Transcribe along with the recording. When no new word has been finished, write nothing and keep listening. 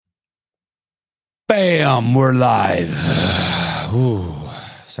Bam, we're live. Ooh,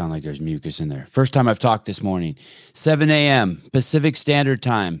 sound like there's mucus in there. First time I've talked this morning. 7 a.m. Pacific Standard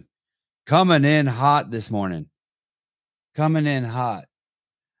Time. Coming in hot this morning. Coming in hot.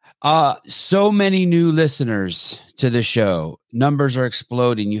 So many new listeners to the show. Numbers are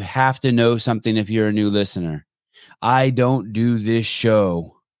exploding. You have to know something if you're a new listener. I don't do this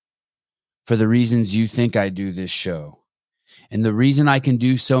show for the reasons you think I do this show. And the reason I can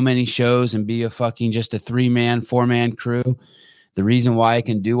do so many shows and be a fucking just a 3-man, 4-man crew, the reason why I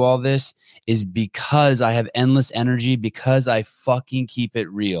can do all this is because I have endless energy, because I fucking keep it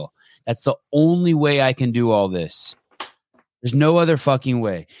real. That's the only way I can do all this. There's no other fucking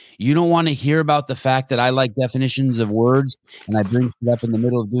way. You don't want to hear about the fact that I like definitions of words and I bring it up in the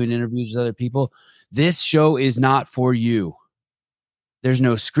middle of doing interviews with other people. This show is not for you. There's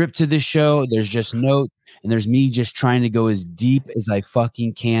no script to this show. There's just notes, and there's me just trying to go as deep as I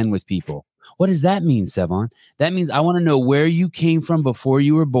fucking can with people. What does that mean, Sevon? That means I want to know where you came from before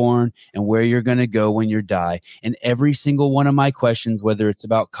you were born and where you're going to go when you die. And every single one of my questions, whether it's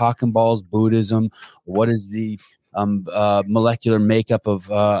about cock and balls, Buddhism, what is the molecular makeup of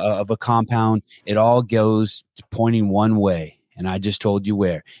a compound, it all goes pointing one way. And I just told you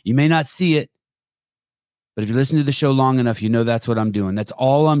where. You may not see it, but if you listen to the show long enough, you know that's what I'm doing. That's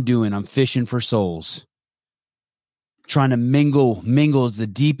all I'm doing. I'm fishing for souls. Trying to mingle is the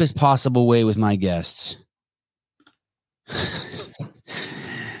deepest possible way with my guests. Thank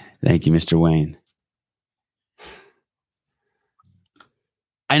you, Mr. Wayne.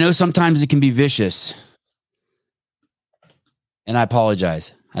 I know sometimes it can be vicious. And I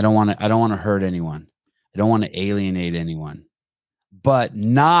apologize. I don't want to hurt anyone. I don't want to alienate anyone. But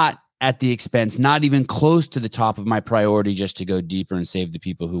not at the expense, not even close to the top of my priority, just to go deeper and save the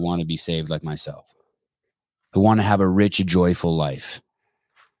people who want to be saved like myself, who want to have a rich, joyful life.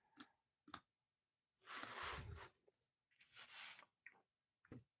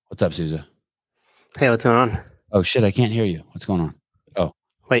 What's up, Sousa? Hey, what's going on? Oh, shit, I can't hear you. What's going on? Oh.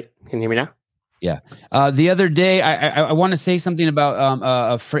 Wait, can you hear me now? Yeah. The other day, I want to say something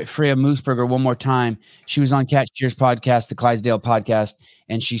about Freya Moosberger one more time. She was on Cat Cheers podcast, the Clydesdale podcast,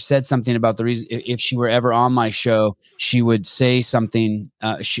 and she said something about the reason if she were ever on my show, she would say something.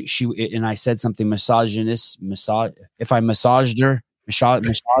 And I said something misogynist. If I massaged her,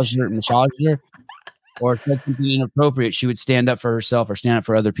 or said something inappropriate, she would stand up for herself or stand up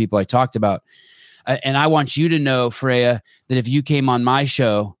for other people I talked about. And I want you to know, Freya, that if you came on my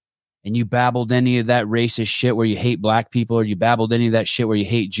show and you babbled any of that racist shit where you hate black people, or you babbled any of that shit where you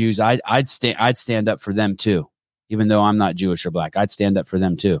hate Jews, I'd stand up for them too. Even though I'm not Jewish or black, I'd stand up for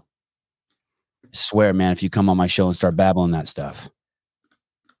them too. I swear, man, if you come on my show and start babbling that stuff.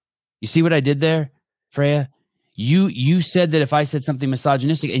 You see what I did there, Freya? You said that if I said something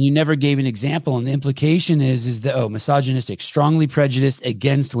misogynistic, and you never gave an example, and the implication is that, misogynistic, strongly prejudiced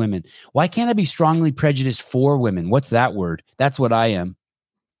against women. Why can't I be strongly prejudiced for women? What's that word? That's what I am.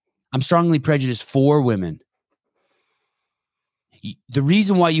 I'm strongly prejudiced for women. The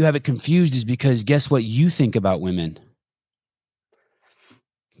reason why you have it confused is because guess what you think about women?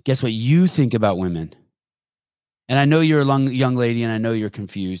 Guess what you think about women? And I know you're a young lady, and I know you're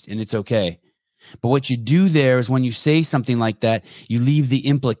confused, and it's okay. But what you do there is when you say something like that, you leave the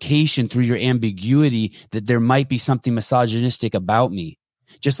implication through your ambiguity that there might be something misogynistic about me.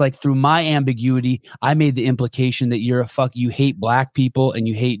 Just like through my ambiguity, I made the implication that you hate black people and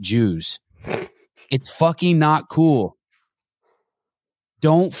you hate Jews. It's fucking not cool.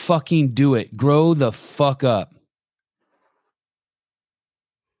 Don't fucking do it. Grow the fuck up.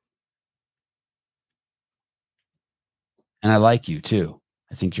 And I like you too.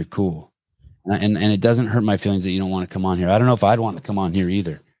 I think you're cool. And it doesn't hurt my feelings that you don't want to come on here. I don't know if I'd want to come on here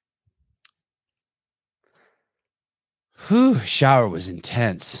either. Whew, shower was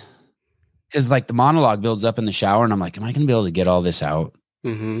intense. Because like the monologue builds up in the shower, and I'm like, am I going to be able to get all this out?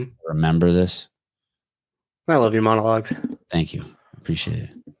 Mm-hmm. Remember this? I love your monologues. Thank you. Appreciate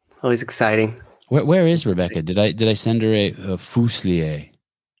it. Always exciting. Where is Rebecca? Did I send her a Fuselier?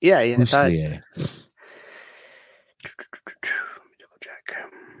 Yeah. Fuselier. Double check.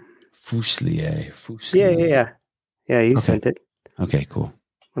 Fuselier. Yeah, you sent it. Okay, cool.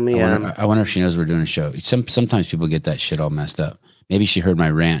 Let me. I wonder if she knows we're doing a show. Sometimes people get that shit all messed up. Maybe she heard my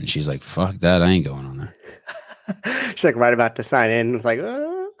rant and she's like, "Fuck that! I ain't going on there." She's like right about to sign in. It's like,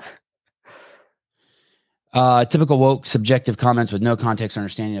 typical woke subjective comments with no context or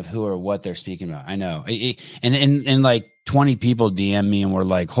understanding of who or what they're speaking about. I know, and like 20 people DM me and were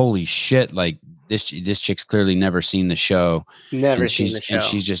like, "Holy shit!" Like this chick's clearly never seen the show. Never seen the show. And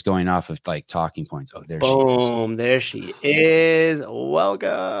she's just going off of like talking points. Oh, there Boom, she is. There she is.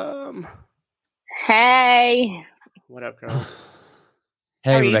 Welcome. Hey. What up, girl?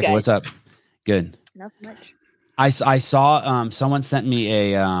 Hey, Rebecca, what's up? Good. Not much. I saw someone sent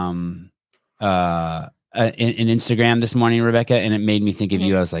me an Instagram this morning, Rebecca, and it made me think of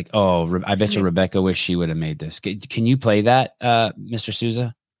you. I was like, oh, I bet you Rebecca wish she would have made this. Can you play that, Mr.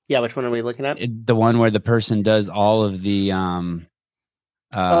 Souza? Yeah, which one are we looking at? The one where the person does all of the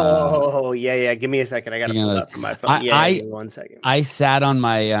yeah. Give me a second. I got to pull it up from my phone. Give me 1 second. I sat on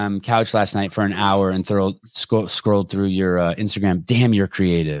my couch last night for an hour and scrolled through your Instagram. Damn, you're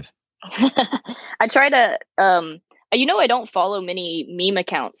creative. I try to, I don't follow many meme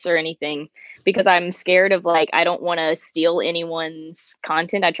accounts or anything because I'm scared of I don't want to steal anyone's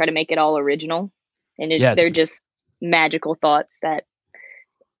content. I try to make it all original, and they're just magical thoughts that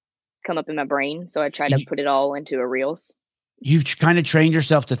come up in my brain. So I try to put it all into a reels. You've kind of trained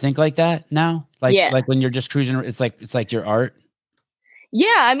yourself to think like that now? Like when you're just cruising, it's like your art.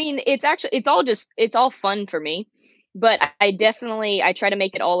 Yeah. I mean, it's all fun for me, but I try to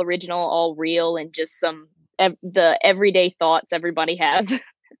make it all original, all real, and just the everyday thoughts everybody has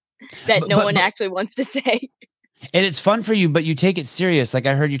that no one actually wants to say. And it's fun for you, but you take it serious. Like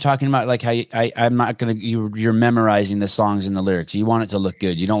I heard you talking about how I'm not going to, you're memorizing the songs and the lyrics. You want it to look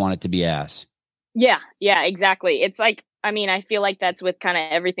good. You don't want it to be ass. Yeah, exactly. It's I feel like that's with kind of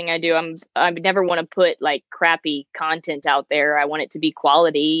everything I do. I never want to put crappy content out there. I want it to be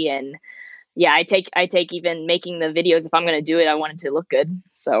quality. And yeah, I take even making the videos. If I'm going to do it, I want it to look good.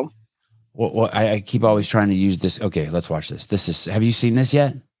 So. Well, I keep always trying to use this. Okay, let's watch this. Have you seen this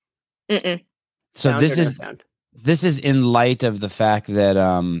yet? Mm-mm. So this is in light of the fact that,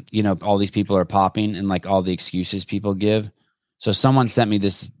 all these people are popping and all the excuses people give. So someone sent me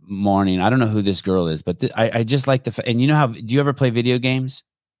this morning. I don't know who this girl is, but I just like and do you ever play video games?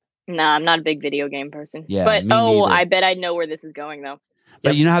 No, I'm not a big video game person. Yeah, but neither. I bet I know where this is going though.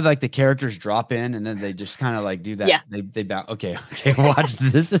 But you know how the characters drop in and then they just kind of do that. Yeah. They bounce. Okay. Watch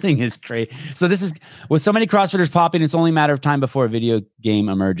this thing is crazy. So this is with so many CrossFitters popping. It's only a matter of time before a video game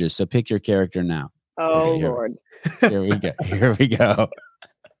emerges. So pick your character now. Oh Lord. Here we go. Here we go.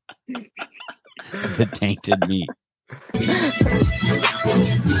 The tainted meat.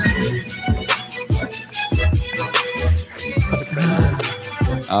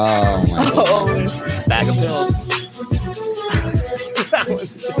 Oh my God. Bag of pills.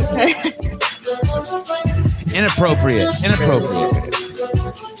 Inappropriate.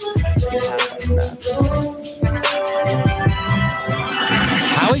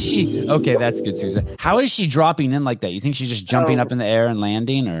 How is she? Okay, that's good, Susan. How is she dropping in like that? You think she's just jumping up in the air and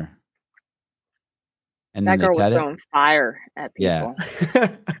landing, or? And that girl was throwing fire at people. Yeah.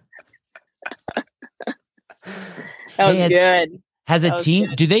 That was good. Has a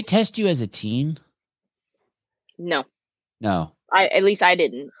teen? Do they test you as a teen? No. At least I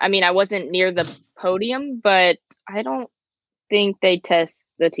didn't. I mean, I wasn't near the podium, but I don't think they test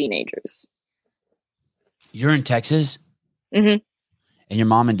the teenagers. You're in Texas? Mm-hmm. And your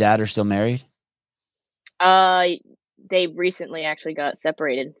mom and dad are still married? They recently actually got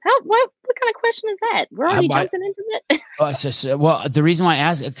separated. What kind of question is that? We're already jumping into that. Well, the reason why I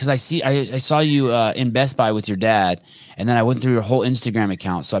asked, because I saw you in Best Buy with your dad, and then I went through your whole Instagram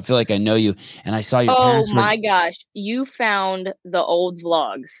account, so I feel like I know you, and I saw your parents. Oh my gosh, you found the old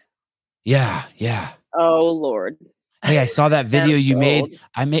vlogs. Yeah. Oh Lord. Hey, I saw that video you made.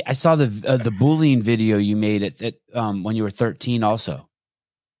 I saw the bullying video you made at when you were 13 also.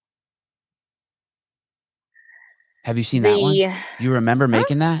 Have you seen that one? Do you remember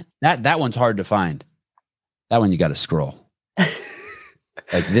making that? That one's hard to find. That one you got to scroll.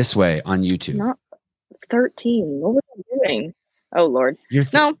 This way on YouTube. Not 13. What was I doing? Oh Lord.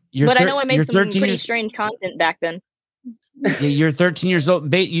 But I know I made some pretty strange content back then. Yeah, you're 13 years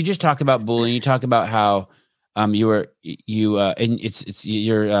old. You just talk about bullying. You talk about how and it's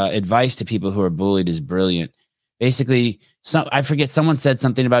your advice to people who are bullied is brilliant. Basically, I forget, someone said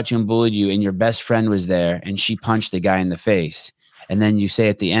something about you and bullied you, and your best friend was there, and she punched the guy in the face. And then you say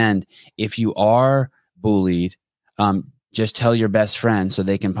at the end, if you are bullied, just tell your best friend so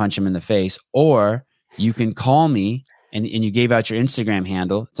they can punch him in the face, or you can call me, and you gave out your Instagram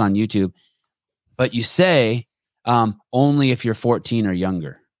handle. It's on YouTube. But you say only if you're 14 or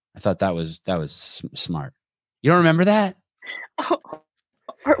younger. I thought that was smart. You don't remember that? Oh,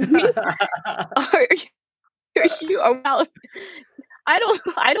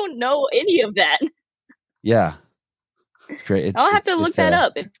 I don't know any of that. Yeah, it's great. I'll have to look that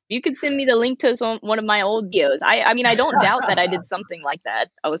up. If you could send me the link to one of my old videos. I mean, I don't doubt that I did something like that.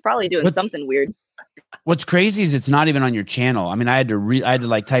 I was probably doing something weird. What's crazy is it's not even on your channel. I mean, I had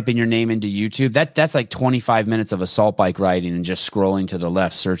to type in your name into YouTube. That's like 25 minutes of assault bike riding and just scrolling to the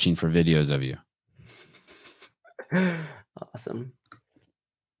left, searching for videos of you. Awesome.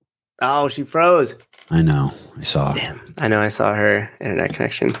 Oh, she froze. I know. I saw. Damn. I know. I saw her internet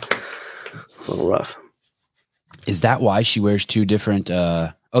connection. It's a little rough. Is that why she wears two different?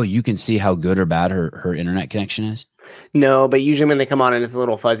 You can see how good or bad her internet connection is. No, but usually when they come on and it's a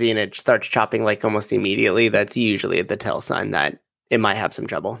little fuzzy and it starts chopping like almost immediately, that's usually the tell sign that it might have some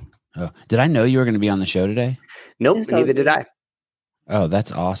trouble. Oh, did I know you were going to be on the show today? Nope, neither did I. Oh,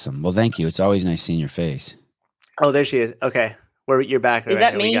 that's awesome. Well, thank you. It's always nice seeing your face. Oh, there she is. Okay. You're back. Is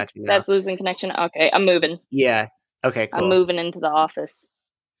that me? That's losing connection? Okay, I'm moving. Yeah. Okay, cool. I'm moving into the office.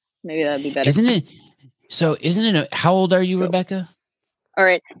 Maybe that'd be better. Isn't it? How old are you, cool. Rebecca? All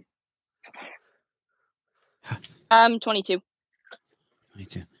right. I'm 22.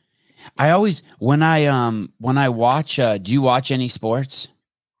 22. I always, when I watch, do you watch any sports?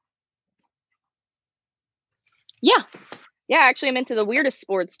 Yeah. Actually, I'm into the weirdest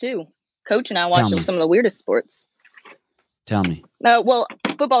sports too. Coach and I watch some of the weirdest sports. Tell me. Well,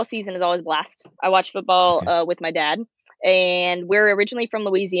 football season is always a blast. I watch football with my dad, and we're originally from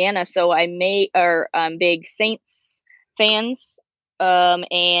Louisiana, so I'm big Saints fans. And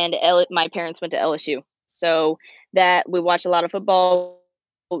my parents went to LSU, so that we watch a lot of football.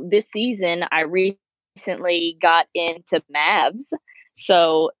 This season, I recently got into Mavs,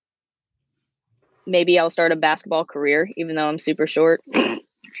 so maybe I'll start a basketball career, even though I'm super short.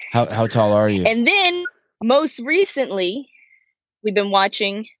 How tall are you? And then most recently, we've been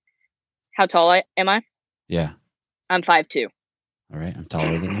watching. How tall am I? Yeah, I'm 5'2". All right, I'm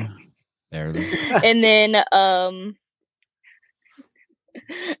taller than you, barely. And then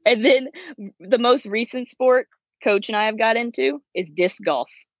the most recent sport Coach and I have got into is disc golf.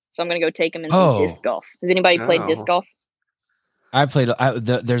 So I'm going to go take him into disc golf. Has anybody played disc golf? I played.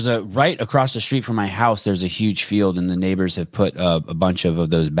 There's right across the street from my house. There's a huge field, and the neighbors have put a bunch of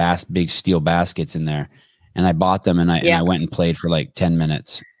those big steel baskets in there. And I bought them, and I went and played for like 10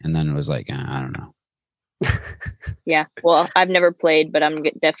 minutes, and then it was like I don't know. Yeah, well, I've never played, but I'm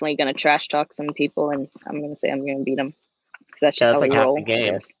definitely going to trash talk some people, and I'm going to say I'm going to beat them because that's just how we roll. The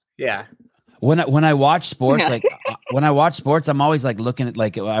game. Yeah. When I watch sports, when I watch sports, I'm always like looking at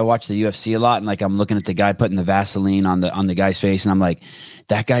I watch the UFC a lot, and like I'm looking at the guy putting the Vaseline on the guy's face, and I'm like,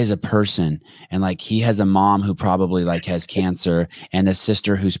 that guy's a person, and like he has a mom who probably like has cancer and a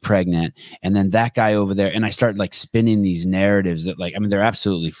sister who's pregnant, and then that guy over there, and I start like spinning these narratives that they're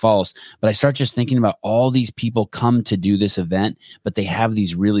absolutely false, but I start just thinking about all these people come to do this event, but they have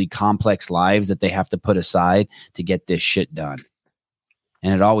these really complex lives that they have to put aside to get this shit done,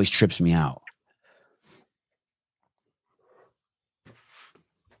 and it always trips me out.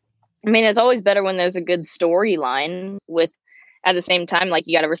 I mean, it's always better when there's a good storyline with, at the same time, like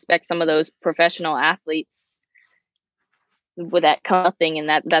you got to respect some of those professional athletes with that thing. And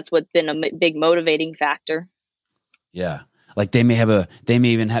that's what's been a big motivating factor. Yeah. Like they may have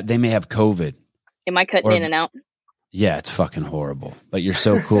COVID. Am I cutting in and out? Yeah, it's fucking horrible, but you're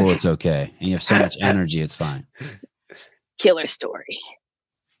so cool. It's okay. And you have so much energy. It's fine. Killer story.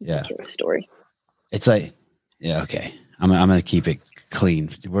 It's a killer story. It's like, yeah, okay. I'm gonna keep it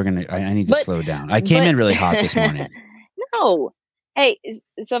clean. I need to slow down. I came in really hot this morning. No, hey,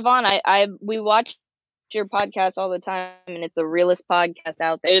 Savon, we watch your podcast all the time, and it's the realest podcast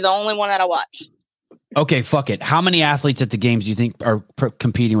out there. You're the only one that I watch. Okay, fuck it. How many athletes at the games do you think are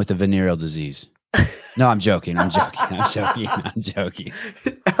competing with the venereal disease? No, I'm joking. I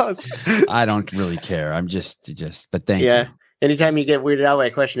don't really care. I'm just. But thank you. Anytime you get weirded out by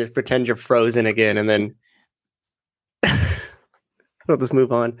a question, just pretend you're frozen again, and then. We'll just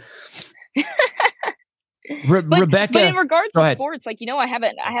move on. Rebecca, but in regards to sports, I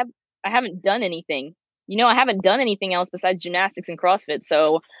haven't done anything. I haven't done anything else besides gymnastics and CrossFit.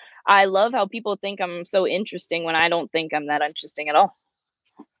 So I love how people think I'm so interesting when I don't think I'm that interesting at all.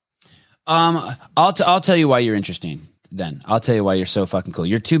 I'll tell you why you're interesting. Then I'll tell you why you're so fucking cool.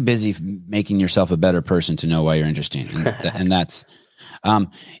 You're too busy making yourself a better person to know why you're interesting, and that's.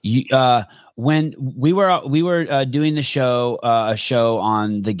 When we were doing the show, a show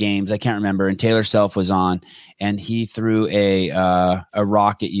on the games, I can't remember, and Taylor Self was on, and he threw a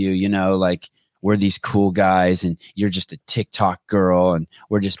rock at you, like we're these cool guys and you're just a TikTok girl and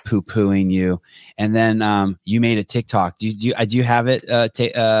we're just poo-pooing you. And then you made a TikTok. Do you have it,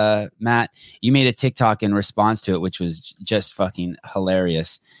 Matt? You made a TikTok in response to it, which was just fucking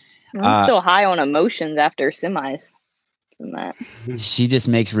hilarious. I'm still high on emotions after semis. That. She just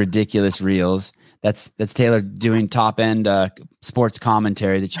makes ridiculous reels. That's Taylor doing top end sports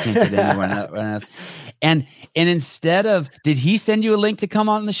commentary that you can't get anywhere else. And instead of, did he send you a link to come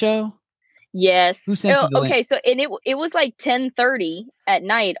on the show? Yes. Who sent you the link? Okay, so and it was like 10:30 at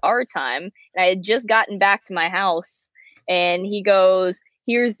night our time, and I had just gotten back to my house, and he goes,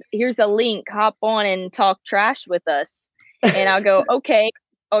 "Here's a link. Hop on and talk trash with us." And I'll go, "Okay."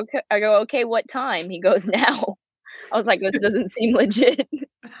 Okay. I go, "Okay, what time?" He goes, "Now." I was like, "This doesn't seem legit."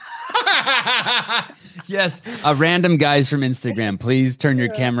 Yes, random guys from Instagram, please turn your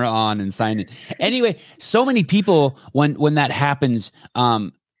camera on and sign in. Anyway, so many people when that happens,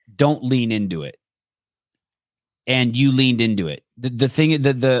 don't lean into it, and you leaned into it. The thing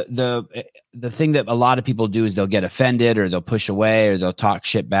that a lot of people do is they'll get offended, or they'll push away, or they'll talk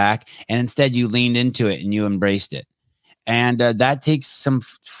shit back, and instead you leaned into it and you embraced it, and that takes some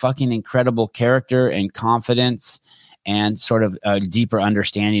fucking incredible character and confidence, and sort of a deeper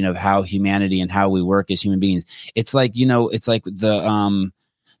understanding of how humanity and how we work as human beings. It's like, it's like the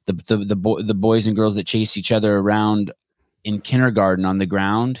boys and girls that chase each other around in kindergarten on the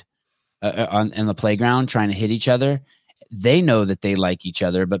ground, in the playground, trying to hit each other. They know that they like each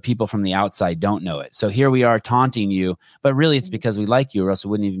other, but people from the outside don't know it. So here we are taunting you, but really it's because we like you, or else we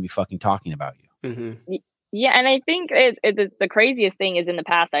wouldn't even be fucking talking about you. Mm-hmm. Yeah, and I think the craziest thing is in the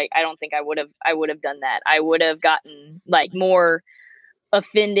past, I don't think I would have done that. I would have gotten like more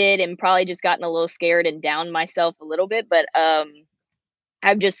offended and probably just gotten a little scared and down myself a little bit. But I'm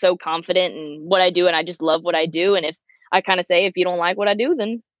just so confident in what I do, and I just love what I do. And if I kind of say, if you don't like what I do,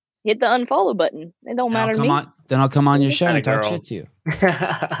 then hit the unfollow button. It don't matter to me. Then I'll come on your show and talk shit to you.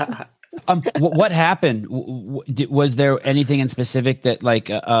 What happened? Was there anything in specific that, like,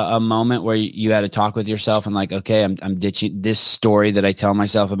 a moment where you had to talk with yourself and like, okay, I'm ditching this story that I tell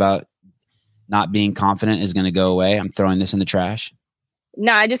myself about not being confident is going to go away. I'm throwing this in the trash.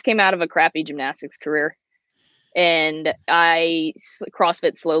 No, I just came out of a crappy gymnastics career, and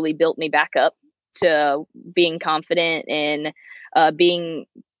CrossFit slowly built me back up to being confident and being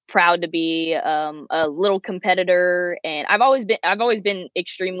proud to be a little competitor. And I've always been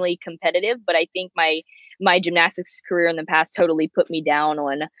extremely competitive, but I think my gymnastics career in the past totally put me down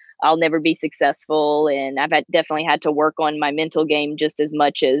on I'll never be successful, and I've definitely had to work on my mental game just as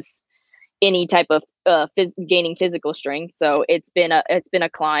much as any type of gaining physical strength. So it's been a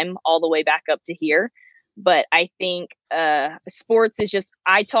climb all the way back up to here. But I think sports is just,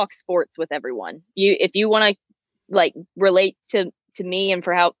 I talk sports with everyone. If you want to like relate to me and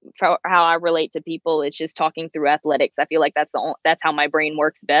for how I relate to people, it's just talking through athletics. I feel like that's how my brain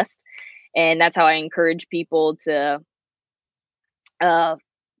works best, and that's how I encourage people to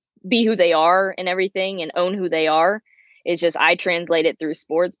be who they are and everything, and own who they are. It's just I translate it through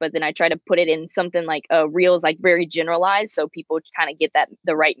sports, but then I try to put it in something like reels, like very generalized, so people kind of get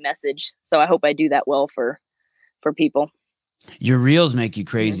the right message. So I hope I do that well for people. Your reels make you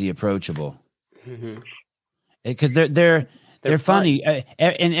crazy approachable, because they're funny.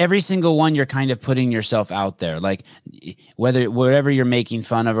 In every single one, you're kind of putting yourself out there. Like whatever you're making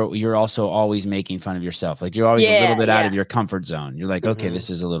fun of, you're also always making fun of yourself. Like you're always a little bit out of your comfort zone. You're like, okay, this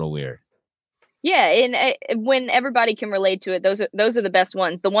is a little weird. Yeah, and when everybody can relate to it, those are the best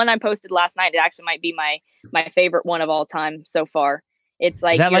ones. The one I posted last night, it actually might be my favorite one of all time so far. It's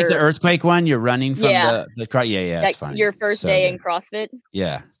like, is that like the earthquake one? You're running from the crowd. Yeah, it's funny. Your first day in CrossFit.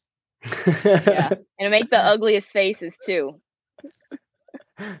 Yeah. Yeah, and make the ugliest faces too.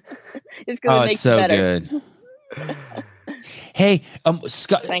 It's because it makes so it better. Good. Hey,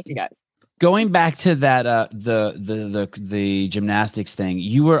 Scott. Thank you, guys. Going back to that, the gymnastics thing,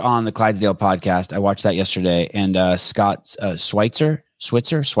 you were on the Clydesdale podcast. I watched that yesterday, and Scott Schweitzer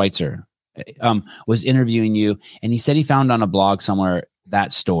was interviewing you, and he said he found on a blog somewhere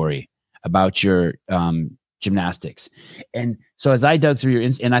that story about your gymnastics. And so as I dug through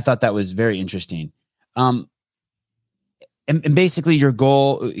and I thought that was very interesting. And basically your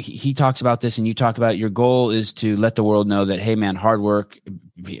goal, he talks about this and you talk about it, your goal is to let the world know that, hey man, hard work,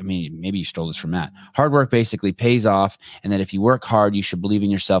 I mean, maybe you stole this from Matt. Hard work basically pays off, and that if you work hard, you should believe in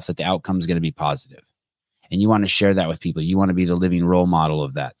yourself that the outcome is going to be positive. And you want to share that with people. You want to be the living role model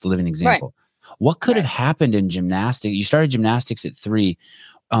of that, the living example. Right. What could have happened in gymnastics? You started gymnastics at 3.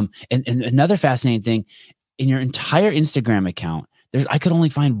 And another fascinating thing, in your entire Instagram account, I could only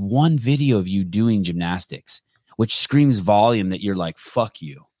find one video of you doing gymnastics, which screams volume that you're like, fuck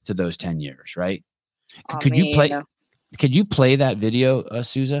you to those 10 years, right? Could you play that video,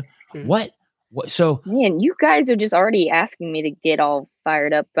 Souza? What? So, man, you guys are just already asking me to get all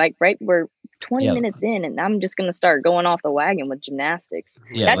fired up. Like, right, we're 20 minutes in, and I'm just going to start going off the wagon with gymnastics.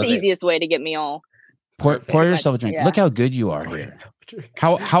 Yeah, that's the easiest way to get me all. Pour yourself a drink. Yeah. Look how good you are here.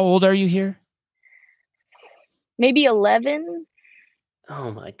 How old are you here? Maybe 11.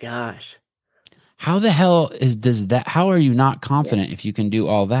 Oh my gosh. How the hell how are you not confident if you can do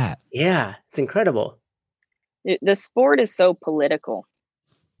all that? Yeah, it's incredible. The sport is so political.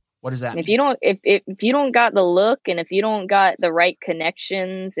 What does that And if mean? you don't, if you don't got the look, and if you don't got the right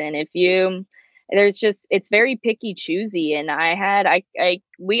connections, and if you, it's very picky choosy. And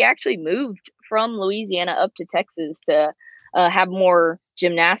we actually moved from Louisiana up to Texas to have more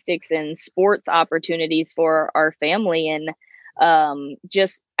gymnastics and sports opportunities for our family. And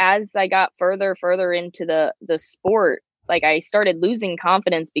just as I got further into the sport, like I started losing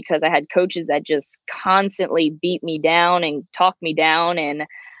confidence because I had coaches that just constantly beat me down and talked me down. And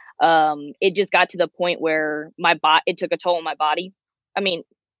it just got to the point where it took a toll on my body. I mean,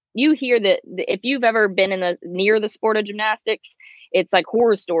 you hear that if you've ever been near the sport of gymnastics, it's like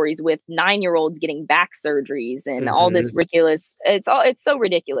horror stories with 9-year-olds getting back surgeries and all this ridiculous. It's so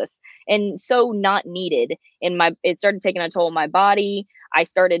ridiculous and so not needed. And it started taking a toll on my body. I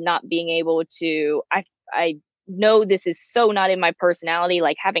started not being able to, I know this is so not in my personality,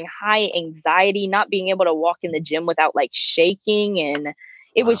 like having high anxiety, not being able to walk in the gym without like shaking. And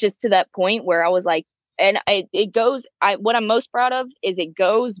it was just to that point where I was like, and what I'm most proud of is it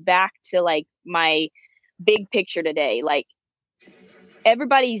goes back to like my big picture today. Like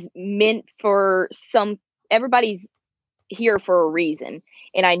everybody's here for a reason.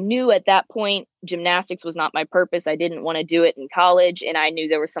 And I knew at that point, gymnastics was not my purpose. I didn't want to do it in college. And I knew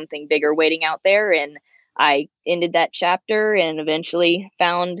there was something bigger waiting out there. And I ended that chapter and eventually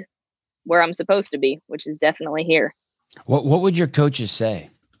found where I'm supposed to be, which is definitely here. What would your coaches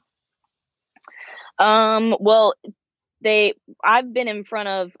say? Well, I've been in front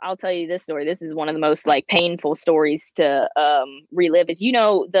of, I'll tell you this story. This is one of the most like painful stories to relive is,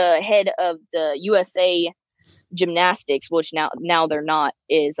 the head of the USA gymnastics, which now they're not,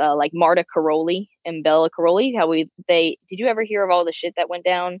 is like Marta Caroli and Bella Caroli. Did you ever hear of all the shit that went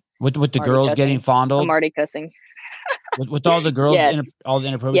down with the girls getting fondled? Marty cussing. with all the girls, yes. all the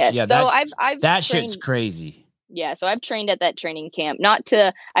inappropriate. Yes. Yeah, so I've that trained, shit's crazy. Yeah, so I've trained at that training camp. I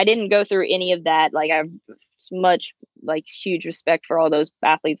didn't go through any of that. Like I have much like huge respect for all those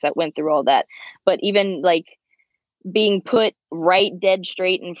athletes that went through all that. But even like being put right dead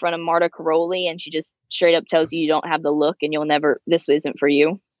straight in front of Marta Caroli and she just straight up tells you don't have the look and this isn't for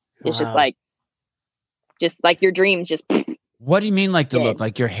you. It's just like your dreams just. What do you mean like the look?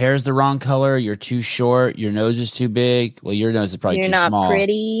 Like your hair's the wrong color, you're too short, your nose is too big. Well, your nose is probably too small. You're not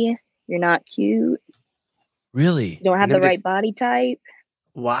pretty, you're not cute. Really? You don't have the right body type.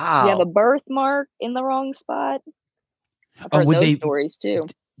 Wow. You have a birthmark in the wrong spot. I've heard those stories too.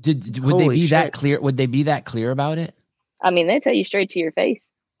 Would they be that clear? Would they be that clear about it? I mean, they tell you straight to your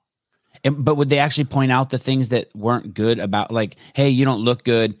face. But would they actually point out the things that weren't good about, like, hey, you don't look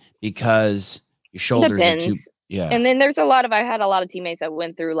good because your shoulders are too. Yeah. And then I had a lot of teammates that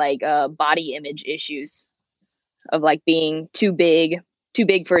went through like body image issues of like being too big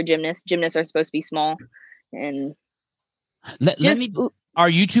for a gymnast. Gymnasts are supposed to be small. And are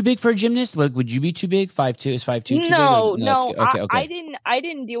you too big for a gymnast? Like, would you be too big? 5'2" is 5'2" too big? No. Okay. I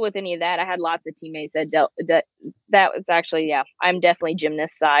didn't deal with any of that. I had lots of teammates that was actually, I'm definitely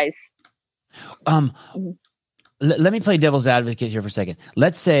gymnast size. Let me play devil's advocate here for a second.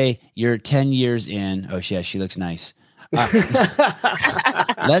 Let's say you're 10 years in. Oh, yeah, she looks nice.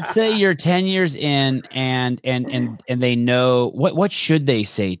 Let's say you're 10 years in and they know what should they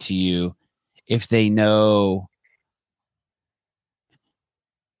say to you if they know?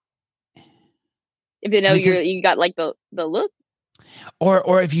 If they know you got like the look,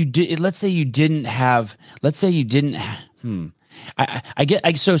 or if you did, let's say you didn't. So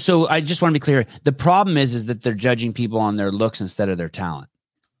I just want to be clear. The problem is that they're judging people on their looks instead of their talent.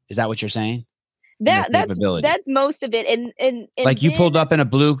 Is that what you're saying? That's most of it. And like you pulled up in a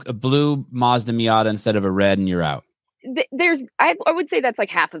blue Mazda Miata instead of a red, and you're out. I would say that's like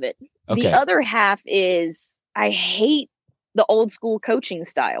half of it. Okay. The other half is I hate the old school coaching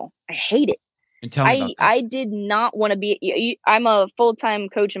style. I hate it. And tell me about that. I did not want to be. I'm a full-time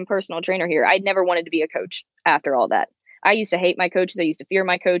coach and personal trainer here. I never wanted to be a coach after all that. I used to hate my coaches. I used to fear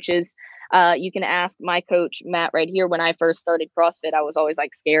my coaches. You can ask my coach, Matt, right here. When I first started CrossFit, I was always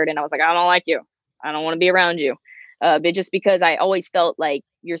like scared and I was like, I don't like you. I don't want to be around you. But just because I always felt like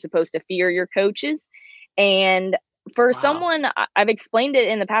you're supposed to fear your coaches. And for someone, I've explained it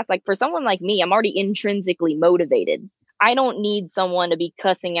in the past, like for someone like me, I'm already intrinsically motivated. I don't need someone to be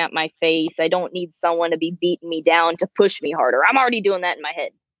cussing at my face. I don't need someone to be beating me down to push me harder. I'm already doing that in my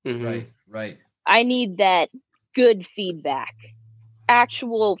head. Mm-hmm. Right. I need that good feedback,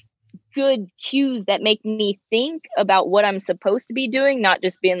 actual good cues that make me think about what I'm supposed to be doing, not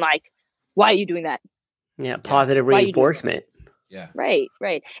just being like, why are you doing that? Yeah, positive reinforcement. Yeah. Right.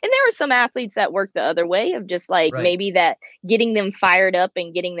 And there were some athletes that work the other way of just like Right. maybe that getting them fired up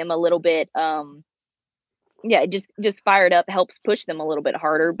and getting them a little bit just fired up helps push them a little bit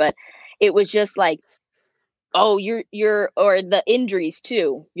harder. But it was just like, oh, you're or the injuries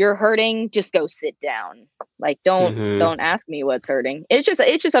too. You're hurting, just go sit down. Like don't ask me what's hurting. It's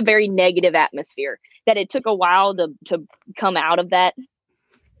just a very negative atmosphere that it took a while to come out of that.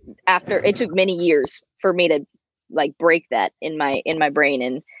 After it took many years for me to like break that in my brain,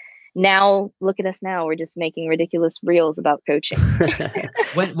 and now look at us now, we're just making ridiculous reels about coaching.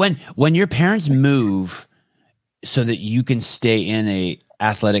 when your parents move so that you can stay in a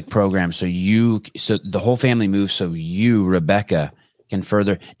athletic program, so the whole family moves so you, Rebecca, can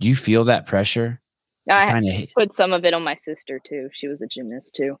further, do you feel that pressure? I put some of it on my sister too. She was a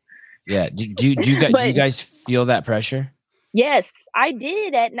gymnast too. Yeah. Do you guys feel that pressure? Yes, I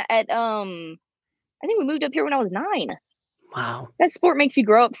did at I think we moved up here when I was 9. Wow. That sport makes you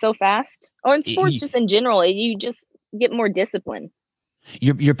grow up so fast. Or in sports just in general, you just get more discipline.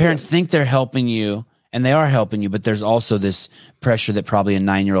 Your parents think they're helping you, and they are helping you, but there's also this pressure that probably a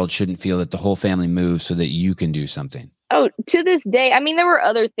 9-year-old shouldn't feel, that the whole family moves so that you can do something. Oh, to this day, I mean, there were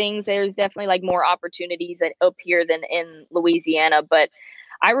other things. There's definitely like more opportunities up here than in Louisiana, but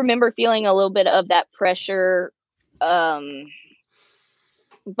I remember feeling a little bit of that pressure. But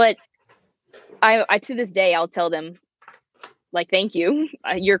I to this day, I'll tell them, like, thank you.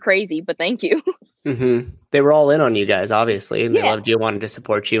 You're crazy, but thank you. Mm-hmm. They were all in on you guys, obviously, and they loved you, wanted to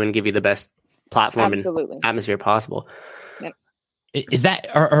support you and give you the best platform and atmosphere possible. Yep. Is that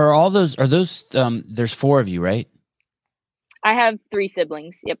are those there's 4 of you, right? I have 3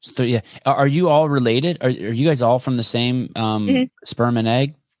 siblings. Yep. So yeah, are you all related? Are you guys all from the same sperm and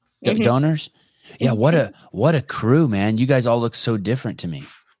egg donors? Yeah. What a crew, man! You guys all look so different to me.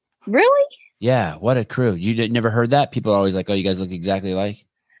 Really? Yeah. What a crew! You never heard that? People are always like, "Oh, you guys look exactly alike."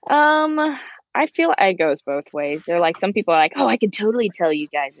 I feel like it goes both ways. They're like, some people are like, "Oh, I could totally tell you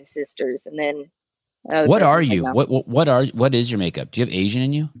guys are sisters," and then what are you? Like, no. What is your makeup? Do you have Asian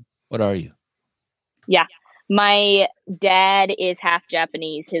in you? What are you? Yeah. My dad is half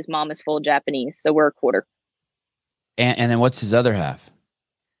Japanese. His mom is full Japanese. So we're a quarter. And then what's his other half?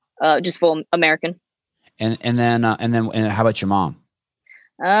 Just full American. And then how about your mom?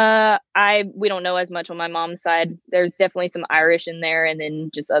 We don't know as much on my mom's side. There's definitely some Irish in there, and then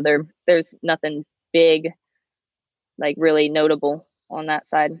just there's nothing big, like really notable on that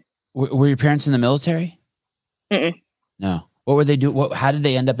side. Were your parents in the military? Mm-mm. No. What were they doing? How did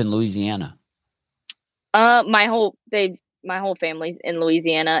they end up in Louisiana? My whole family's in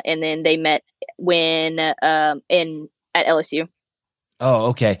Louisiana, and then they met when at LSU. Oh,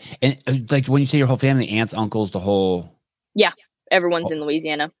 okay. And like when you say your whole family, aunts, uncles, the whole. Yeah, everyone's in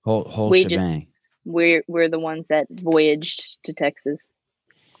Louisiana. Whole shebang. We're the ones that voyaged to Texas.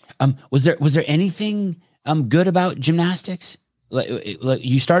 Was there anything good about gymnastics? Like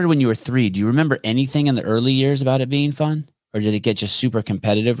you started when you were 3. Do you remember anything in the early years about it being fun, or did it get just super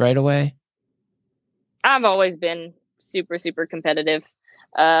competitive right away? I've always been super, super competitive.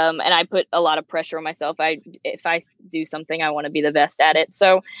 And I put a lot of pressure on myself. If I do something, I want to be the best at it.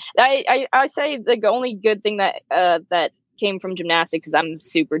 So I say the only good thing that came from gymnastics is I'm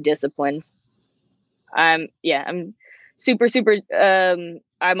super disciplined. I'm super, super,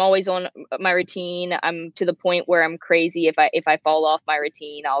 I'm always on my routine. I'm to the point where I'm crazy. If I fall off my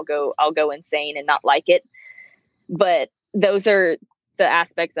routine, I'll go insane and not like it. But those are the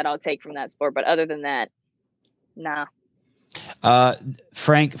aspects that I'll take from that sport. But other than that, nah.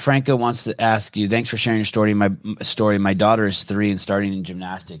 Franco wants to ask you, thanks for sharing your story. My daughter is 3 and starting in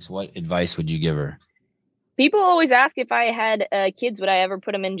gymnastics. What advice would you give her? People always ask if I had kids, would I ever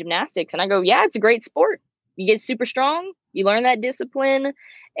put them in gymnastics? And I go, yeah, it's a great sport. You get super strong. You learn that discipline,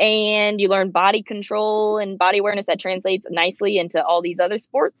 and you learn body control and body awareness that translates nicely into all these other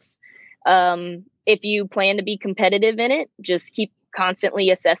sports. If you plan to be competitive in it, just keep constantly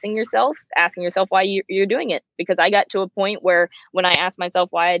assessing yourself, asking yourself why you're doing it. Because I got to a point where when I asked myself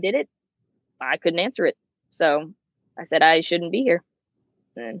why I did it, I couldn't answer it. So I said I shouldn't be here.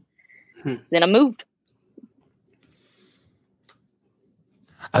 And then I moved.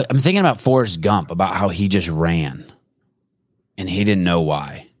 I'm thinking about Forrest Gump, about how he just ran and he didn't know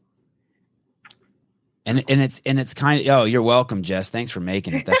why. And it's kind of, oh, you're welcome, Jess. Thanks for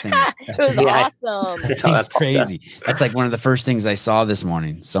making it. That thing was, it was awesome. That thing's crazy. That's like one of the first things I saw this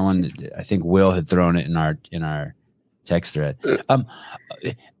morning. Someone, I think Will had thrown it in our text thread.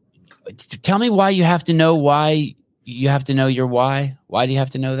 Tell me why you have to know why you have to know your why. Why do you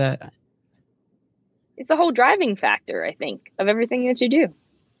have to know that? It's a whole driving factor, I think, of everything that you do.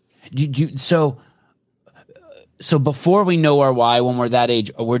 So So before we know our why, when we're that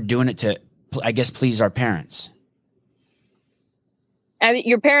age, we're doing it to, I guess, please our parents. I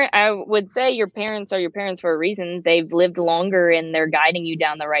mean, I would say your parents are your parents for a reason. They've lived longer and they're guiding you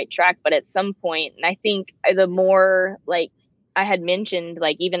down the right track. But at some point, and I think the more, like I had mentioned,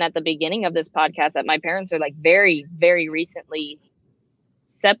 like even at the beginning of this podcast, that my parents are like very, very recently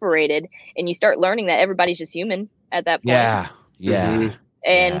separated, and you start learning that everybody's just human at that point. Yeah. Mhm.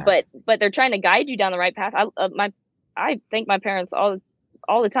 And but they're trying to guide you down the right path. I thank my parents all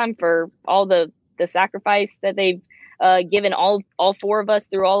the time for all the sacrifice that they've given all four of us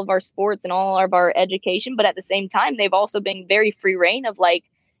through all of our sports and all of our education. But at the same time, they've also been very free reign of like,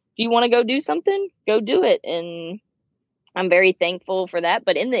 if you want to go do something, go do it. And I'm very thankful for that.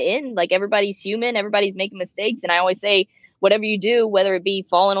 But in the end, like everybody's human, everybody's making mistakes. And I always say, whatever you do, whether it be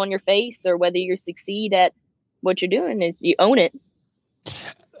falling on your face or whether you succeed at what you're doing, is you own it.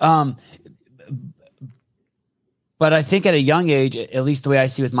 But I think at a young age, at least the way I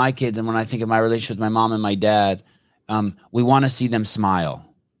see with my kids, and when I think of my relationship with my mom and my dad, we want to see them smile.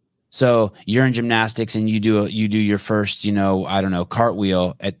 So you're in gymnastics and you do your first, I don't know,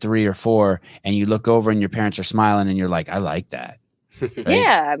 cartwheel at 3 or 4, and you look over and your parents are smiling and you're like, I like that. Right?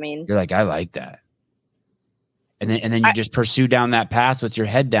 Yeah, I mean, you're like, I like that. And then you just pursue down that path with your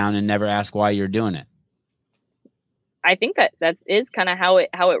head down and never ask why you're doing it. I think that is kind of how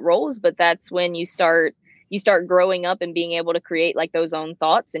it rolls, but that's when you start growing up and being able to create like those own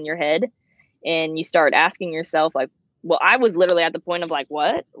thoughts in your head, and you start asking yourself like, well, I was literally at the point of like,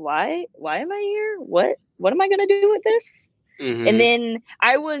 what, why am I here? What am I going to do with this? Mm-hmm. And then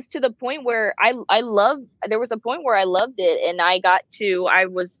I was to the point where there was a point where I loved it. And I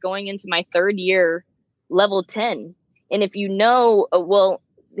was going into my 3rd year, level 10. And if you know, well,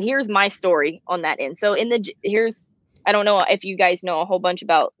 here's my story on that end. So I don't know if you guys know a whole bunch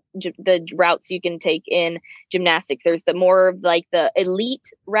about the routes you can take in gymnastics. There's the more of like the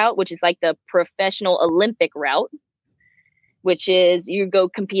elite route, which is like the professional Olympic route, which is you go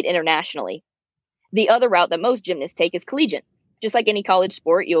compete internationally. The other route that most gymnasts take is collegiate. Just like any college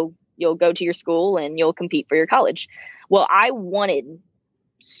sport, you'll go to your school and you'll compete for your college. Well,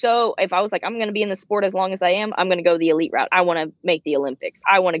 if I was like, I'm going to be in the sport as long as I am, I'm going to go the elite route. I want to make the Olympics.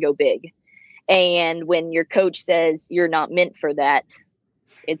 I want to go big. And when your coach says you're not meant for that,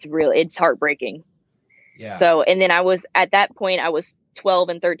 it's heartbreaking. Yeah. So, and then at that point, I was 12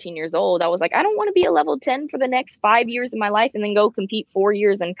 and 13 years old. I was like, I don't want to be a level 10 for the next 5 years of my life and then go compete 4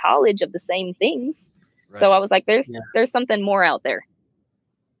 years in college of the same things. Right. So I was like, there's something more out there.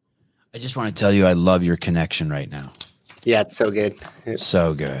 I just want to tell you, I love your connection right now. Yeah, it's so good.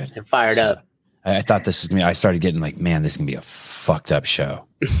 So good. You're fired up. I thought this was going to be, I started getting like, man, this is going to be a fucked up show.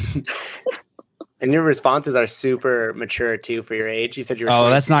 And your responses are super mature too for your age. You said you were. Oh,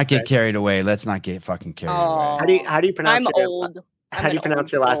 let's not get carried away. Let's not get fucking carried away. How do you pronounce? I'm old. How do you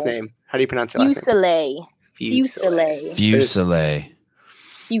pronounce your last name? How do you pronounce your last name? Fuselier.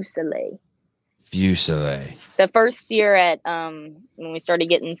 The first year at when we started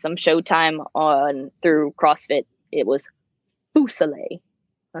getting some showtime through CrossFit, it was Fuselier.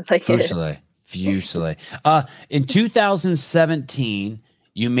 I was like, Fuselier. In 2017.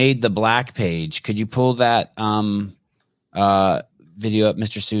 You made the black page. Could you pull that video up,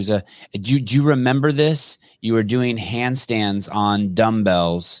 Mr. Souza? Do you remember this? You were doing handstands on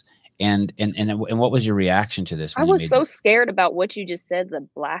dumbbells, and what was your reaction to this? I was so scared about what you just said, the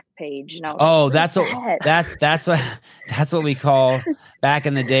black page. And I was that's what we call back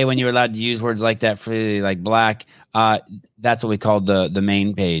in the day when you were allowed to use words like that freely, like black. That's what we called the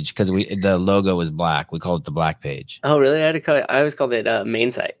main page because the logo was black. We called it the black page. Oh, really? I always called it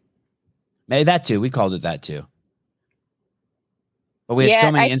main site. Maybe that too. We called it that too. But we had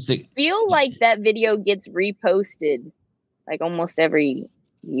so many I feel like that video gets reposted like almost every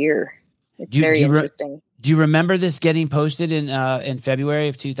year. It's very interesting. Do you remember this getting posted in February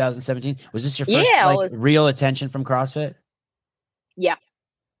of 2017? Was this your first real attention from CrossFit? Yeah.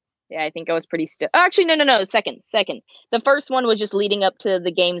 Yeah, I think I was pretty still. Actually, no. Second. The first one was just leading up to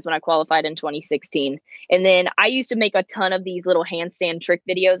the games when I qualified in 2016. And then I used to make a ton of these little handstand trick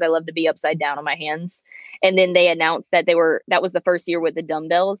videos. I love to be upside down on my hands. And then they announced that that was the first year with the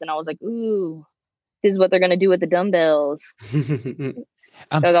dumbbells. And I was like, ooh, this is what they're going to do with the dumbbells.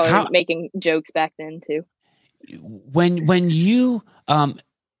 I was always making jokes back then too. When you,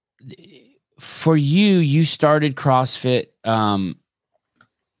 for you started CrossFit,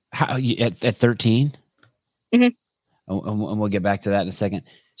 at 13? Mm-hmm. And we'll get back to that in a second.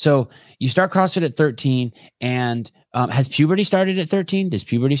 So you start CrossFit at 13, and has puberty started at 13? Does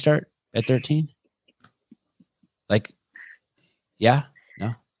puberty start at 13? Like, yeah,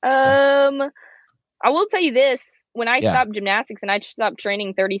 no. I will tell you this. When I Yeah. stopped gymnastics and I stopped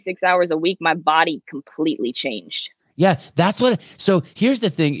training 36 hours a week, my body completely changed. Yeah, that's what. So here's the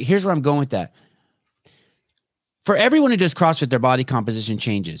thing. Here's where I'm going with that. For everyone who does CrossFit, their body composition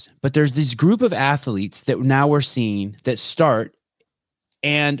changes. But there's this group of athletes that now we're seeing that start,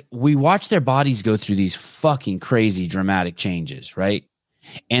 and we watch their bodies go through these fucking crazy dramatic changes, right?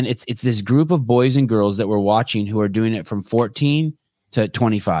 And it's this group of boys and girls that we're watching who are doing it from 14 to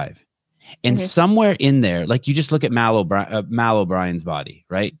 25. And somewhere in there, like you just look at Mal O'Brien's body,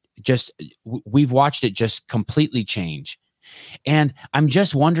 right? We've watched it just completely change. And I'm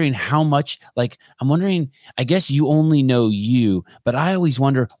just wondering how much, I guess you only know you, but I always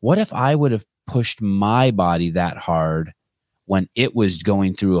wonder, what if I would have pushed my body that hard when it was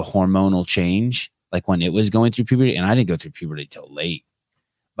going through a hormonal change, like when it was going through puberty, and I didn't go through puberty till late.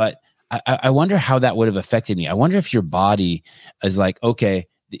 But I wonder how that would have affected me. I wonder if your body is like, okay,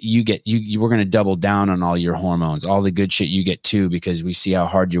 we're going to double down on all your hormones, all the good shit you get too, because we see how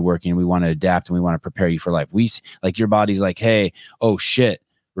hard you're working. We want to adapt and we want to prepare you for life. Like your body's like, hey, oh shit,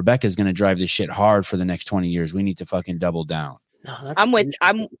 Rebecca's going to drive this shit hard for the next 20 years. We need to fucking double down. No, I'm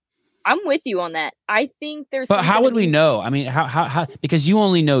with you on that. I think there's. But how would we know? I mean, how? Because you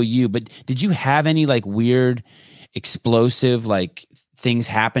only know you. But did you have any like weird, explosive like things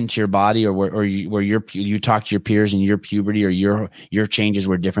happen to your body, or where you talk to your peers and your puberty or your changes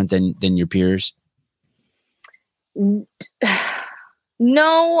were different than your peers?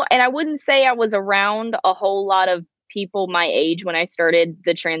 No, and I wouldn't say I was around a whole lot of people my age when I started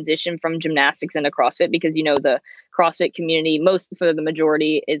the transition from gymnastics into CrossFit, because the CrossFit community, most for the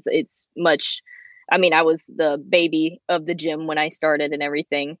majority, it's much. I mean, I was the baby of the gym when I started and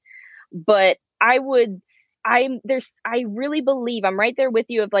everything, but I really believe I'm right there with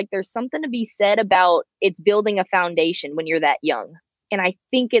you of like, there's something to be said about it's building a foundation when you're that young. And I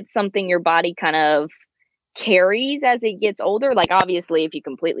think it's something your body kind of carries as it gets older. Like, obviously, if you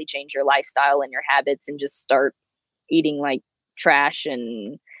completely change your lifestyle and your habits and just start eating like trash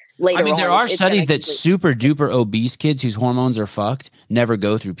and later on. There are studies that super duper obese kids whose hormones are fucked never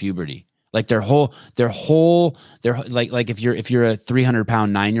go through puberty. Like they're like if you're a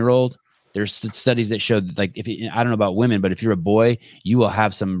 300-pound 9-year-old, there's studies that show that, like, I don't know about women, but if you're a boy, you will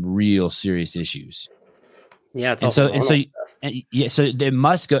have some real serious issues. Yeah, so it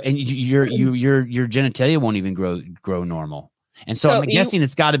must go, and your genitalia won't even grow normal. And so I'm guessing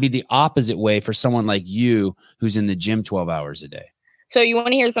it's got to be the opposite way for someone like you who's in the gym 12 hours a day. So you want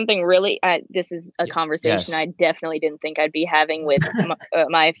to hear something really? This is a conversation I definitely didn't think I'd be having with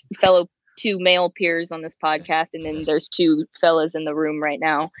my fellow 2 male peers on this podcast, and then there's 2 fellas in the room right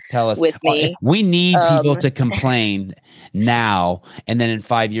now. Tell us with me. We need people to complain now, and then in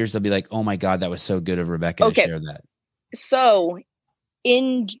 5 years they'll be like, "Oh my God, that was so good of Rebecca to share that." So,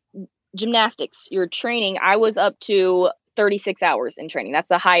 in gymnastics, your training, I was up to 36 hours in training. That's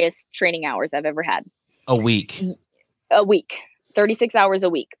the highest training hours I've ever had. A week. 36 hours a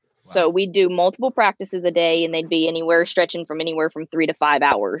week. Wow. So we do multiple practices a day, and they'd be stretching from anywhere from 3 to 5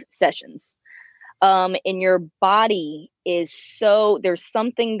 hour sessions. And your body there's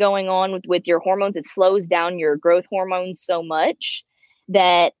something going on with your hormones. It slows down your growth hormones so much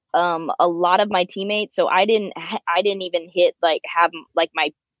that a lot of my teammates, so I didn't even hit have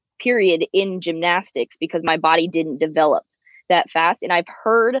my period in gymnastics because my body didn't develop that fast. And I've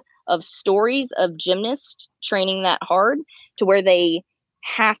heard of stories of gymnasts training that hard to where they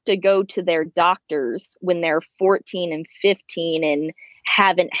have to go to their doctors when they're 14 and 15 and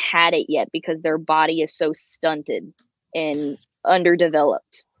haven't had it yet because their body is so stunted and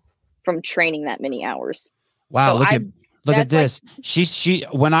underdeveloped from training that many hours. Wow. So look at this. She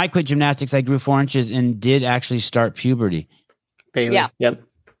when I quit gymnastics, I grew 4 inches and did actually start puberty. Bailey. Yeah. Yep.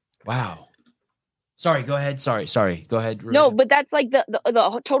 Wow. Sorry, go ahead. Sorry. Go ahead. No, but that's like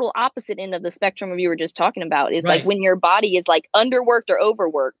the total opposite end of the spectrum of you were just talking about is like when your body is like underworked or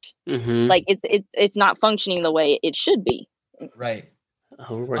overworked, like it's not functioning the way it should be. Right.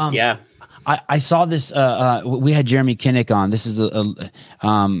 Overworked. Yeah. I saw this. We had Jeremy Kinnick on. This is a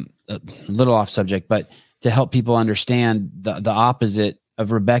little off subject, but to help people understand the opposite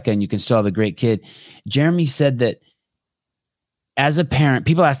of Rebecca, and you can still have a great kid. Jeremy said that, as a parent,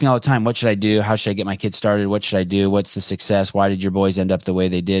 people ask me all the time, what should I do? How should I get my kids started? What should I do? What's the success? Why did your boys end up the way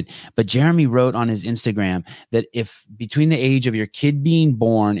they did? But Jeremy wrote on his Instagram that if between the age of your kid being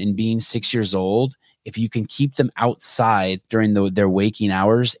born and being 6 years old, if you can keep them outside during their waking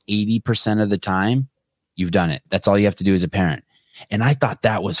hours 80% of the time, you've done it. That's all you have to do as a parent. And I thought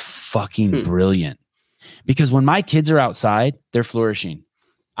that was fucking brilliant, because when my kids are outside, they're flourishing.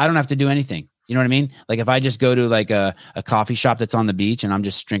 I don't have to do anything. You know what I mean? Like if I just go to like a coffee shop that's on the beach and I'm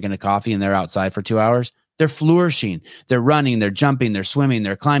just drinking a coffee and they're outside for 2 hours, they're flourishing, they're running, they're jumping, they're swimming,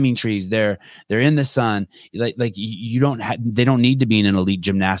 they're climbing trees, they're in the sun. Like you don't they don't need to be in an elite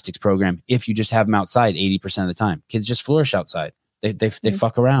gymnastics program if you just have them outside 80% of the time. Kids just flourish outside. They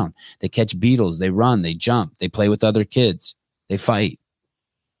fuck around. They catch beetles. They run. They jump. They play with other kids. They fight.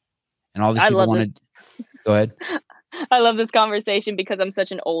 And all these people want to go ahead. I love this conversation because I'm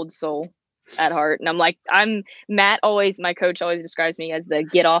such an old soul at heart. And I'm like, Matt my coach always describes me as the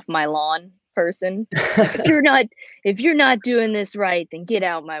get off my lawn person. Like, if you're not doing this right, then get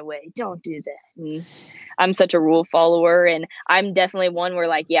out my way. Don't do that. And I'm such a rule follower. And I'm definitely one where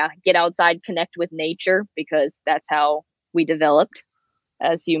like, yeah, get outside, connect with nature, because that's how we developed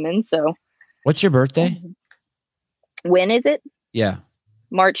as humans. So what's your birthday? When is it? Yeah.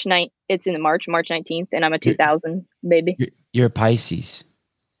 March 9th. It's in March 19th, and I'm a 2000 baby. You're a Pisces.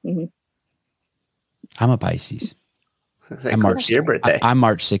 Mm-hmm. I'm a Pisces. I'm March. Your birthday. I'm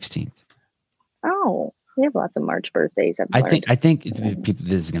March 16th. Oh, we have lots of March birthdays. I think people.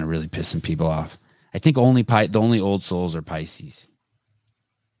 This is going to really piss some people off. I think the only old souls are Pisces.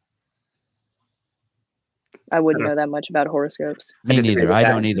 I wouldn't know that much about horoscopes. Me neither. I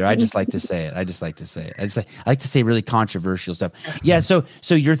don't either. I just like to say it. I like to say really controversial stuff. Yeah. So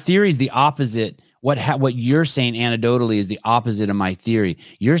your theory is the opposite. What you're saying anecdotally is the opposite of my theory.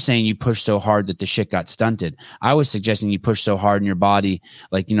 You're saying you pushed so hard that the shit got stunted. I was suggesting you push so hard in your body,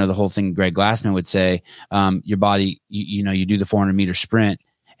 like, the whole thing Greg Glassman would say, your body, you do the 400-meter sprint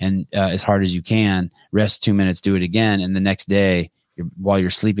and as hard as you can, rest 2 minutes, do it again. And the next day, while you're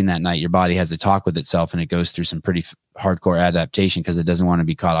sleeping that night, your body has a talk with itself and it goes through some pretty hardcore adaptation because it doesn't want to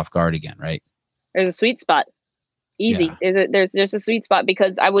be caught off guard again. Right. There's a sweet spot. Easy. Yeah. There's just a sweet spot,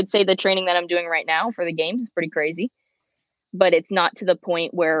 because I would say the training that I'm doing right now for the games is pretty crazy, but it's not to the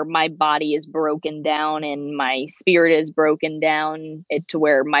point where my body is broken down and my spirit is broken down to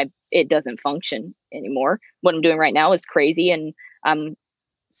where it doesn't function anymore. What I'm doing right now is crazy, and I'm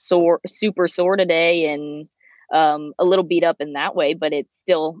super sore today and a little beat up in that way, but it's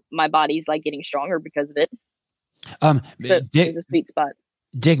still, my body's like getting stronger because of it. So it's a sweet spot.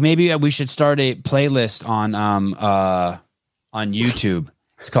 Dick, maybe we should start a playlist on YouTube.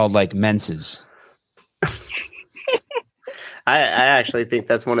 It's called like Menses. I actually think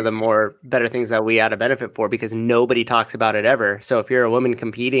that's one of the better things that we add a benefit for, because nobody talks about it ever. So if you're a woman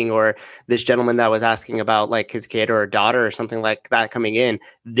competing, or this gentleman that was asking about like his kid or a daughter or something like that coming in,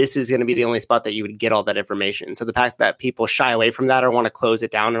 this is going to be the only spot that you would get all that information. So the fact that people shy away from that or want to close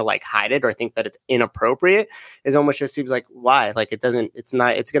it down or like hide it or think that it's inappropriate is almost just seems like, why? Like it's going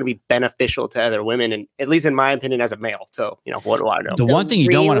to be beneficial to other women. And at least in my opinion as a male. So, what do I know? The one thing you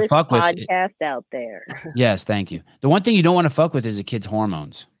don't want to fuck with podcast out there. Yes. Thank you. The one thing you don't want to fuck with is a kid's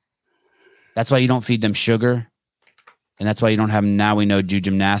hormones. That's why you don't feed them sugar. And that's why you don't have them. Now we know do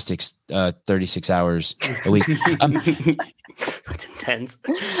gymnastics 36 hours a week. That's intense.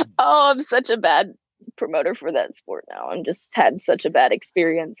 Oh, I'm such a bad promoter for that sport now. I'm just had such a bad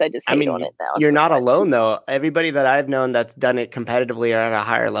experience. I just hate on it now. You're not alone though. Everybody that I've known that's done it competitively or at a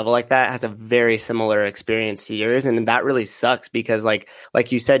higher level like that has a very similar experience to yours. And that really sucks because like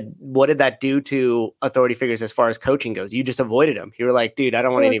you said, what did that do to authority figures as far as coaching goes? You just avoided them. You were like, dude, I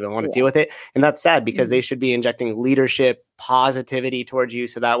don't even want to deal with it. And that's sad because they should be injecting leadership, positivity towards you.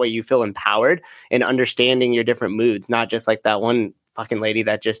 So that way you feel empowered and understanding your different moods, not just like that one fucking lady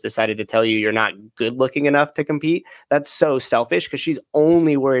that just decided to tell you you're not good looking enough to compete. That's so selfish because she's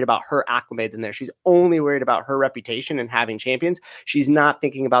only worried about her acclimates in there. She's only worried about her reputation and having champions. She's not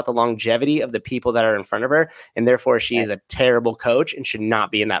thinking about the longevity of the people that are in front of her. And therefore she is a terrible coach and should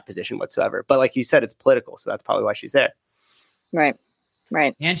not be in that position whatsoever. But like you said, it's political. So that's probably why she's there. Right.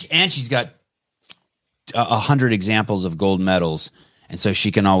 Right. And she's got 100 examples of gold medals. And so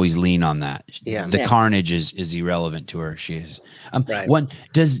she can always lean on that. Yeah. The carnage is irrelevant to her. She is. Right. One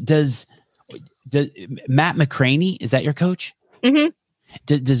does Matt McCraney, is that your coach? Mm-hmm.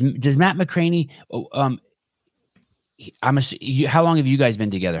 Does Matt McCraney? How long have you guys been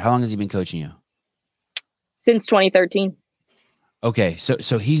together? How long has he been coaching you? Since 2013. Okay,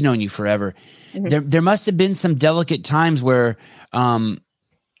 so he's known you forever. Mm-hmm. There must have been some delicate times where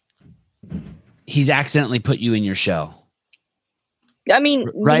he's accidentally put you in your shell. I mean,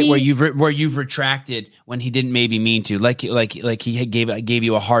 right, where you've retracted when he didn't maybe mean to, like he gave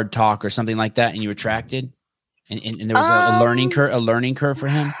you a hard talk or something like that, and you retracted, and there was a learning curve for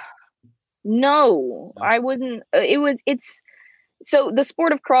him. No, I wouldn't. It's so the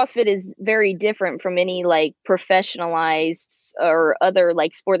sport of CrossFit is very different from any like professionalized or other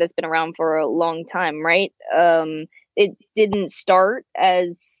like sport that's been around for a long time, right? It didn't start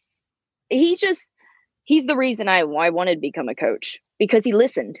as he's the reason I wanted to become a coach, because he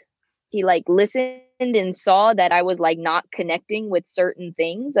listened. He like listened and saw that I was like not connecting with certain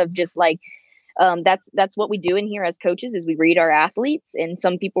things of just like, that's what we do in here as coaches is we read our athletes, and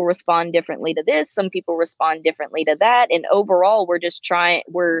some people respond differently to this. Some people respond differently to that. And overall, we're trying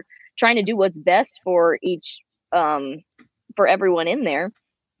to do what's best for for everyone in there.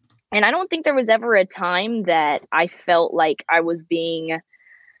 And I don't think there was ever a time that I felt like I was being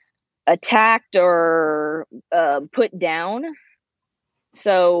attacked or put down.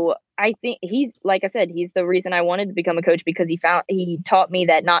 So I think he's, like I said, he's the reason I wanted to become a coach, because he taught me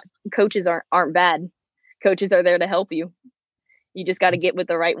that coaches aren't bad. Coaches are there to help you. You just got to get with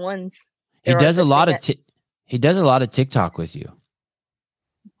the right ones. He does a lot of TikTok with you.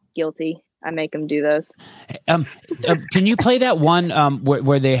 Guilty. I make them do those. Can you play that one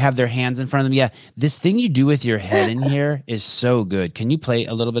where they have their hands in front of them? Yeah, this thing you do with your head in here is so good. Can you play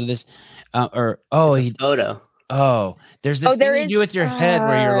a little bit of this? Photo. Oh, there's this thing you do with your head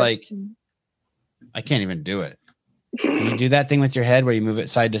where you're like, I can't even do it. Can you do that thing with your head where you move it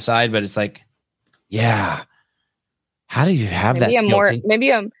side to side, but it's like, yeah. How do you have that skill?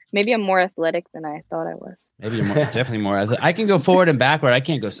 Maybe I'm more athletic than I thought I was. Maybe you're definitely more athletic. I can go forward and backward. I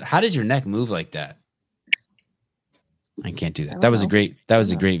can't go. How does your neck move like that? I can't do that. That was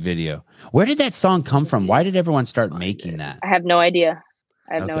a great video. Where did that song come from? Why did everyone start making that? I have no idea.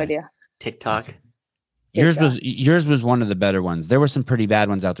 No idea. TikTok. Okay. Yours was one of the better ones. There were some pretty bad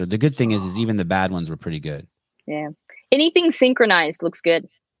ones out there. The good thing is even the bad ones were pretty good. Yeah. Anything synchronized looks good.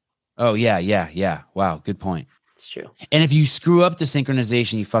 Oh yeah. Wow, good point. It's true. And if you screw up the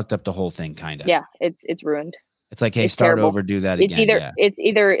synchronization, you fucked up the whole thing, kind of. Yeah, it's ruined. It's like, hey, start terrible. Over, do that again. It's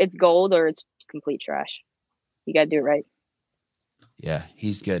either gold or it's complete trash. You got to do it right. Yeah,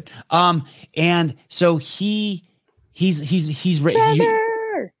 he's good. And so he's read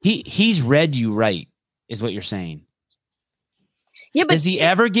you right, is what you're saying. Yeah, but does he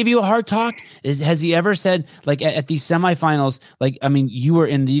ever give you a hard talk? Has he ever said, like, at these semifinals, like, I mean, you were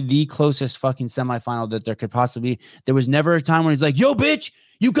in the closest fucking semifinal that there could possibly be. There was never a time when he's like, yo, bitch,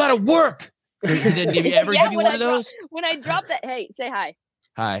 you got to work. He didn't give you one of those? When I dropped that, hey, say hi.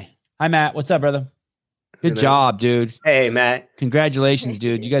 Hi, Matt. What's up, brother? Good job, dude. Hey, Matt. Congratulations,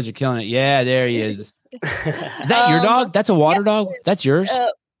 dude. You guys are killing it. Yeah, there he is. Is that your dog? That's a water dog? That's yours?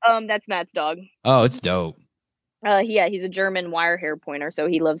 That's Matt's dog. Oh, it's dope. Yeah, he's a German wire hair pointer, so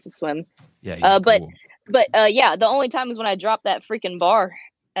he loves to swim. Yeah, he's but cool. Yeah, the only time is when I dropped that freaking bar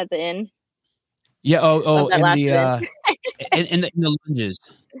at the end. Yeah. In the lunges.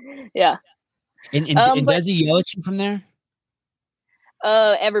 Yeah. And does he yell at you from there?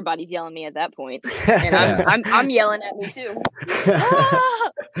 Everybody's yelling at me at that point, and I'm yelling at me too.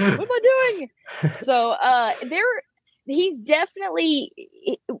 What am I doing? So he's definitely,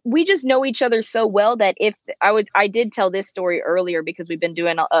 we just know each other so well that if I did tell this story earlier because we've been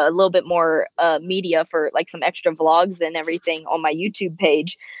doing a little bit more media for like some extra vlogs and everything on my YouTube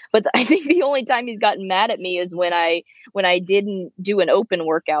page. But I think the only time he's gotten mad at me is when I didn't do an open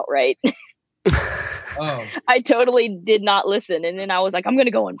workout right. Oh. I totally did not listen. And then I was like, I'm going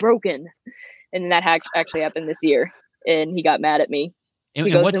to go unbroken. And then that actually happened this year. And he got mad at me.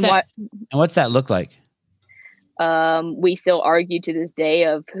 And what's that look like? We still argue to this day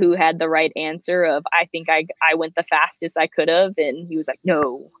of who had the right answer of, I think I went the fastest I could have. And he was like,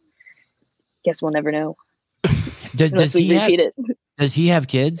 no, guess we'll never know. Does he have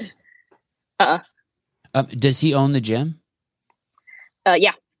kids? Does he own the gym?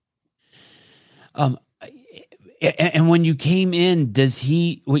 Yeah. And when you came in,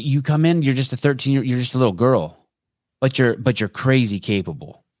 when you come in, you're just you're just a little girl, but you're crazy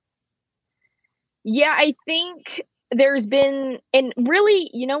capable. Yeah, I think there's been, and really,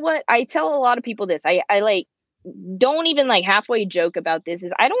 you know what? I tell a lot of people this. I like don't even like halfway joke about this.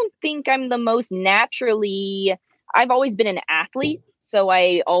 Is I don't think I'm the most naturally. I've always been an athlete, so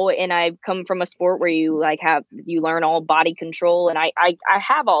I've come from a sport where you learn all body control, and I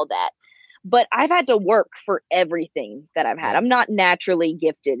have all that. But I've had to work for everything that I've had. I'm not naturally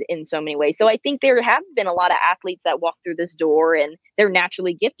gifted in so many ways. So I think there have been a lot of athletes that walk through this door and they're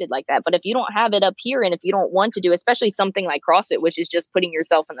naturally gifted like that. But if you don't have it up here, and if you don't want to do, especially something like CrossFit, which is just putting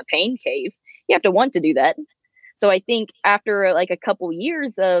yourself in the pain cave, you have to want to do that. So I think after like a couple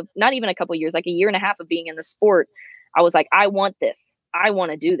years of, not even a couple years, like a year and a half of being in the sport, I was like, I want this. I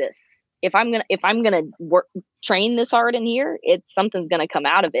want to do this. If I'm gonna work, train this hard in here, something's gonna come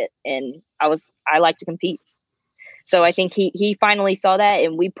out of it. And I like to compete. So I think he finally saw that,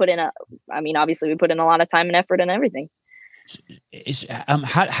 and we put in obviously we put in a lot of time and effort and everything.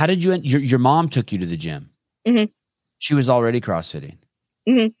 How did you, your mom took you to the gym? Mm-hmm. She was already CrossFitting.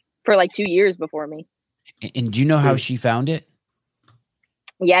 Mm-hmm. for like 2 years before me. And do you know how she found it?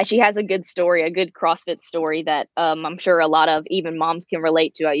 Yeah, she has a good story, a good CrossFit story that I'm sure a lot of even moms can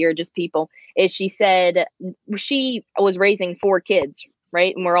relate to. You're just people. Is she said she was raising 4 kids,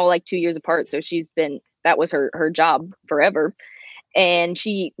 right? And we're all like 2 years apart. So that was her job forever. And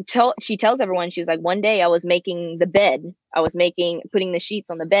she tells everyone, she's like, one day I was making the bed. I was putting the sheets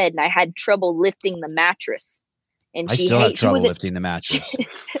on the bed, and I had trouble lifting the mattress. And I still have trouble lifting the mattress.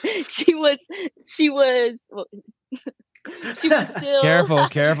 She was well, she was still careful,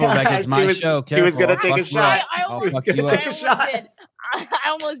 Rebecca. It's my show. Careful. He was gonna take a shot. I almost did. I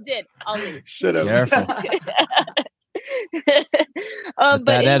almost did. I'll leave. Should have. Careful. But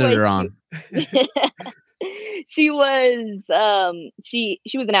that anyway, editor on. She was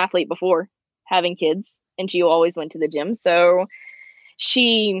she was an athlete before having kids, and she always went to the gym. So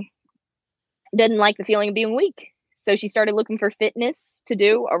she didn't like the feeling of being weak. So she started looking for fitness to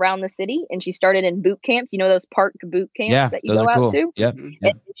do around the city, and she started in boot camps. You know, those park boot camps that you go out to? Yep.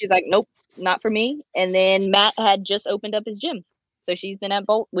 And she's like, nope, not for me. And then Matt had just opened up his gym. So she's been at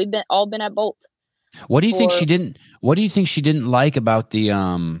Bolt. We've all been at Bolt. What do you think she didn't like about the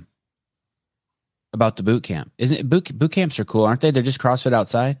boot camp? Isn't it boot camps are cool, aren't they? They're just CrossFit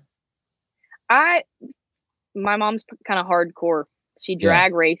outside. My mom's kind of hardcore. She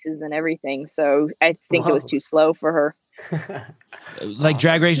drag races and everything, so I think it was too slow for her. Like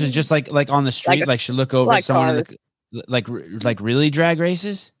drag races, just like on the street, like she'll look over at someone like really drag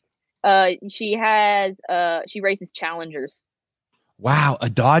races. She races Challengers. Wow,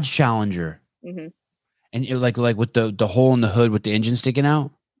 a Dodge Challenger. Mm-hmm. And you're like with the hole in the hood with the engine sticking out.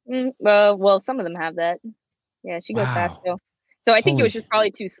 Well, some of them have that. Yeah, she goes fast though. So I think it was just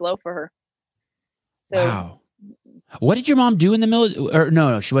probably too slow for her. So, wow. What did your mom do in the military? Or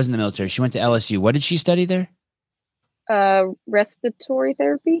no, she wasn't in the military. She went to LSU. What did she study there? Respiratory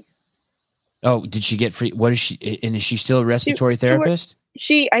therapy. Oh, did she get free? What is she? And is she still a respiratory therapist?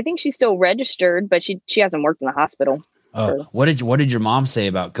 I think she's still registered, but she hasn't worked in the hospital. Oh, what did your mom say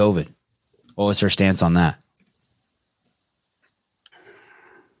about COVID? What was her stance on that?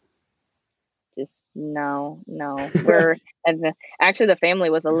 Just no. We're actually the family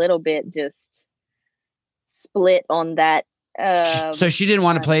was a little bit just split on that. So she didn't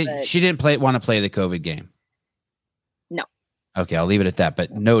want to play. She didn't want to play the COVID game. No. Okay, I'll leave it at that.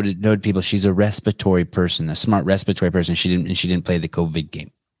 But noted people. She's a respiratory person, a smart respiratory person. She didn't play the COVID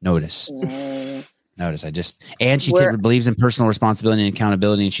game. Notice. Notice. She believes in personal responsibility and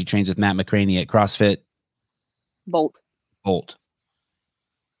accountability, and she trains with Matt McCraney at CrossFit Bolt.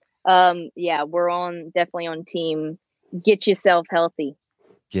 Yeah, we're definitely on team. Get yourself healthy.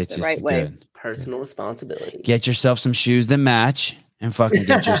 Get the right way. Good. Personal responsibility. Get yourself some shoes that match and fucking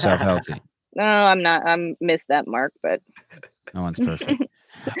get yourself healthy. No, I'm not. I missed that mark, but no one's perfect.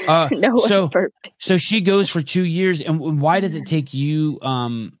 No one's perfect. So she goes for 2 years, and why does it take you?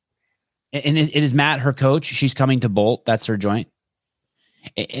 And it is Matt her coach? She's coming to Bolt. That's her joint.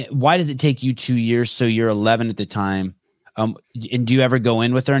 Why does it take you 2 years? So you're 11 at the time. And do you ever go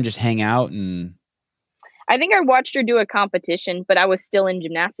in with her and just hang out? And I think I watched her do a competition, but I was still in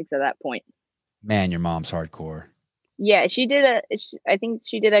gymnastics at that point. Man, your mom's hardcore. Yeah, I think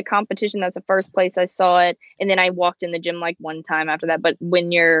she did a competition. That's the first place I saw it. And then I walked in the gym like one time after that. But when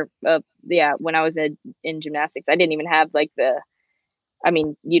when I was in gymnastics, I didn't even have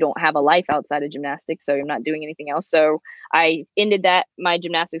you don't have a life outside of gymnastics, so you're not doing anything else. So I ended my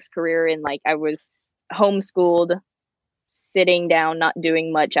gymnastics career and I was homeschooled, sitting down, not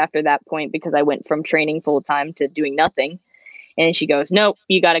doing much after that point because I went from training full time to doing nothing. And she goes, nope,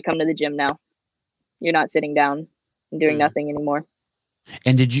 you got to come to the gym now. You're not sitting down and doing nothing anymore.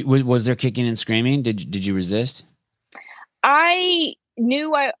 And was there kicking and screaming? Did you resist? I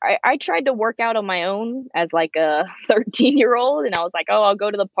knew I tried to work out on my own as like a 13-year-old. And I was like, oh, I'll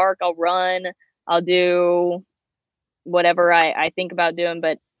go to the park. I'll run. I'll do whatever I think about doing.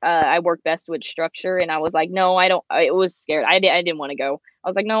 But I work best with structure. And I was like, no, I don't. I was scared. I didn't want to go. I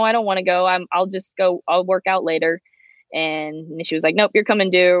was like, no, I don't want to go. I'll just go. I'll work out later. And she was like, nope, you're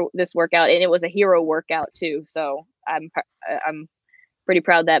coming to do this workout. And it was a hero workout too. So I'm pretty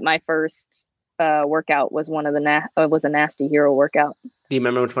proud that my first workout was was a nasty hero workout. Do you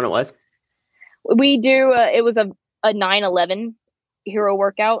remember which one it was? We do. It was a 9/11 hero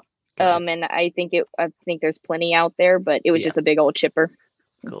workout. And I think there's plenty out there, but it was just a big old chipper.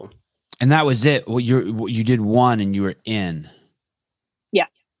 Cool. And that was it. You did one and you were in. Yeah.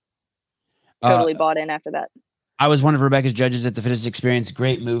 Totally bought in after that. I was one of Rebecca's judges at the Fitness Experience.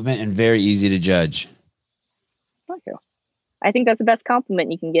 Great movement and very easy to judge. Thank you. I think that's the best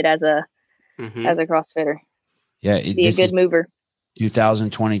compliment you can get as a CrossFitter. Yeah, be a good mover.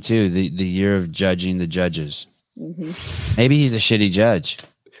 2022, the year of judging the judges. Mm-hmm. Maybe he's a shitty judge.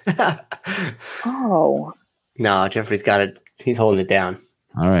 Oh. No, Jeffrey's got it. He's holding it down.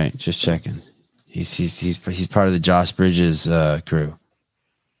 All right, just checking. He's part of the Josh Bridges crew.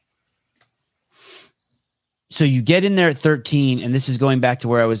 So you get in there at 13, and this is going back to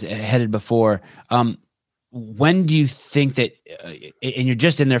where I was headed before. When do you think that, and you're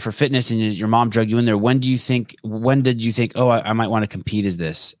just in there for fitness, and your mom drug you in there? When did you think? Oh, I might want to compete as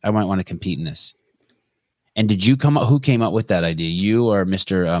this. I might want to compete in this. And did you come up? Who came up with that idea? You or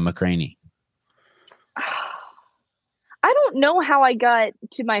Mr. McCraney? I don't know how I got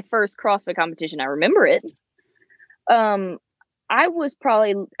to my first CrossFit competition. I remember it. I was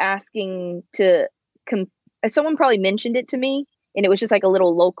probably asking to someone probably mentioned it to me, and it was just like a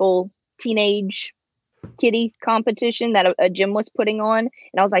little local teenage kiddie competition that a gym was putting on,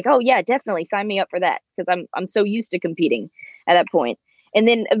 and I was like, oh yeah, definitely sign me up for that, because I'm so used to competing at that point. And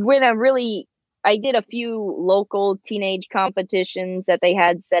then when I did a few local teenage competitions that they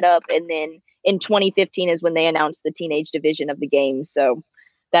had set up, and then in 2015 is when they announced the teenage division of the game. So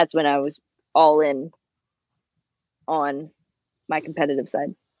that's when I was all in on my competitive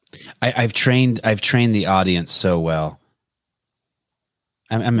side. I've trained the audience so well.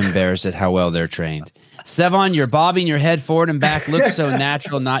 I'm embarrassed at how well they're trained. Sevon, you're bobbing your head forward and back. Looks so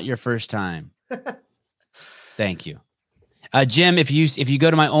natural. Not your first time. Thank you. Jim, if you go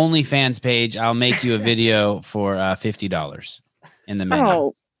to my OnlyFans page, I'll make you a video for $50 in the menu.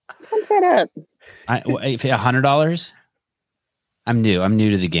 Oh, pump that up. $100? I'm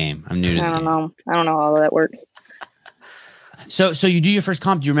new to the game. I don't know how all of that works. So you do your first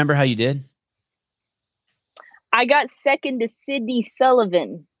comp. Do you remember how you did? I got second to Sydney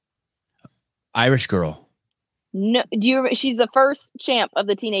Sullivan. Irish girl. No, she's the first champ of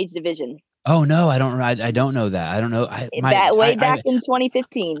the teenage division. Oh no, I don't know that. I don't know. Back in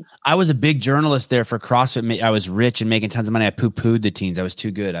 2015. I was a big journalist there for CrossFit. I was rich and making tons of money. I poo-pooed the teens. I was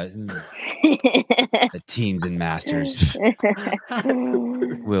too good. The teens and masters. I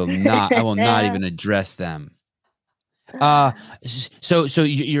will not even address them. So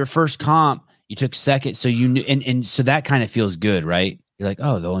your first comp, you took second. So you knew, and so that kind of feels good, right? You're like,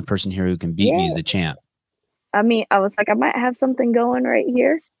 oh, the only person here who can beat me is the champ. I mean, I was like, I might have something going right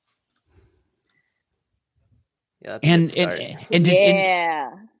here. Yeah, and did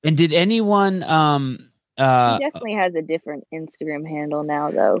anyone he definitely has a different Instagram handle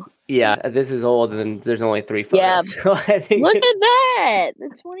now, though. Yeah, this is old, and there's only 3 photos. Yeah, so I think look at that. The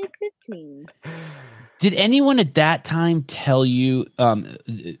 2015. Did anyone at that time tell you?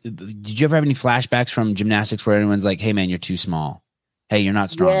 Did you ever have any flashbacks from gymnastics where anyone's like, "Hey, man, you're too small. Hey, you're not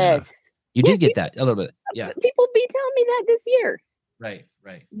strong enough." You did get that a little bit. Yeah, people be telling me that this year. Right.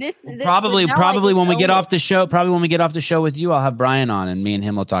 This probably when we get off the show. Probably when we get off the show with you, I'll have Brian on, and me and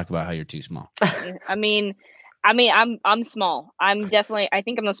him will talk about how you're too small. I mean, I'm small. I'm definitely. I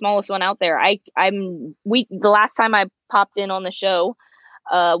think I'm the smallest one out there. The last time I popped in on the show,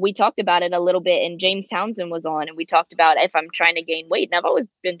 we talked about it a little bit, and James Townsend was on, and we talked about if I'm trying to gain weight, and I've always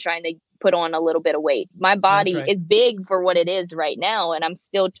been trying to put on a little bit of weight. My body is big for what it is right now, and I'm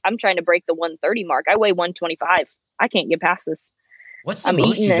trying to break the 130 mark. I weigh 125. I can't get past this. What's the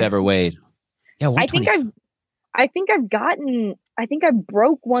most you've ever weighed? Yeah, 125. I think I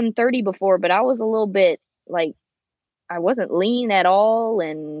broke 130 before, but I was a little bit like, I wasn't lean at all,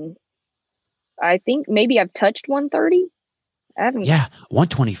 and I think maybe I've touched 130. I haven't. Yeah,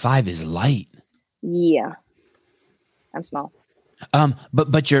 125 is light. Yeah, I'm small.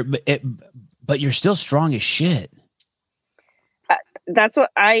 But you're still strong as shit. That's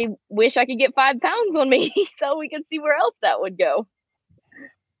what I wish I could get 5 pounds on me so we could see where else that would go.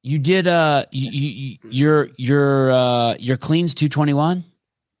 You did your clean's 221?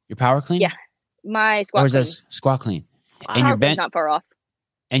 Your power clean? Yeah. My squat. Or is that squat clean? And your bench not far off.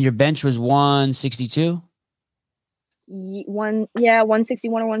 And your bench was 162?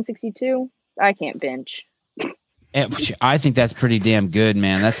 161 or 162. I can't bench. I think that's pretty damn good,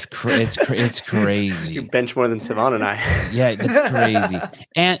 man. It's crazy. You bench more than Savon and I. Yeah, that's crazy.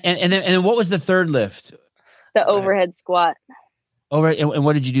 And then what was the third lift? The overhead squat. And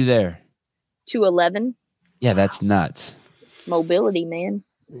what did you do there? 211. Yeah, that's nuts. Mobility, man.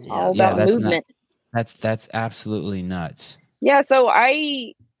 All about movement. That's absolutely nuts. Yeah, so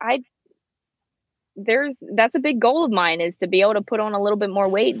that's a big goal of mine, is to be able to put on a little bit more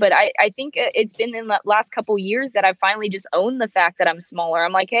weight. But I think it's been in the last couple years that I finally just owned the fact that I'm smaller.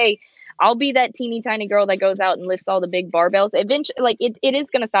 I'm like, hey, I'll be that teeny tiny girl that goes out and lifts all the big barbells. Eventually, like it is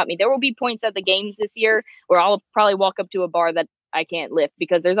going to stop me. There will be points at the games this year where I'll probably walk up to a bar that I can't lift,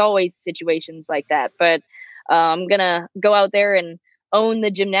 because there's always situations like that. But I'm gonna go out there and own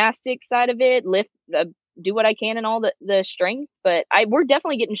the gymnastics side of it, lift, do what I can in all the strength. But we're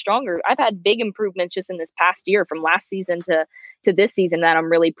definitely getting stronger. I've had big improvements just in this past year from last season to this season that I'm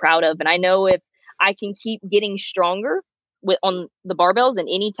really proud of. And I know if I can keep getting stronger on the barbells and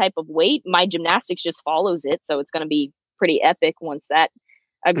any type of weight, my gymnastics just follows it. So it's going to be pretty epic once that.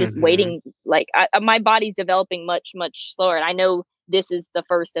 I'm just waiting. Like my body's developing much, much slower. And I know this is the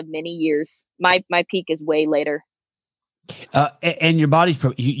first of many years. My peak is way later. And your body's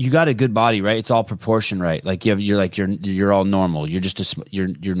you got a good body, right? It's all proportion, right? Like you're all normal. You're just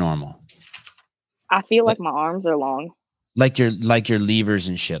you're normal. I feel like my arms are long. Like your levers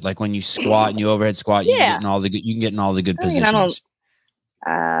and shit. Like when you squat and you overhead squat, you can get in all the good positions.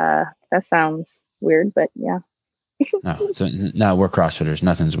 That sounds weird, but yeah. No, we're CrossFitters.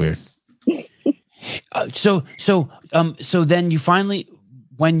 Nothing's weird. So then you finally,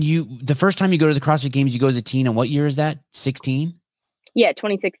 the first time you go to the CrossFit Games, you go as a teen, and what year is that? 16? Yeah,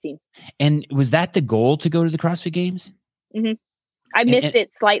 2016. And was that the goal to go to the CrossFit Games? Mm-hmm. I missed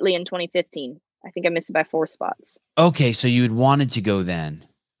it slightly in 2015. I think I missed it by 4 spots. Okay, so you had wanted to go then.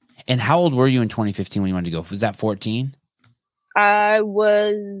 And how old were you in 2015 when you wanted to go? Was that 14? I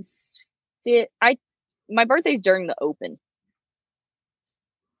was my birthday's during the Open.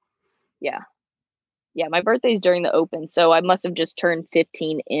 Yeah, my birthday's during the Open, so I must have just turned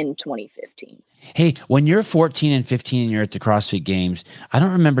 15 in 2015. Hey, when you're 14 and 15 and you're at the CrossFit Games, I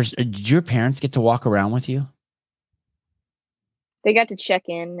don't remember, did your parents get to walk around with you? They got to check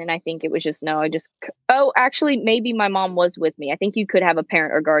in, and I think it was just, actually, maybe my mom was with me. I think you could have a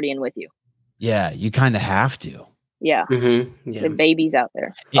parent or guardian with you. Yeah, you kind of have to. Yeah. Mm-hmm. Yeah. The babies out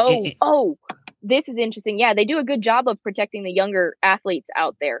there. This is interesting. Yeah, they do a good job of protecting the younger athletes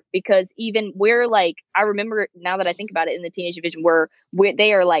out there, because even we're like, I remember now that I think about it, in the teenage division where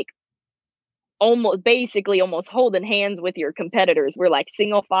they are like almost holding hands with your competitors. We're like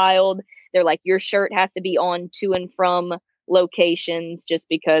single filed. They're like, your shirt has to be on to and from locations just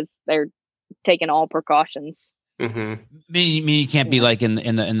because they're taking all precautions. Mm-hmm. Meaning you can't be like in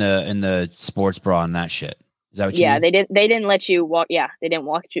the sports bra and that shit. Is that what you mean? They didn't let you walk. Yeah, they didn't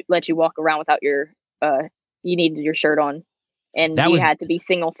let you walk around without your you needed your shirt on, and you had to be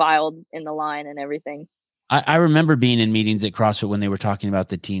single filed in the line and everything. I remember being in meetings at CrossFit when they were talking about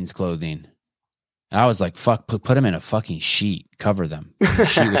the teens' clothing. I was like, "Fuck, put them in a fucking sheet, cover them."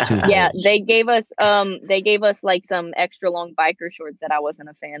 Sheet with 2 yeah, holes. they gave us like some extra long biker shorts that I wasn't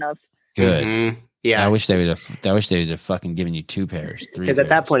a fan of. Good. Mm-hmm. Yeah, I wish they would have fucking given you 2 pairs, 3. Because at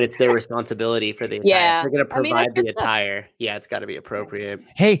that point, it's their responsibility for the attire. Yeah, they're going to provide the attire. Yeah, it's got to be appropriate.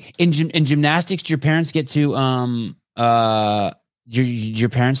 Hey, in gymnastics, do your parents get to your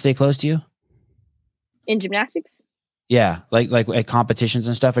parents stay close to you? In gymnastics? Yeah, like at competitions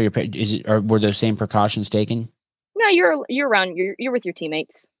and stuff. Were those same precautions taken? No, you're around. You're with your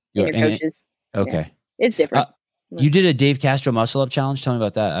teammates and your coaches. Okay, yeah, it's different. You did a Dave Castro muscle up challenge. Tell me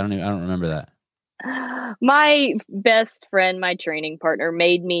about that. I don't remember that. My best friend, my training partner,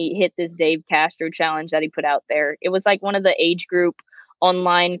 made me hit this Dave Castro challenge that he put out there. It was like one of the age group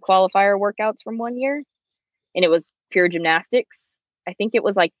online qualifier workouts from one year, and it was pure gymnastics. I think it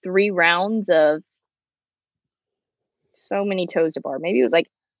was like 3 rounds of so many toes to bar. Maybe it was like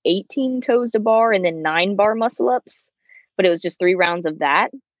 18 toes to bar and then 9 bar muscle ups, but it was just 3 rounds of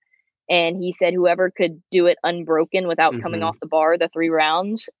that. And he said whoever could do it unbroken without coming off the bar, the 3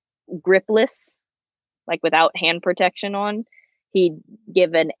 rounds, gripless, like without hand protection on, he'd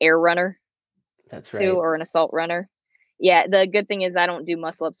give an air runner. That's right. Or an assault runner. Yeah, the good thing is I don't do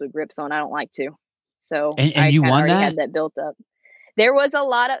muscle ups with grips on. I don't like to. So and you won that? Had that built up. There was a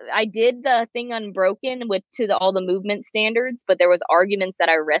lot of, I did the thing unbroken all the movement standards, but there was arguments that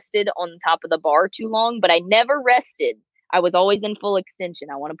I rested on top of the bar too long, but I never rested. I was always in full extension.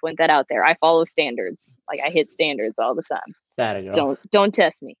 I want to point that out there. I follow standards. Like I hit standards all the time. Don't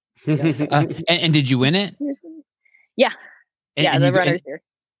test me. And did you win it? Yeah. The runners here.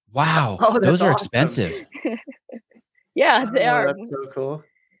 Wow. Those are expensive. Yeah, they are. That's so cool.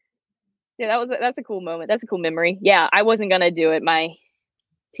 Yeah, that's a cool moment. That's a cool memory. Yeah, I wasn't going to do it. My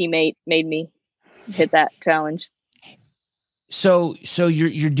teammate made me hit that challenge. So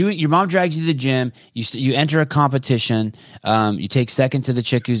you're doing, your mom drags you to the gym, you enter a competition, you take second to the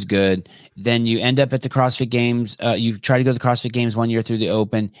chick who's good, then you end up at the CrossFit Games, you try to go to the CrossFit Games 1 year through the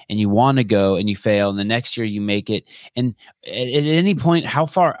Open, and you want to go and you fail, and the next year you make it. And at any point, how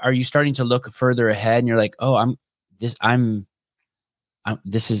far are you starting to look further ahead and you're like, oh, I'm a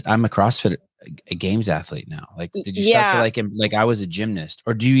CrossFit Games athlete now? Like, did you start to like I was a gymnast,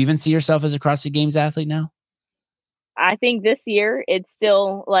 or do you even see yourself as a CrossFit Games athlete now? I think this year it's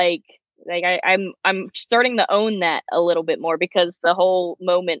still like Like I'm starting to own that a little bit more because the whole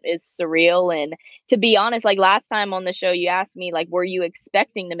moment is surreal. And to be honest, like last time on the show, you asked me like, were you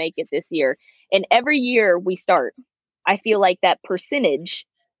expecting to make it this year? And every year we start, I feel like that percentage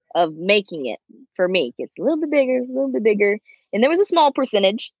of making it for me gets a little bit bigger, a little bit bigger. And there was a small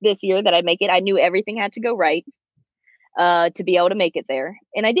percentage this year that I'd make it. I knew everything had to go right to be able to make it there.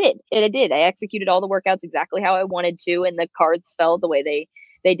 And I did. And I did. I executed all the workouts exactly how I wanted to. And the cards fell the way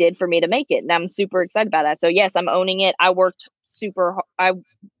they did for me to make it. And I'm super excited about that. So yes, I'm owning it. I worked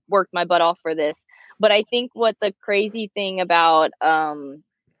my butt off for this. But I think what the crazy thing about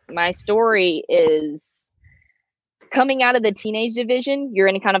my story is coming out of the teenage division, you're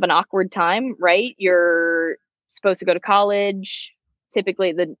in kind of an awkward time, right? You're supposed to go to college.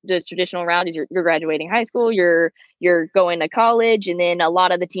 Typically the traditional route is you're graduating high school, you're going to college, and then a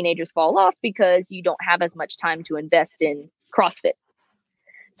lot of the teenagers fall off because you don't have as much time to invest in CrossFit.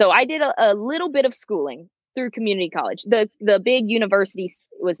 So I did a little bit of schooling through community college. The big university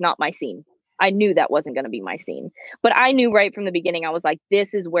was not my scene. I knew that wasn't going to be my scene, but I knew right from the beginning, I was like,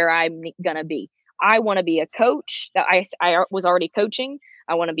 this is where I'm going to be. I want to be a coach. That I was already coaching.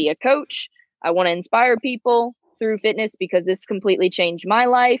 I want to be a coach. I want to inspire people through fitness because this completely changed my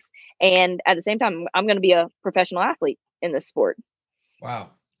life. And at the same time, I'm going to be a professional athlete in this sport. Wow.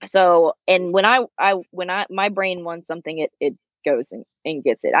 So, and when my brain wants something, it goes and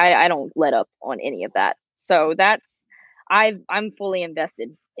gets it. I don't let up on any of that. So I'm fully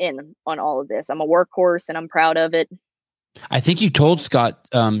invested on all of this. I'm a workhorse and I'm proud of it. I think you told Scott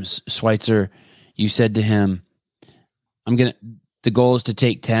Schweitzer, you said to him, the goal is to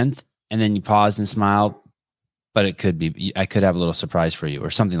take 10th, and then you paused and smiled, but I could have a little surprise for you or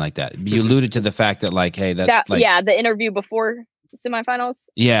something like that. You alluded to the fact that like, hey, the interview before semifinals.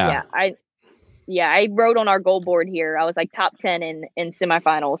 Yeah. I wrote on our goal board here. I was like top 10 in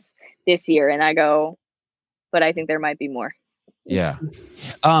semifinals this year. And I go, but I think there might be more. Yeah.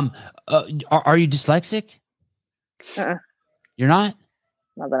 Are you dyslexic? You're not?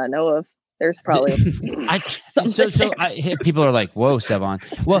 Not that I know of. There's probably people are like, whoa, Sevon.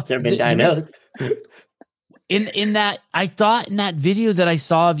 Well, they've been diagnosed. In that, I thought in that video that I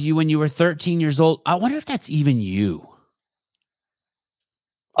saw of you when you were 13 years old, I wonder if that's even you.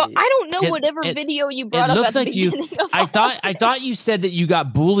 I don't know whatever video you brought up. Looks like you. I thought you said that you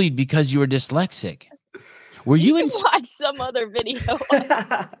got bullied because you were dyslexic. Were you in? Watch some other video.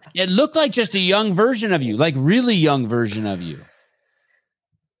 It looked like just a young version of you, like really young version of you.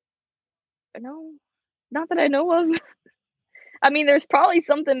 No, not that I know of. I mean, there's probably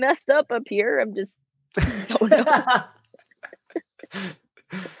something messed up here. I'm just don't know.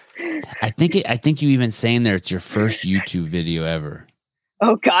 I think you even saying there it's your first YouTube video ever.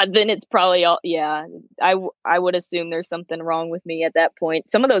 Oh God, then it's probably all. Yeah, I would assume there's something wrong with me at that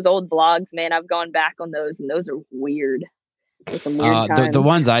point. Some of those old vlogs, man, I've gone back on those, and those are weird. There's some weird times. The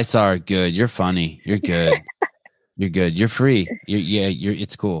ones I saw are good. You're funny. You're good. You're good. You're free. You're.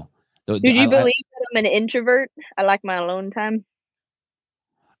 It's cool. Did you believe that I'm an introvert? I like my alone time.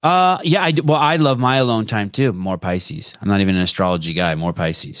 Yeah, I do. Well, I love my alone time too. More Pisces. I'm not even an astrology guy. More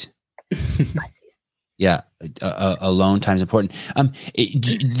Pisces. Pisces. Yeah, alone time is important.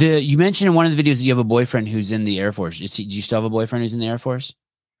 You mentioned in one of the videos that you have a boyfriend who's in the Air Force. Do you still have a boyfriend who's in the Air Force?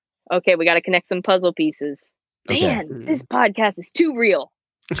 Okay, we got to connect some puzzle pieces. Man, This podcast is too real.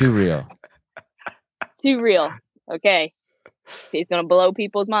 Too real. Too real. Okay. He's going to blow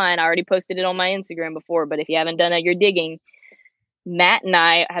people's mind. I already posted it on my Instagram before, but if you haven't done your digging, Matt and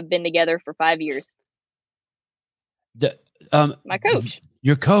I have been together for 5 years. My coach.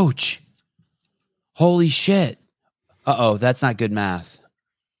 Your coach. Holy shit. Uh-oh, that's not good math.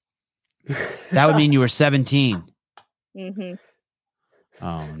 That would mean you were 17. Mm-hmm.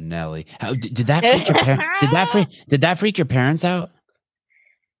 Oh, Nelly. Did that freak your parents? Did that freak your parents out?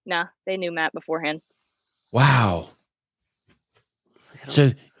 Nah, they knew Matt beforehand. Wow.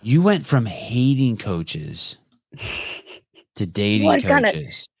 So you went from hating coaches to dating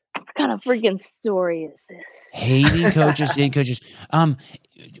coaches. What kind of freaking story is this? Hating coaches, dating coaches.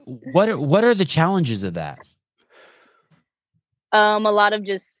 What are the challenges of that? A lot of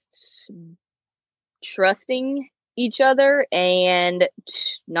just trusting each other and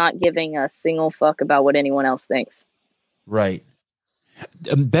not giving a single fuck about what anyone else thinks. Right.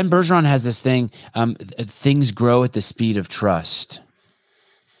 Ben Bergeron has this thing, things grow at the speed of trust.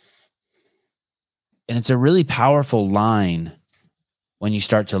 And it's a really powerful line when you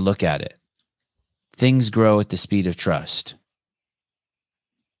start to look at it. Things grow at the speed of trust.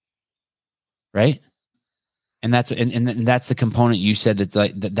 Right? And that's the component you said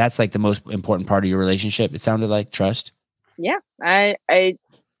that's like the most important part of your relationship. It sounded like trust. Yeah. I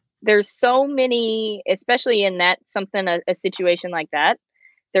there's so many, especially in that something, a situation like that,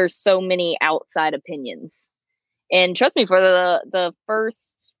 there's so many outside opinions. And trust me, for the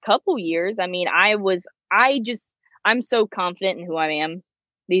first couple years, I mean, I'm so confident in who I am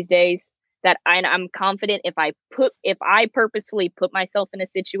these days that I'm confident if I purposefully put myself in a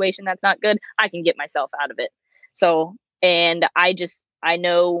situation that's not good, I can get myself out of it. So, and I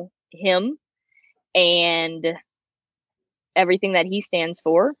know him and everything that he stands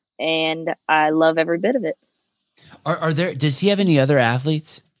for, and I love every bit of it. Does he have any other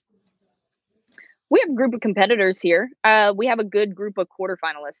athletes? We have a group of competitors here. We have a good group of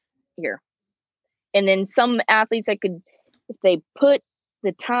quarterfinalists here. And then some athletes that could, if they put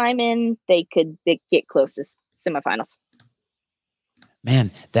the time in, they get close to semifinals.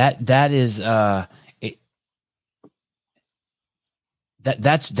 Man, that is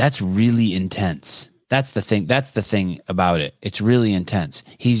that's really intense. That's the thing about it. It's really intense.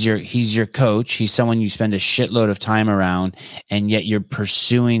 He's your coach. He's someone you spend a shitload of time around, and yet you're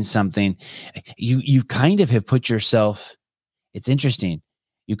pursuing something. You kind of have put yourself. It's interesting.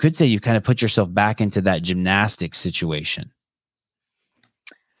 You could say you kind of put yourself back into that gymnastics situation.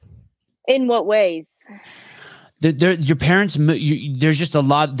 In what ways? Your parents. There's just a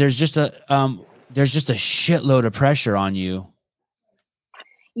lot. There's just a shitload of pressure on you.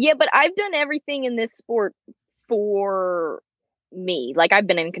 Yeah, but I've done everything in this sport for me. Like, I've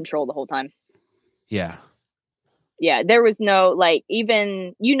been in control the whole time. Yeah. Yeah, there was no, like,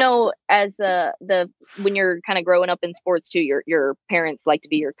 even, as when you're kind of growing up in sports too, your parents like to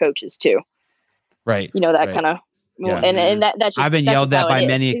be your coaches too. Right. That right. kind of, yeah. and that's just, I've been that's yelled just at by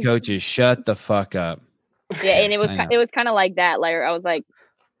many is. Coaches. Shut the fuck up. Yeah, and it was kind of like that. Like, I was like,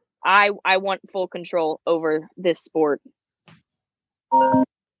 I want full control over this sport.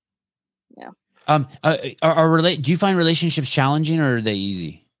 Yeah. Do you find relationships challenging, or are they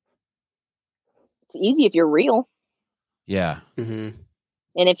easy? It's easy if you're real. Yeah. Mm-hmm.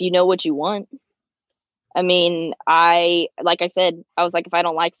 And if you know what you want. I mean, like I said, I was like, if I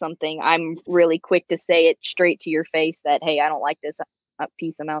don't like something, I'm really quick to say it straight to your face that, hey, I don't like this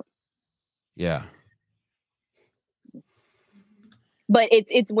piece I'm out. Yeah. But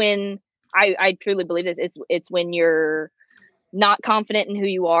it's when I truly believe this. It's when you're not confident in who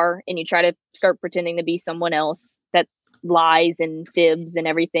you are and you try to start pretending to be someone else, that lies and fibs and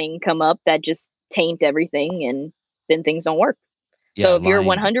everything come up that just taint everything, and then things don't work. Yeah, so if you're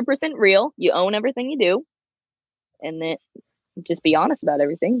 100% real, you own everything you do, and then just be honest about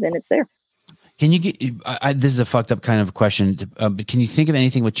everything, then it's there. Can you get, this is a fucked up kind of question, but can you think of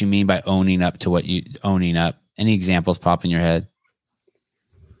anything what you mean by owning up? Any examples pop in your head?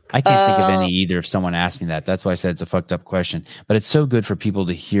 I can't think of any either if someone asked me that. That's why I said it's a fucked up question. But it's so good for people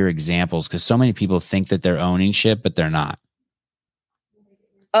to hear examples, because so many people think that they're owning shit, but they're not.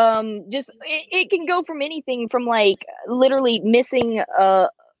 Just it can go from anything from like literally missing a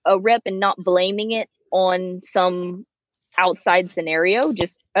rep and not blaming it on some outside scenario.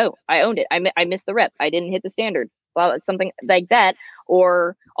 Just, oh, I owned it. I missed the rep. I didn't hit the standard. Well, it's something like that.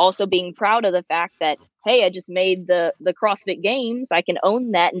 Or also being proud of the fact that, hey, I just made the CrossFit Games. I can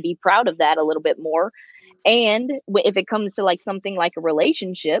own that and be proud of that a little bit more. And if it comes to like something like a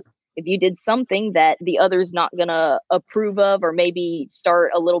relationship, if you did something that the other's not going to approve of, or maybe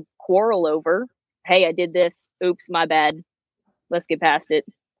start a little quarrel over, hey, I did this. Oops, my bad. Let's get past it.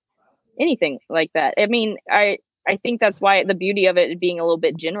 Anything like that. I mean, I think that's why the beauty of it being a little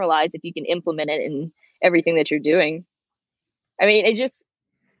bit generalized, if you can implement it in everything that you're doing. I mean, it just,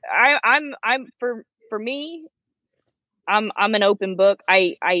 for me, I'm an open book.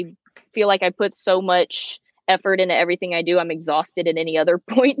 I feel like I put so much effort into everything I do. I'm exhausted at any other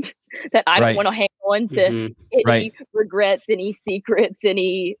point that I don't want to hang on to any regrets, any secrets,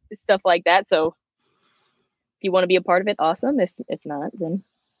 any stuff like that. So if you want to be a part of it, awesome. If not, then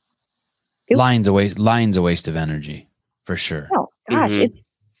lying's a waste of energy, for sure. Oh gosh,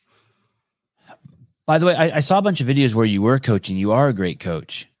 it's. By the way, I saw a bunch of videos where you were coaching. You are a great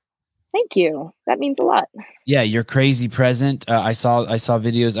coach. Thank you. That means a lot. Yeah, you're crazy present. I saw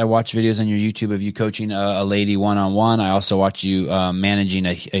videos. I watched videos on your YouTube of you coaching a lady one-on-one. I also watch you managing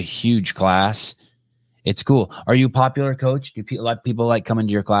a huge class. It's cool. Are you a popular coach? Do a lot of people like coming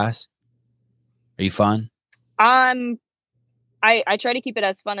to your class? Are you fun? I try to keep it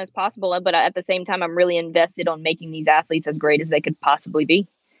as fun as possible, but at the same time, I'm really invested on making these athletes as great as they could possibly be.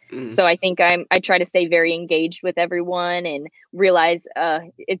 So I think I try to stay very engaged with everyone and realize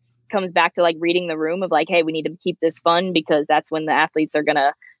it comes back to like reading the room of like, hey, we need to keep this fun, because that's when the athletes are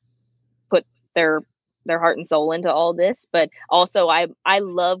gonna put their heart and soul into all this. But also I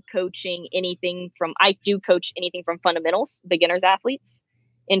love coaching anything from, I do coach anything from fundamentals, beginners athletes,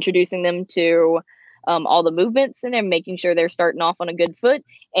 introducing them to all the movements and then making sure they're starting off on a good foot.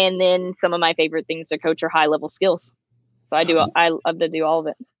 And then some of my favorite things to coach are high level skills. So I love to do all of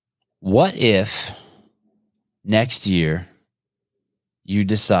it. What if next year you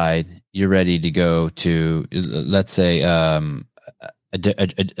decide you're ready to go to, let's say, a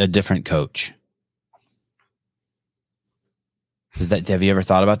different coach? Have you ever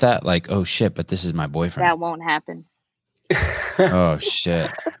thought about that? Like, oh shit, but this is my boyfriend. That won't happen. Oh shit.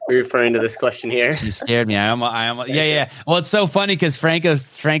 We're referring to this question here. She scared me. I almost yeah. Well, it's so funny because Franco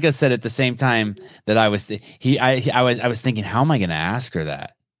said at the same time that I was thinking, how am I going to ask her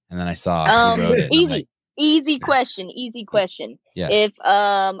that? And then I saw he wrote it. Easy question. Yeah. If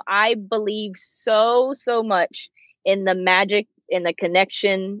I believe so much in the magic, in the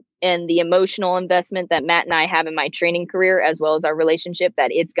connection, and the emotional investment that Matt and I have in my training career, as well as our relationship, that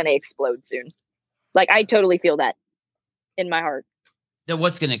it's going to explode soon. Like, I totally feel that in my heart. Then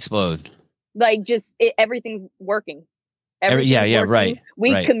what's going to explode? Like, just everything's working. Working. Right.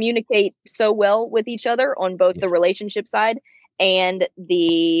 We communicate so well with each other on both the relationship side and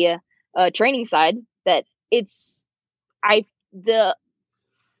the training side that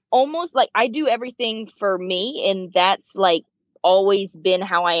almost like I do everything for me, and that's like always been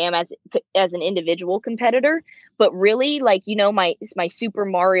how I am as an individual competitor. But really, like, you know, my Super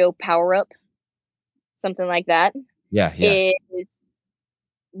Mario power up, something like that. Yeah. Is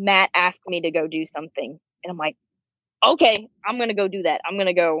Matt asked me to go do something, and I'm like, okay, I'm gonna go do that. I'm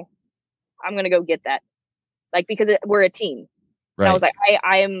gonna go get that, like, because we're a team. Right. And I was like,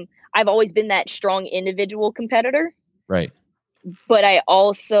 I've always been that strong individual competitor. Right. But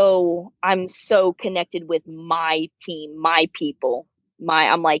I'm so connected with my team, my people.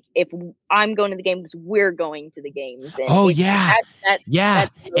 I'm like, if I'm going to the games, we're going to the games. And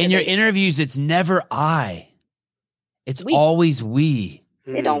That's in your interviews, it's never I. It's always we.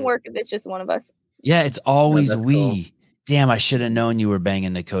 It don't work if it's just one of us. Yeah, it's always we. Cool. Damn, I should have known you were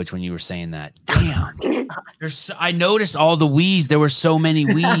banging the coach when you were saying that. Damn. I noticed all the we's. There were so many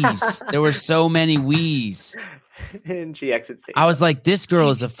we's. And she exits stage. I was like, this girl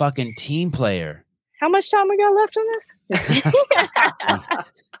is a fucking team player. How much time we got left on this?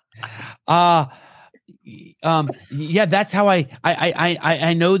 Yeah, that's how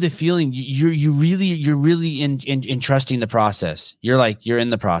I know the feeling. You're really in trusting the process. You're in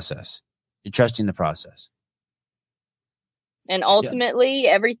the process. You're trusting the process. And ultimately,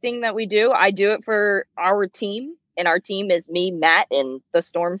 everything that we do, I do it for our team. And our team is me, Matt, and the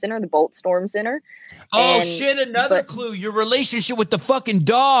Storm Center, the Bolt Storm Center. Oh, shit. Another clue. Your relationship with the fucking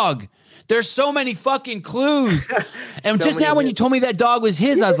dog. There's so many fucking clues. And so just now when you told me that dog was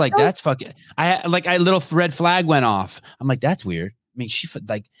his, I was like, that's fucking, a little red flag went off. I'm like, that's weird. I mean, she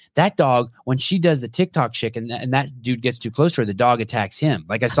like that dog, when she does the TikTok chick and that dude gets too close to her, the dog attacks him.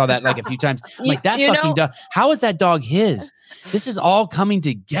 Like I saw that like a few times. I'm like, that fucking dog. How is that dog his? This is all coming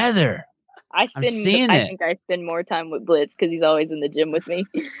together. I think I spend more time with Blitz because he's always in the gym with me.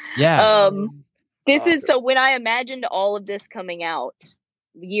 Yeah. Is so when I imagined all of this coming out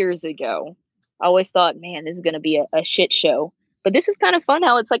years ago, I always thought, man, this is going to be a shit show. But this is kind of fun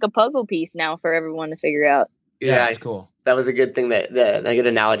how it's like a puzzle piece now for everyone to figure out. Yeah, it's cool. That was a good thing, a good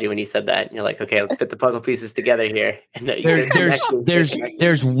analogy when you said that. And you're like, okay, let's fit the puzzle pieces together here. And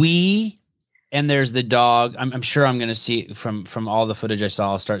there's we. And there's the dog. I'm sure I'm going to see from all the footage I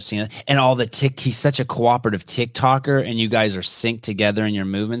saw. I'll start seeing it. And all the he's such a cooperative TikToker, and you guys are synced together in your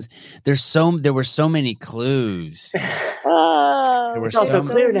movements. There were so many clues. It's also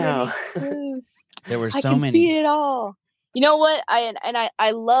clear now. There were so many. See it all. You know what?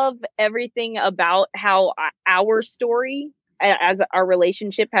 I love everything about how our story as our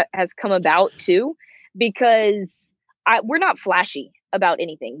relationship has come about too, because we're not flashy about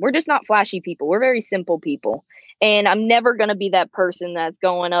anything. We're just not flashy people. We're very simple people. And I'm never going to be that person that's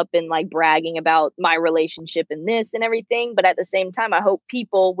going up and like bragging about my relationship and this and everything. But at the same time, I hope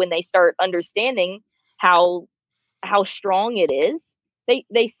people, when they start understanding how strong it is,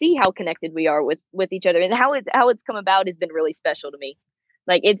 they see how connected we are with each other, and how it's come about has been really special to me.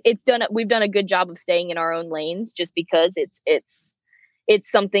 Like we've done a good job of staying in our own lanes, just because it's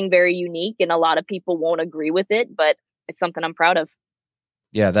something very unique and a lot of people won't agree with it, but it's something I'm proud of.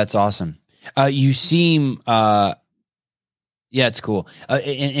 Yeah, that's awesome. You seem, it's cool.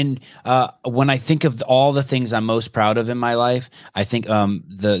 And when I think of all the things I'm most proud of in my life, I think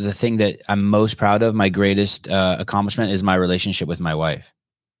the thing that I'm most proud of, my greatest accomplishment, is my relationship with my wife.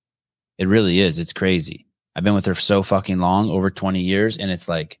 It really is. It's crazy. I've been with her so fucking long, over 20 years, and it's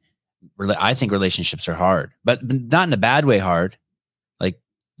like, I think relationships are hard, but not in a bad way hard. Like,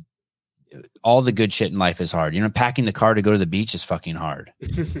 all the good shit in life is hard. Packing the car to go to the beach is fucking hard.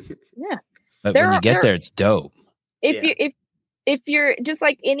 Yeah. But when you get there, it's dope. If you're just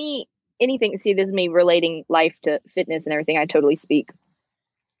like anything, see, this is me relating life to fitness and everything. I totally speak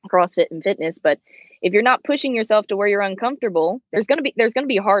CrossFit and fitness, but if you're not pushing yourself to where you're uncomfortable, there's gonna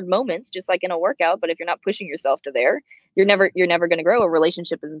be hard moments, just like in a workout. But if you're not pushing yourself to there, you're never gonna grow. A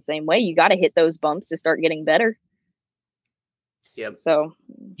relationship is the same way. You got to hit those bumps to start getting better. Yep. So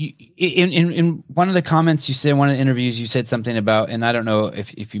in one of the comments you said, one of the interviews, you said something about, and I don't know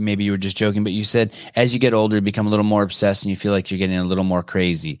if you were just joking, but you said as you get older, you become a little more obsessed and you feel like you're getting a little more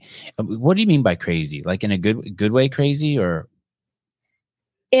crazy. What do you mean by crazy? Like in a good way crazy, or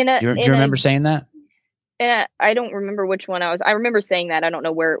do you remember saying that? I don't remember which one I remember saying that. I don't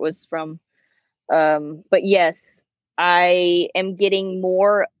know where it was from. But yes, I am getting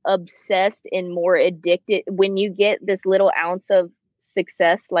more obsessed and more addicted. When you get this little ounce of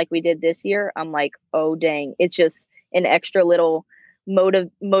success like we did this year, I'm like, oh dang, it's just an extra little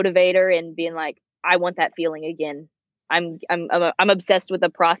motivator and being like, I want that feeling again. I'm obsessed with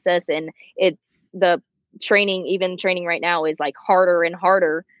the process, and it's the training. Even training right now is like harder and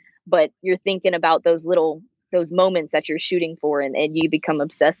harder, but you're thinking about those moments that you're shooting for, and you become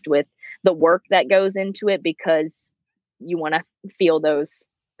obsessed with the work that goes into it because you want to feel those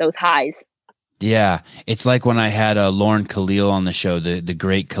highs. Yeah, it's like when I had Lauren Khalil on the show, the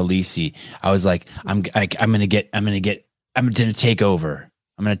great Khaleesi. I was like, I'm gonna take over.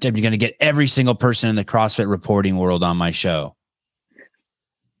 I'm gonna get every single person in the CrossFit reporting world on my show.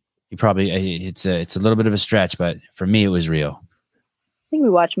 You probably it's a little bit of a stretch, but for me it was real. I think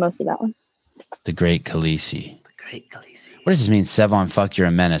we watched most of that one. The great Khaleesi. What does this mean? Sevon, fuck, you're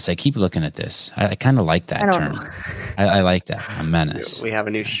a menace. I keep looking at this. I kind of like that term. I like that. A menace. We have a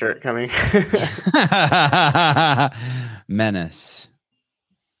new shirt coming. Menace.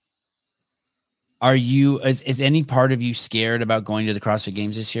 Are you, is any part of you scared about going to the CrossFit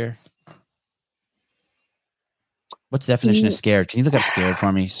Games this year? What's the definition of scared? Can you look up scared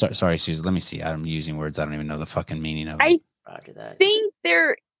for me? Sorry, Susan. Let me see. I'm using words I don't even know the fucking meaning of. I think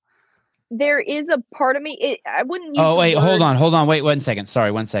there is a part of me. I wouldn't. Use wait, hold on. Wait, 1 second.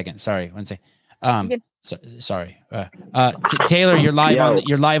 Sorry, 1 second. Sorry. Sorry. Taylor, you're live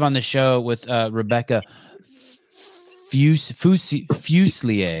you're live on the show with Rebecca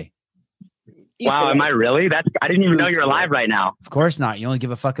Fuselier. Wow, am I really? I didn't even know you're live right now. Of course not. You only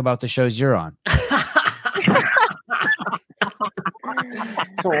give a fuck about the shows you're on.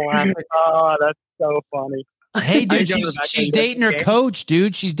 Oh, that's so funny. Hey, dude, she's dating her coach,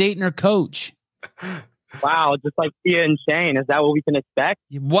 dude. She's dating her coach. Wow, just like Tia and Shane. Is that what we can expect?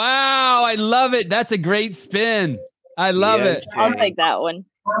 Wow, I love it. That's a great spin. I love it. I'll take that one.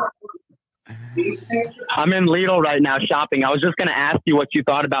 I'm in Lidl right now shopping. I was just going to ask you what you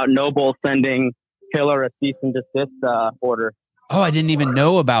thought about Noble sending Killer a cease and desist order. Oh, I didn't even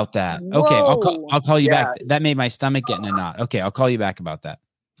know about that. Whoa. Okay, I'll call you back. That made my stomach get in a knot. Okay, I'll call you back about that.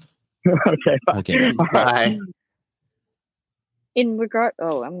 Okay. Bye. Okay. Bye. I'm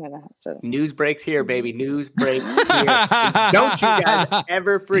gonna have to. News breaks here, baby. News breaks here. Don't you guys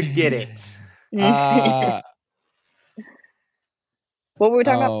ever forget it. What were we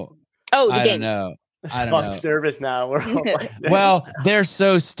talking about? Oh, the game. I don't know. Nervous now. We're all well, they're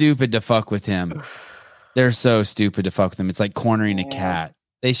so stupid to fuck with him. It's like cornering a cat.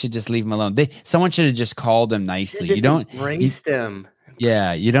 They should just leave him alone. Someone should have just called him nicely. You don't embraced him.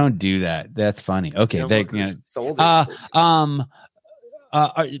 Yeah, you don't do that. That's funny. Okay,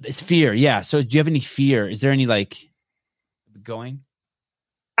 it's fear. Yeah. So, do you have any fear? Is there any going?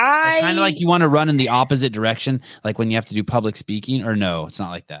 Kind of like you want to run in the opposite direction, like when you have to do public speaking, or no? It's not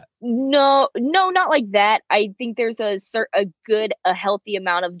like that. No, not like that. I think there's a healthy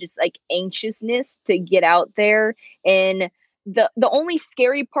amount of just like anxiousness to get out there, and the only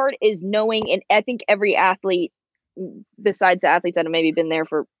scary part is knowing. And I think every athlete, besides the athletes that have maybe been there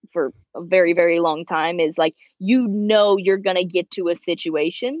for a very, very long time, is like, you're gonna get to a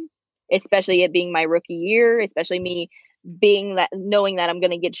situation, especially it being my rookie year, especially me knowing that I'm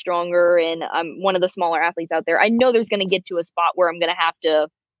going to get stronger and I'm one of the smaller athletes out there. I know there's going to get to a spot where I'm going to have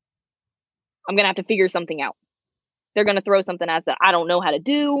to figure something out. They're going to throw something at that I don't know how to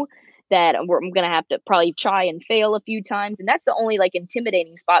do, that I'm going to have to probably try and fail a few times. And that's the only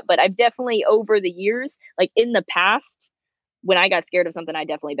intimidating spot. But I've definitely over the years, in the past, when I got scared of something, I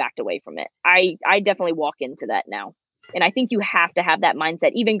definitely backed away from it. I definitely walk into that now. And I think you have to have that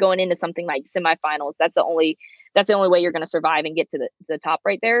mindset, even going into something like semifinals. That's the only way you're going to survive and get to the top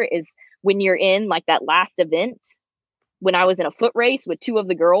right there, is when you're in that last event. When I was in a foot race with two of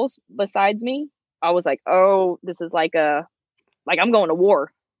the girls besides me, I was like, oh, this is I'm going to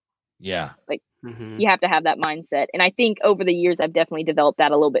war. Yeah. Like Mhm. you have to have that mindset. And I think over the years, I've definitely developed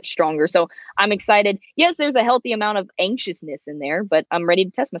that a little bit stronger. So I'm excited. Yes, there's a healthy amount of anxiousness in there, but I'm ready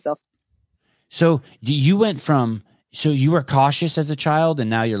to test myself. So you went from, so you were cautious as a child and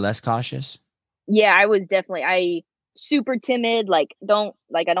now you're less cautious? Yeah, I was definitely, super timid. I don't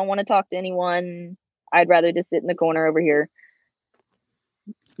want to talk to anyone. I'd rather just sit in the corner over here.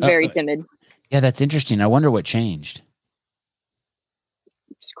 Very timid. Yeah, that's interesting. I wonder what changed.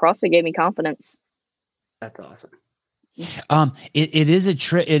 Just CrossFit gave me confidence. That's awesome. It is a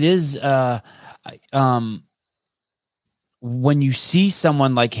trick. It is, when you see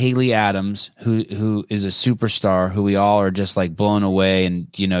someone like Haley Adams, who is a superstar, who we all are just like blown away, and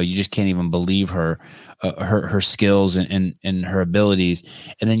you just can't even believe her skills and her abilities,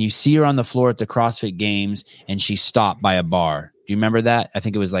 and then you see her on the floor at the CrossFit Games, and she's stopped by a bar. Do you remember that? I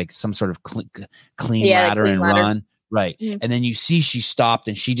think it was like some sort of clean ladder and run, right? Mm-hmm. And then you see she stopped,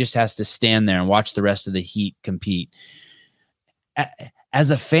 and she just has to stand there and watch the rest of the heat compete.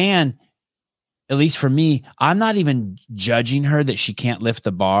 As a fan, at least for me, I'm not even judging her that she can't lift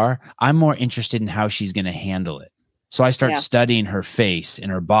the bar. I'm more interested in how she's going to handle it. So I start studying her face and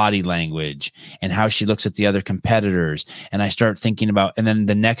her body language and how she looks at the other competitors. And I start thinking about, and then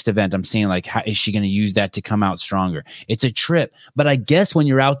the next event I'm seeing, like, how is she going to use that to come out stronger? It's a trip. But I guess when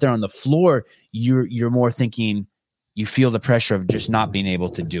you're out there on the floor, you're more thinking, you feel the pressure of just not being able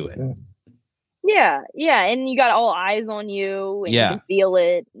to do it. Yeah. Yeah. And you got all eyes on you and you can feel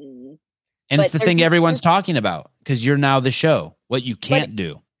it. And it's the thing everyone's talking about because you're now the show, what you can't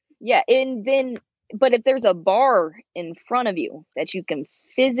do. Yeah. And then, but if there's a bar in front of you that you can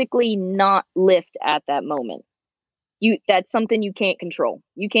physically not lift at that moment, that's something you can't control.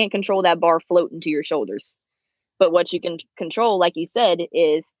 You can't control that bar floating to your shoulders. But what you can control, like you said,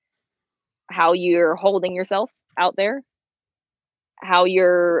 is how you're holding yourself out there, how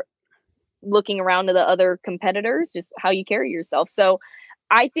you're looking around to the other competitors, just how you carry yourself. So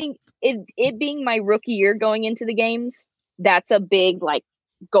I think it being my rookie year going into the games, that's a big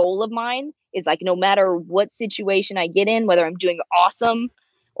goal of mine, is no matter what situation I get in, whether I'm doing awesome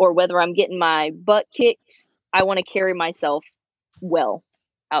or whether I'm getting my butt kicked, I want to carry myself well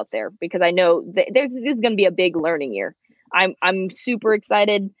out there because I know that this is going to be a big learning year. I'm super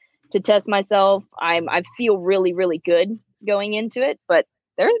excited to test myself. I feel really, really good going into it, but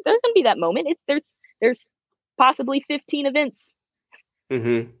there's going to be that moment. There's possibly 15 events.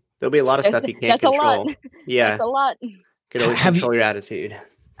 Mm-hmm. There'll be a lot of stuff you can't control. That's a lot. Yeah. That's a lot. You can always control your attitude.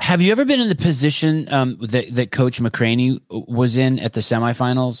 Have you ever been in the position that Coach McCraney was in at the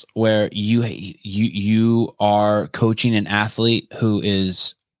semifinals, where you are coaching an athlete who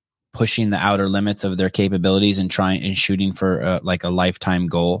is pushing the outer limits of their capabilities and trying and shooting for a lifetime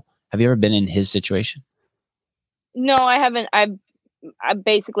goal? Have you ever been in his situation? No, I haven't. I'm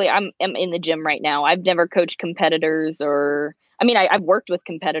in the gym right now. I've never coached competitors I've worked with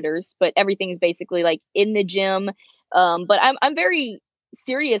competitors, but everything's basically in the gym. But I'm very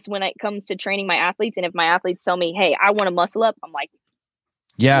serious when it comes to training my athletes. And if my athletes tell me, hey, I want to muscle up, I'm like,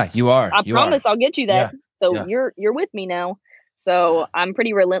 yeah, you are. I promise I'll get you that. Yeah. So you're with me now. So I'm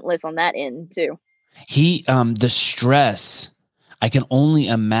pretty relentless on that end too. The stress, I can only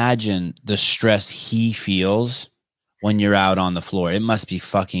imagine the stress he feels when you're out on the floor. It must be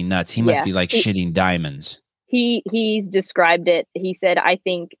fucking nuts. He must be shitting diamonds. He's described it. He said, I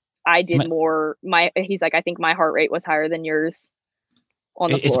think I did more. He's like, I think my heart rate was higher than yours on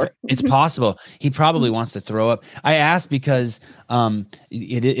the floor. It's possible. He probably wants to throw up. I asked because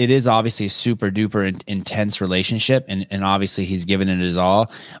it is obviously a super duper intense relationship, and obviously he's given it his all.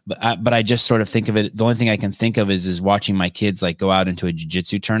 But I just sort of think of it. The only thing I can think of is watching my kids go out into a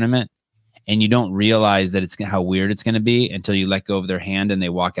jiu-jitsu tournament, and you don't realize that how weird it's going to be until you let go of their hand and they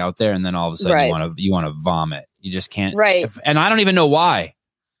walk out there, and then all of a sudden you want to vomit. You just can't. Right. And I don't even know why.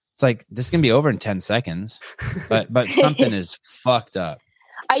 It's like, this can be over in 10 seconds, but something is fucked up.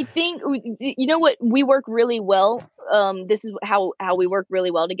 I think, you know what, we work really well. This is how we work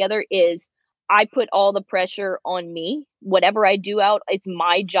really well together is I put all the pressure on me. Whatever I do out, it's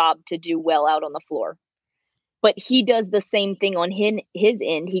my job to do well out on the floor. But he does the same thing on his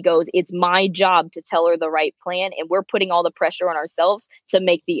end. He goes, it's my job to tell her the right plan. And we're putting all the pressure on ourselves to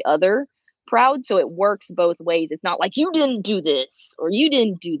make the other proud. So it works both ways. It's not like you didn't do this or you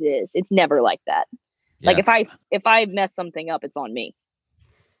didn't do this. It's never like that. Yeah. Like if I mess something up, it's on me.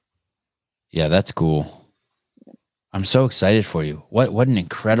 Yeah, that's cool. I'm so excited for you. What an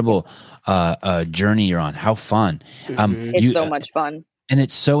incredible journey you're on. How fun. It's so much fun. And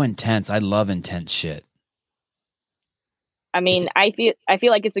it's so intense. I love intense shit. I mean, I feel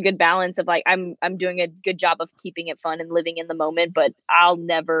like it's a good balance of I'm doing a good job of keeping it fun and living in the moment, but I'll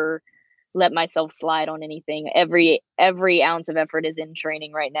never let myself slide on anything. Every ounce of effort is in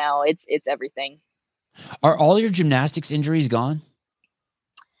training right now. It's everything. Are all your gymnastics injuries gone?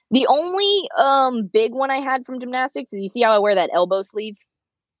 The only big one I had from gymnastics is, you see how I wear that elbow sleeve?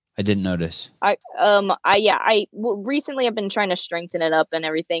 I didn't notice. Recently I've been trying to strengthen it up and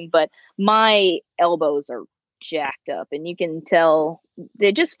everything, but my elbows are jacked up, and you can tell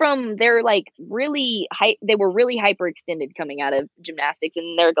they were really hyperextended coming out of gymnastics,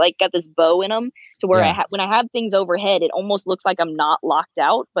 and they're like got this bow in them to where when I have things overhead, it almost looks like I'm not locked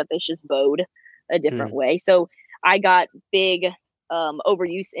out, but it's just bowed a different way. So I got big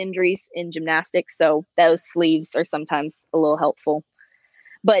overuse injuries in gymnastics, so those sleeves are sometimes a little helpful.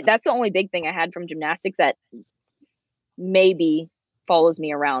 But that's the only big thing I had from gymnastics that maybe follows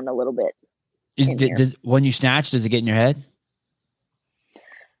me around a little bit. When you snatch, does it get in your head?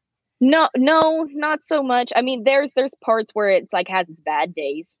 No, not so much. I mean, there's parts where it's like has its bad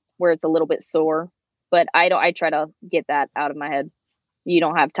days where it's a little bit sore, but I try to get that out of my head. You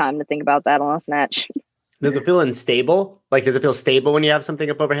don't have time to think about that on a snatch. Does it feel unstable? Like, does it feel stable when you have something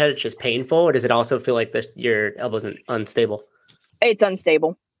up overhead? It's just painful, or does it also feel like your elbow's unstable? It's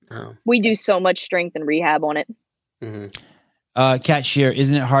unstable. Oh. We do so much strength and rehab on it. Mm-hmm. Kat Shear,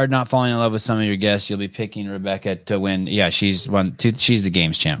 isn't it hard not falling in love with some of your guests? You'll be picking Rebecca to win. Yeah, she's the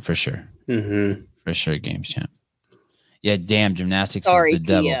games champ for sure. Mm-hmm. For sure, games champ. Yeah, damn, gymnastics Sorry, is the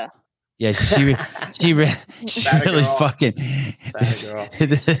devil. Tia. Yeah, she really fucking.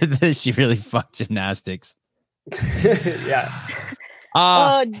 She really fucked gymnastics. Yeah.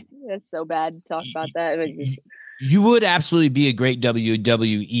 That's so bad to talk about that. You would absolutely be a great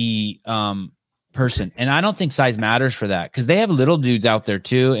WWE person, and I don't think size matters for that, because they have little dudes out there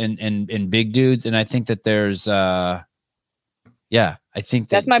too, and big dudes, and I think that there's I think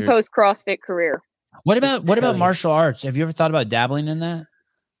that's my post CrossFit career. What about martial arts? Have you ever thought about dabbling in that?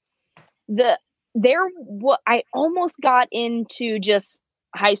 I almost got into just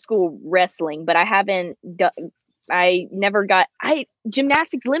high school wrestling, but I haven't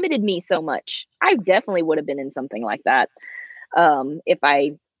gymnastics limited me so much. I definitely would have been in something like that if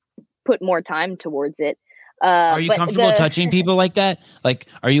I put more time towards it. Are you comfortable touching people like that? Like,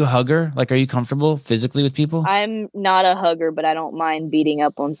 are you a hugger? Like, are you comfortable physically with people? I'm not a hugger, but I don't mind beating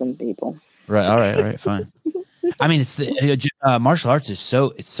up on some people. Right. All right. Fine. I mean, it's martial arts is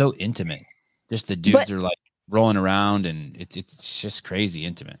so intimate. Just the dudes are like rolling around, and it's just crazy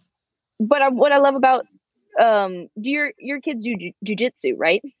intimate. But what I love about your kids do jujitsu,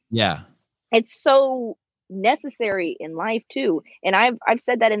 right? Yeah. It's so necessary in life too. And I've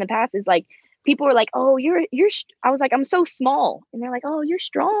said that in the past, is like, people are like, oh, I was like, I'm so small. And they're like, oh, you're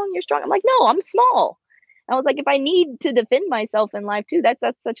strong. I'm like, no, I'm small. I was like, if I need to defend myself in life too,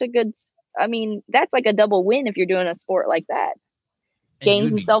 that's such a good, I mean, that's like a double win if you're doing a sport like that. Gain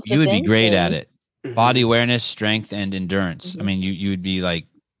some self-defense. You would be great at it. Body awareness, strength, and endurance. I mean, you would be like,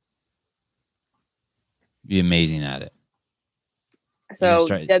 be amazing at it. So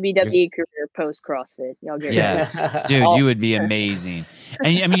WWE career post CrossFit, y'all get it. Dude, you would be amazing.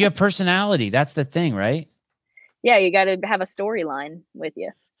 And I mean, you have personality. That's the thing, right? Yeah, you got to have a storyline with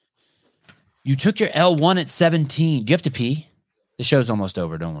you. You took your L1 at 17. Do you have to pee? The show's almost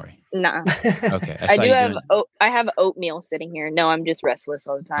over. Don't worry. Nah. Okay. I have oatmeal sitting here. No, I'm just restless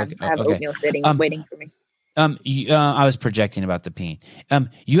all the time. Okay. I have oatmeal sitting waiting for me. I was projecting about the peeing.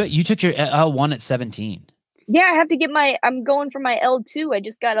 You took your L1 at 17. Yeah, I have to get I'm going for my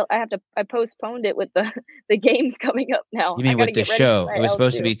L2. I postponed it with the games coming up now. You mean with the show? It was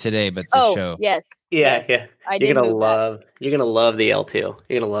supposed to be today, but the show. Yes. Yeah. You're gonna love the L2. You're gonna love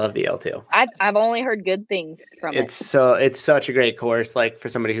the L2. I've only heard good things from it. It's such a great course. Like, for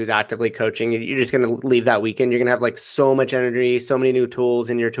somebody who's actively coaching, you're just gonna leave that weekend. You're gonna have like so much energy, so many new tools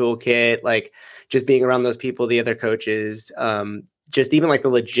in your toolkit. Like, just being around those people, the other coaches, just even like the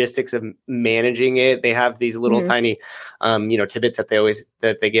logistics of managing it. They have these little tiny, tidbits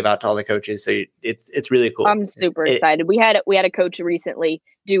that they give out to all the coaches. So it's really cool. I'm super excited. We had a coach recently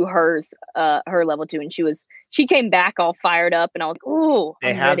do her level 2, and she came back all fired up, and I was like, oh,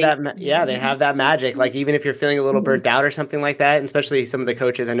 they have that magic. Like, even if you're feeling a little burnt out or something like that, and especially some of the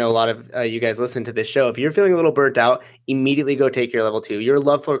coaches, I know a lot of you guys listen to this show. If you're feeling a little burnt out, immediately go take your level 2. Your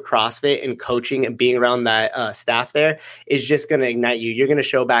love for CrossFit and coaching and being around that staff there is just going to ignite you. You're going to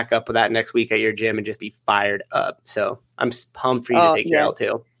show back up with that next week at your gym and just be fired up. So I'm pumped for you to take your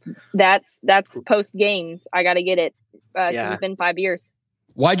L2. That's post games. I got to get it. It's been 5 years.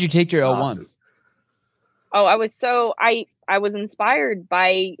 Why'd you take your L1? Oh, I was inspired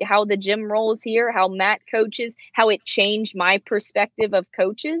by how the gym rolls here, how Matt coaches, how it changed my perspective of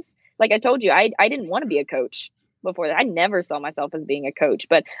coaches. Like I told you, I didn't want to be a coach. before that. I never saw myself as being a coach,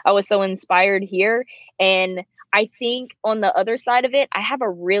 but I was so inspired here. And I think on the other side of it, I have a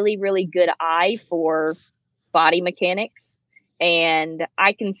really, really good eye for body mechanics, and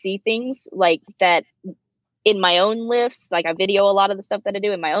I can see things like that in my own lifts. Like I video a lot of the stuff that I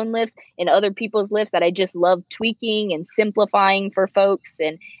do in my own lifts, in other people's lifts, that I just love tweaking and simplifying for folks.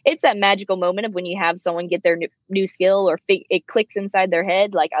 And it's that magical moment of when you have someone get their new skill, or it clicks inside their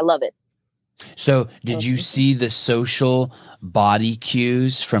head. Like, I love it. So did you see the social body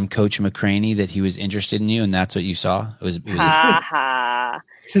cues from Coach McCraney that he was interested in you, and that's what you saw? It was Ha ha.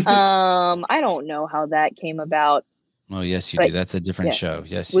 I don't know how that came about. Oh, yes, you do. That's a different show.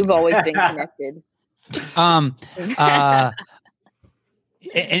 Yes, we've always been connected. And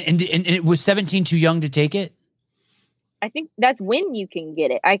it was 17 too young to take it? I think that's when you can get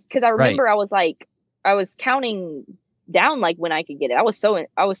it. Because I remember I was counting down like when I could get it. I was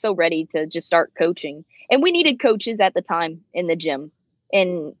so ready to just start coaching, and we needed coaches at the time in the gym.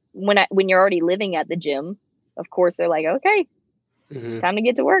 And when you're already living at the gym, of course they're like, okay, time to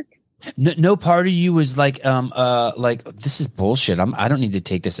get to work. No part of you was like this is bullshit. I don't need to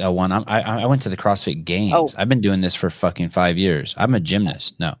take this L1. I went to the CrossFit Games. I've been doing this for fucking 5 years. I'm a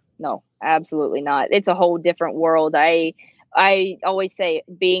gymnast. No, absolutely not. It's a whole different world. I always say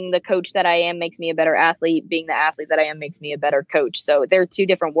being the coach that I am makes me a better athlete. Being the athlete that I am makes me a better coach. So they're two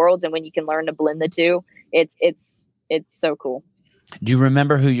different worlds, and when you can learn to blend the two, it's so cool. Do you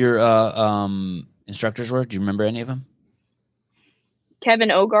remember who your instructors were? Do you remember any of them? Kevin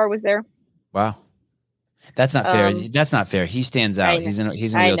Ogar was there. Wow. That's not fair. That's not fair. He stands out. He's in a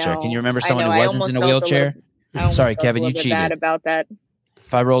wheelchair. Can you remember someone who wasn't in a wheelchair? Sorry, Kevin, you cheated. Bad about that.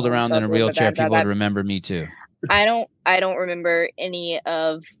 If I rolled around in a wheelchair, people would remember me too. I don't remember any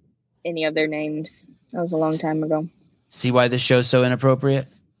of their names. That was a long time ago. See why this show's so inappropriate?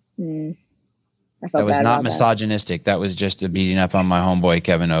 That was not misogynistic. That was just a beating up on my homeboy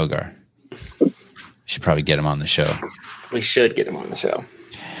Kevin Ogar. Should probably get him on the show. We should get him on the show.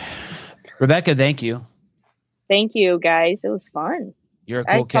 Rebecca, thank you. Thank you, guys. It was fun. You're a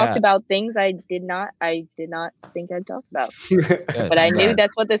cool cat. I talked about things I did not think I'd talk about. But I knew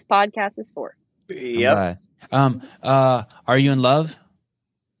that's what this podcast is for. Yep. Are you in love?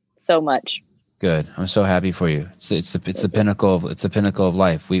 So much. Good. I'm so happy for you. It's the pinnacle of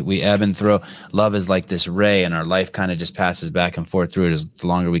life. We ebb and flow. Love is like this ray, and our life kind of just passes back and forth through it. As the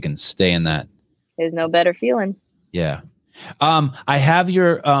longer we can stay in that. There's no better feeling. Yeah. I have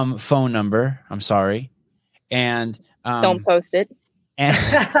your phone number. I'm sorry. And don't post it.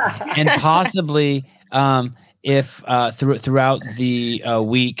 And possibly if throughout the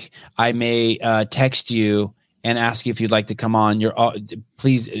week I may text you and ask you if you'd like to come on.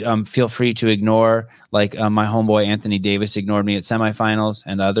 Please feel free to ignore my homeboy Anthony Davis ignored me at semifinals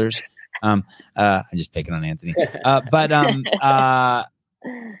and others. I'm just picking on Anthony.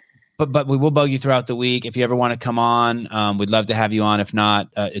 But we will bug you throughout the week. If you ever want to come on, we'd love to have you on. If not,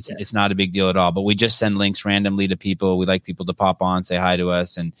 it's not a big deal at all. But we just send links randomly to people. We like people to pop on, say hi to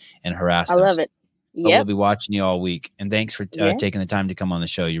us, and harass them. I love it. Yeah, we'll be watching you all week. And thanks for taking the time to come on the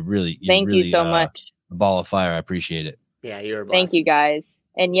show. Thank you so much. A ball of fire. I appreciate it. Yeah, you're a boss. Thank you, guys.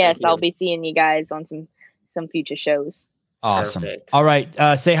 And yes, I'll be seeing you guys on some future shows. Awesome. Perfect. All right.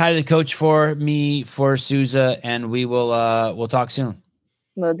 Say hi to the coach for me, for Souza, and we'll talk soon.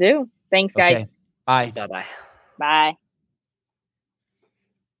 Will do. Thanks, guys. Okay. Bye. Bye-bye. Bye.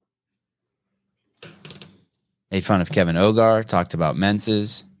 Made fun of Kevin Ogar. Talked about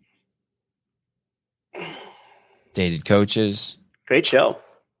menses. Dated coaches. Great show.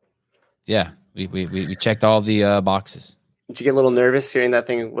 Yeah, we checked all the boxes. Did you get a little nervous hearing that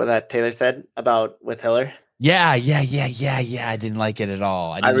thing that Taylor said about with Hiller? Yeah. I didn't like it at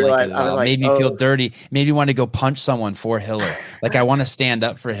all. I realized, Made me feel dirty. Made me want to go punch someone for Hiller. Like I want to stand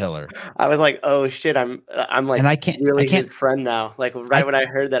up for Hiller. I was like, oh shit, I'm like, and I can't his friend now. Like when I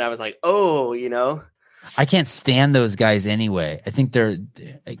heard that, I was like, oh, I can't stand those guys anyway. I think I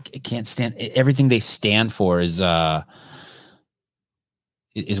can't stand everything they stand for is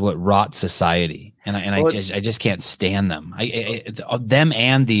what rots society, and I just can't stand them. Them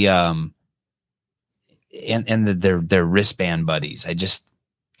and the and their wristband buddies.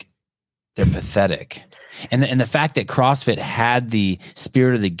 They're pathetic. And the fact that CrossFit had the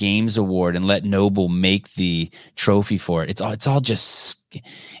Spirit of the Games award and let Noble make the trophy for it, it's just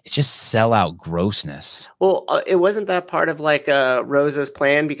sellout grossness. Well, it wasn't that part of Rosa's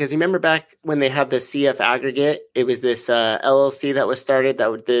plan, because you remember back when they had the CF aggregate, it was this LLC that was started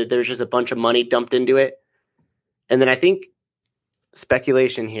there's just a bunch of money dumped into it. And then I think,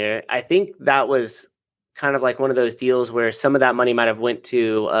 speculation here, I think that was kind of like one of those deals where some of that money might have went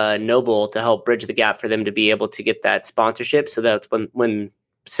to Noble to help bridge the gap for them to be able to get that sponsorship. So that's when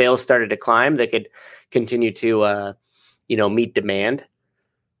sales started to climb, they could continue to, meet demand.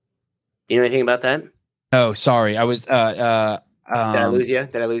 Do you know anything about that? Oh, sorry. I was, Did I lose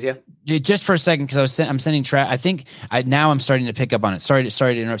you? Just for a second, because I'm sending I think now I'm starting to pick up on it. Sorry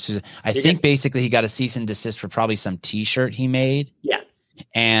to interrupt, Susan. I think basically he got a cease and desist for probably some T-shirt he made. Yeah,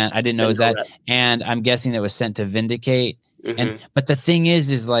 and I didn't know that. And I'm guessing it was sent to Vindicate. Mm-hmm. But the thing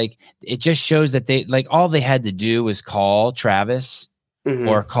is like it just shows that they like all they had to do was call Travis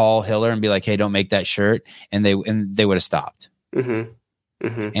or call Hiller and be like, "Hey, don't make that shirt," and they would have stopped.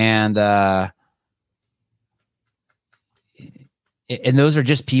 And those are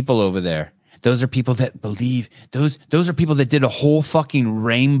just people over there. Those are people that believe. Those are people that did a whole fucking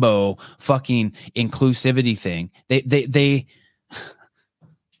rainbow fucking inclusivity thing. They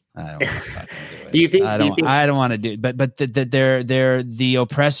I don't want to fucking do it. Do you think? I don't want to do it. But they're the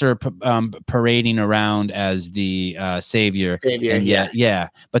oppressor parading around as the savior. And yeah.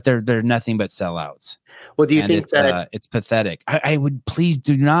 But they're nothing but sellouts. Well, do you think that it's pathetic? I would please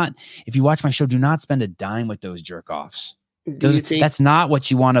do not. If you watch my show, do not spend a dime with those jerk offs. That's not what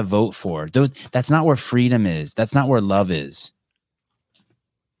you want to vote for. That's not where freedom is. That's not where love is.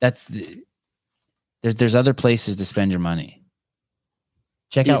 There's other places to spend your money.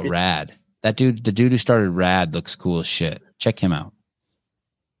 Check out Rad. That dude, the dude who started Rad, looks cool as shit. Check him out.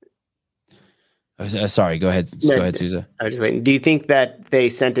 Sorry, go ahead. Go ahead, Sousa. I was just waiting. Do you think that they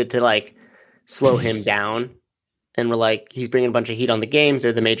sent it to like slow him down? And we're like, he's bringing a bunch of heat on the games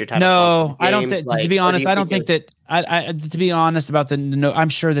or the major title. No, I don't. To be honest, I don't think that. To be honest about I'm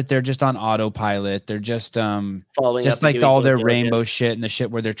sure that they're just on autopilot. They're just following just up like all their rainbow shit and the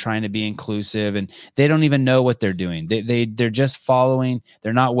shit where they're trying to be inclusive and they don't even know what they're doing. They're just following.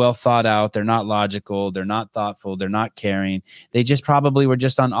 They're not well thought out. They're not logical. They're not thoughtful. They're not caring. They just probably were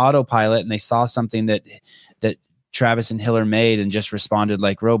just on autopilot and they saw something that Travis and Hiller made and just responded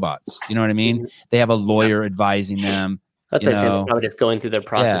like robots. You know what I mean? They have a lawyer advising them. That's probably just going through their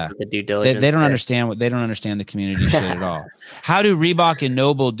process of the due diligence. They don't understand they don't understand the community shit at all. How do Reebok and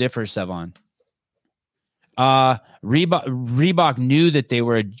Noble differ, Sevon? Reebok knew that they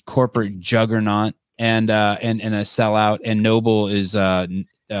were a corporate juggernaut and a sellout, and Noble is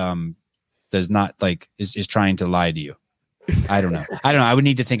does not like is trying to lie to you. I don't know. I would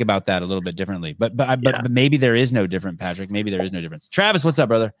need to think about that a little bit differently. But maybe there is no different, Patrick. Maybe there is no difference. Travis, what's up,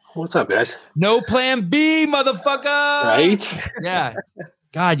 brother? What's up, guys? No plan B, motherfucker. Right? Yeah.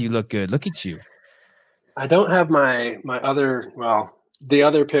 God, you look good. Look at you. I don't have my other, the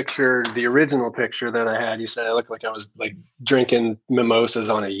other picture, the original picture that I had. You said I looked like I was like drinking mimosas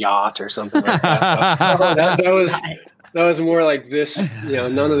on a yacht or something like that. So that was more like this,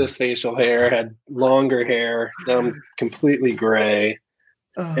 none of this facial hair, had longer hair. Now I'm completely gray.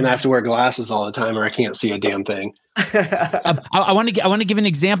 And I have to wear glasses all the time or I can't see a damn thing. I want to give an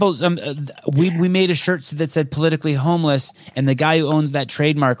example. We made a shirt that said politically homeless, and the guy who owns that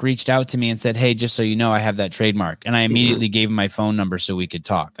trademark reached out to me and said, "Hey, just so you know, I have that trademark." And I immediately gave him my phone number so we could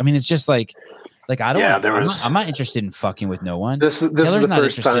talk. I mean, it's just like I don't I'm not interested in fucking with no one. This is the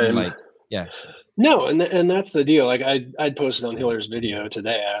first time. Yes. No, and that's the deal. Like I'd posted on Hiller's video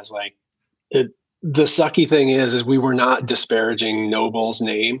today. I was like, the sucky thing is we were not disparaging Noble's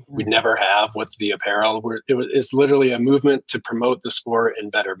name. We never have with the apparel. It's literally a movement to promote the sport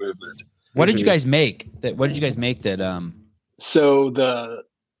and better movement. What did you guys make? What did you guys make that? So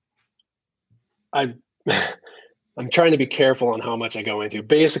I'm trying to be careful on how much I go into.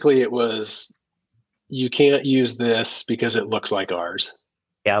 Basically, it was you can't use this because it looks like ours.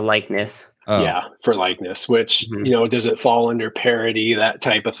 Yeah, likeness. Oh. Yeah, for likeness, which, does it fall under parody, that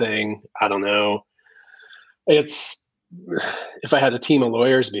type of thing? I don't know. If I had a team of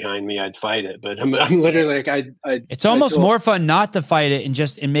lawyers behind me, I'd fight it. But I'm literally like, it's almost more fun not to fight it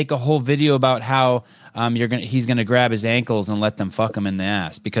and make a whole video about how he's gonna grab his ankles and let them fuck him in the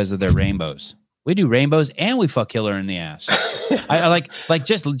ass because of their rainbows. We do rainbows and we fuck Hiller in the ass.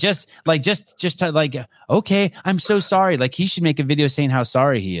 Okay, I'm so sorry. Like he should make a video saying how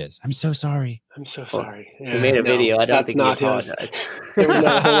sorry he is. I'm so sorry. I'm so sorry. Yeah, he made a video. I don't think he apologized.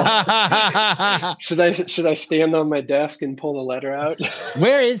 Should I stand on my desk and pull the letter out?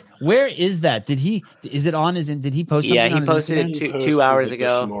 Where is that? Did he post something? Yeah, he posted it 2 hours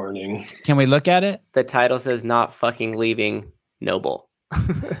ago. This morning. Can we look at it? The title says "Not fucking leaving Noble."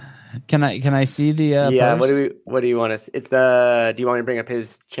 Can I see the post? What do you want to? Do you want me to bring up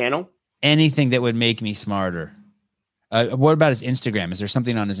his channel? Anything that would make me smarter. What about his Instagram? Is there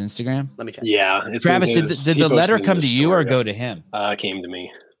something on his Instagram? Let me check. Yeah, Travis, did the letter come to you or go to him? It came to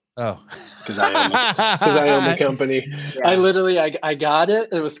me. Oh, because I own the company. Yeah. I literally I got it.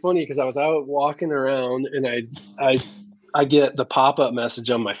 It was funny because I was out walking around and I get the pop-up message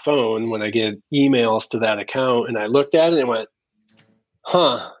on my phone when I get emails to that account, and I looked at it and went,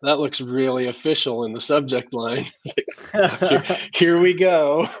 huh, that looks really official in the subject line. Here we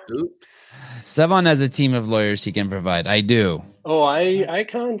go. Oops. Sevon has a team of lawyers he can provide. I do. Oh, I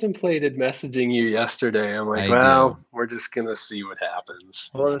contemplated messaging you yesterday. I'm like, we're just gonna see what happens.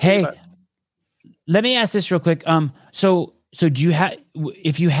 Well, Hey, let me ask this real quick. So do you have,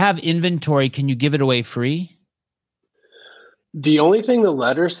 if you have inventory, can you give it away free? The only thing the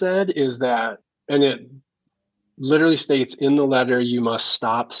letter said is that, and it literally states in the letter, you must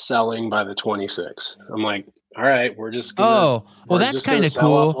stop selling by the 26th. I'm like, all right, we're just gonna. That's kind of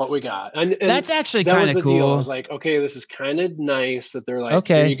cool. What we got, and that's actually that kind of cool. Deal. I was like, okay, this is kind of nice that they're like,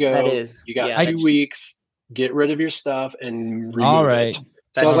 okay, here you go. That is, you got 2 weeks. Get rid of your stuff and remove all right. it.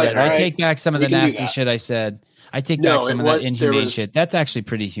 So I was like, I take back some of the nasty shit I said. I take back some of that inhumane shit. That's actually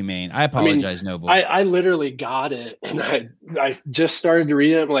pretty humane. I apologize, Noble. I literally got it, and I just started to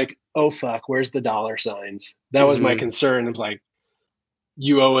read it. I'm like, oh fuck, where's the dollar signs? That was my concern. I was like,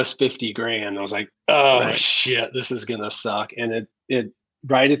 you owe us $50,000. I was like, oh shit, this is gonna suck. And it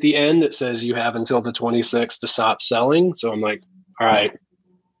right at the end it says you have until the 26th to stop selling. So I'm like, all right,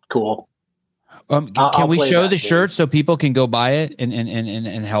 cool. Can we show the shirt so people can go buy it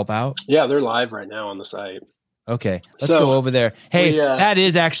and help out? Yeah, they're live right now on the site. Okay, let's go over there. Hey, that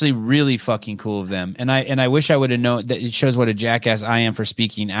is actually really fucking cool of them. And I wish I would have known that. It shows what a jackass I am for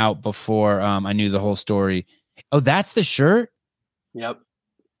speaking out before I knew the whole story. Oh, that's the shirt? Yep.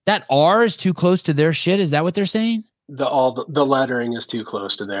 That R is too close to their shit? Is that what they're saying? The lettering is too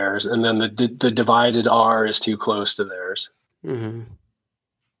close to theirs, and then the divided R is too close to theirs. Mm-hmm.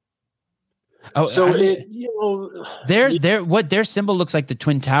 Oh, so their symbol looks like the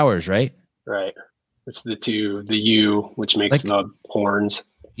Twin Towers, right? Right. It's the U, which makes the horns.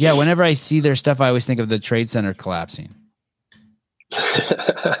 Yeah, whenever I see their stuff, I always think of the Trade Center collapsing.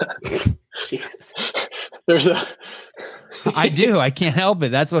 Jesus. I do. I can't help it.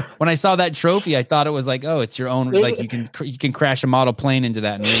 That's when I saw that trophy, I thought it was like, oh, it's your own. Like you can crash a model plane into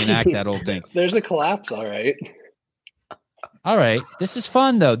that and reenact that old thing. There's a collapse, all right. All right. This is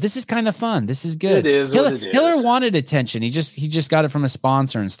fun though. This is kind of fun. This is good. It is. Hiller wanted attention. He just got it from a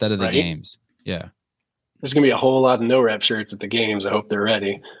sponsor instead of the games. Yeah. There's gonna be a whole lot of no rep shirts at the games. I hope they're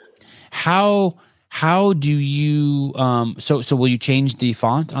ready. How do you so will you change the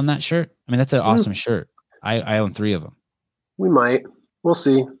font on that shirt? I mean, that's an awesome shirt. I own 3 of them. We might. We'll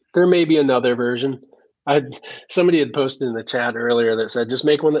see. There may be another version. Somebody had posted in the chat earlier that said just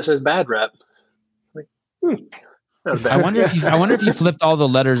make one that says bad rep. Like, I wonder if you flipped all the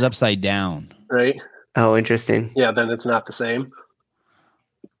letters upside down. Right. Oh, interesting. Yeah, then it's not the same.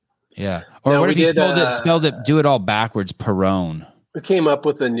 Yeah. Or what if you spelled it, do it all backwards, Perone? We came up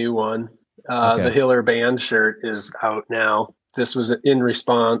with a new one. The Hiller Band shirt is out now. This was in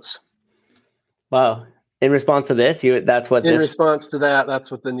response. Wow. In response to this, response to that,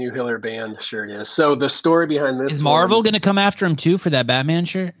 that's what the new Hiller Band shirt is. So the story behind this is Marvel going to come after him too for that Batman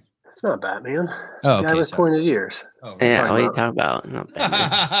shirt? It's not Batman. Oh, okay. Guy with pointed ears. Oh, yeah, what are you talking about? Not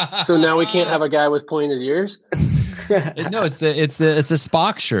Batman. So now we can't have a guy with pointed ears? No, it's a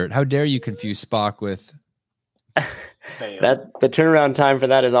Spock shirt. How dare you confuse Spock with? The turnaround time for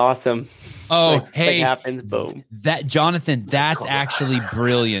that is awesome. Oh, hey, happens, boom. That Jonathan, that's actually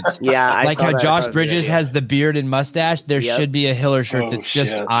brilliant. Yeah, I like how Josh Bridges has the beard and mustache. There should be a Hiller shirt that's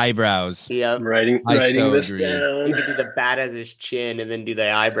just eyebrows. Yep. Writing this down. You could do the bat as his chin and then do the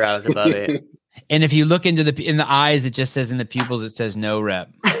eyebrows above it. And if you look into in the eyes, it just says in the pupils, it says no rep.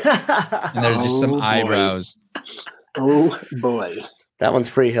 And there's just some eyebrows. Oh boy. That one's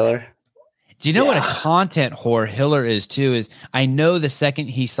free, Hiller. Do you know what a content whore Hiller is too? Is I know the second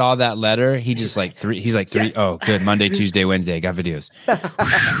he saw that letter, he's like 3. Yes. Oh, good. Monday, Tuesday, Wednesday. I got videos.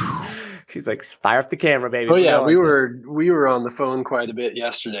 He's like, fire up the camera, baby. Oh yeah, we were on the phone quite a bit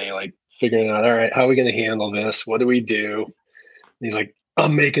yesterday, like figuring out, all right, how are we going to handle this? What do we do? And he's like,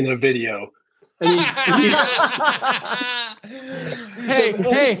 I'm making a video. And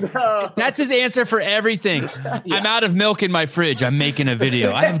hey, that's his answer for everything. Yeah. I'm out of milk in my fridge. I'm making a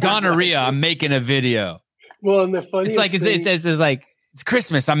video. I have gonorrhea. I'm making a video. Well, and the funniest it's like it's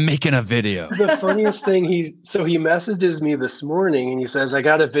Christmas. I'm making a video. The funniest thing he messages me this morning and he says, I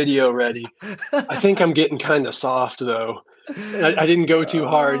got a video ready. I think I'm getting kind of soft though. I didn't go too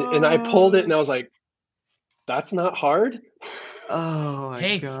hard. And I pulled it and I was like, that's not hard. Oh,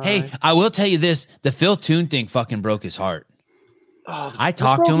 my God. Hey, I will tell you this. The Phil Toon thing fucking broke his heart. I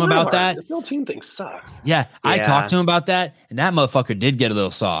talked to him about that. The field team thing sucks. Yeah, I talked to him about that, and that motherfucker did get a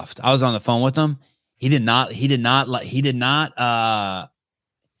little soft. I was on the phone with him. He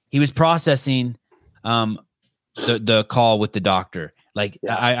was processing the call with the doctor. Like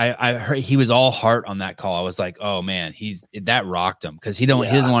I heard he was all heart on that call. I was like, oh man, that rocked him because he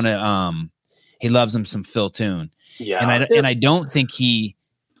doesn't want to he loves him some Phil Toon. Yeah. And I don't think he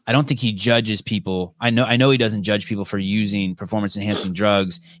judges people. I know he doesn't judge people for using performance enhancing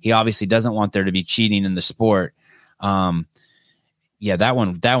drugs. He obviously doesn't want there to be cheating in the sport. Yeah, that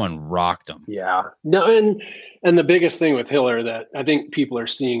one rocked him. Yeah. No, and the biggest thing with Hiller that I think people are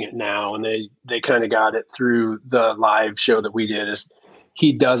seeing it now, and they kind of got it through the live show that we did, is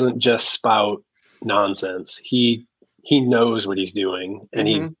he doesn't just spout nonsense. He knows what he's doing,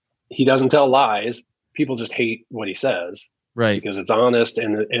 and he doesn't tell lies. People just hate what he says, right? Because it's honest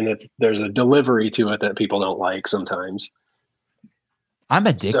and there's a delivery to it that people don't like sometimes. I'm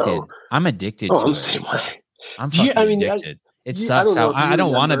addicted. So, I'm addicted. I'm to the it. same way. I'm fucking addicted. It sucks. I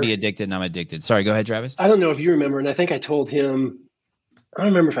don't want to be addicted, and I'm addicted. Sorry, go ahead, Travis. I don't know if you remember, and I think I told him. I don't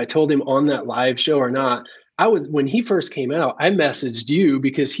remember if I told him on that live show or not. When he first came out, I messaged you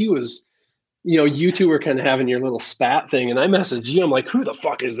because he was, you two were kind of having your little spat thing, and I messaged you. I'm like, who the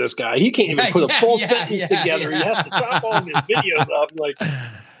fuck is this guy? He can't even put a full sentence together. He has to chop all of his videos up. I'm like,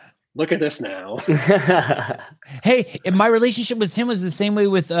 look at this now. Hey, my relationship with him was the same way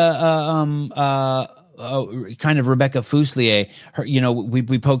with kind of Rebecca Fuselier. Her,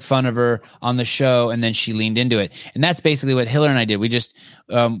 we poked fun of her on the show, and then she leaned into it, and that's basically what Hiller and I did. We just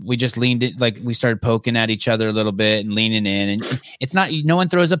leaned it, like we started poking at each other a little bit and leaning in. And it's not, no one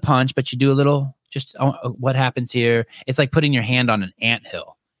throws a punch, but you do a little. Just what happens here? It's like putting your hand on an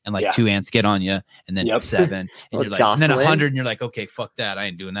anthill, and like 2 ants get on you, and then 7, and you're like, and then 100, and you're like, okay, fuck that, I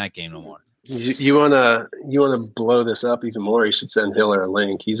ain't doing that game no more. You wanna blow this up even more? You should send Hiller a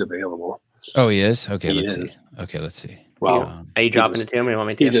link. He's available. Oh, he is? Okay, let's see. Okay, let's see. Well, are you dropping it to him? Or you want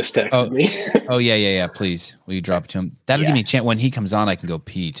me to? He just texted me. Oh, yeah. Please, will you drop it to him? That'll give me a chance. When he comes on, I can go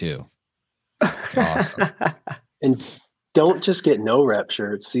pee too. That's awesome. And don't just get no rep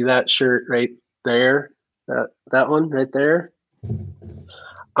shirts. See that shirt right there? That one right there?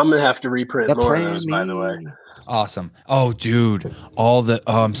 I'm gonna have to reprint more of those, by the way. Awesome. Oh, dude.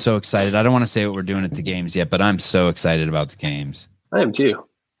 I'm so excited. I don't want to say what we're doing at the games yet, but I'm so excited about the games. I am too.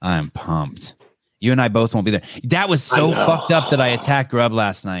 I am pumped. You and I both won't be there. That was so fucked up that I attacked Grub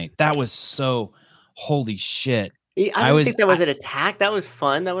last night. That was so holy shit. I don't think that was an attack. That was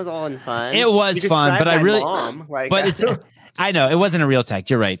fun. That was all in fun. It was fun, but I really but it's I know it wasn't a real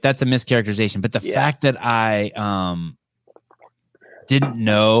attack. You're right. That's a mischaracterization. But the fact that I didn't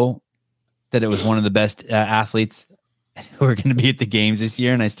know that it was one of the best athletes who are going to be at the games this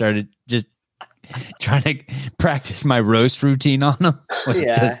year, and I started just trying to practice my roast routine on him.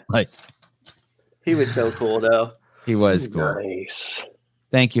 Just like, he was so cool though. He was cool. Nice.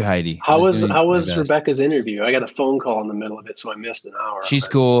 Thank you, Heidi. How was Rebecca's interview? I got a phone call in the middle of it, so I missed an hour. She's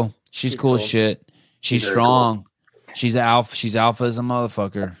cool. She's cool as shit. She's strong. Cool. She's alpha. She's alpha as a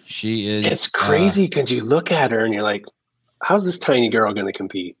motherfucker. She is. It's crazy because you look at her and you're like, how's this tiny girl going to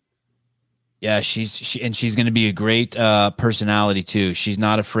compete? Yeah, she's going to be a great personality too. She's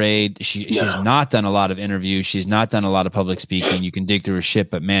not afraid. She's not done a lot of interviews. She's not done a lot of public speaking. You can dig through her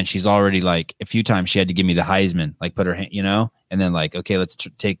shit, but man, she's already like a few times she had to give me the Heisman, like put her hand, and then like, okay, let's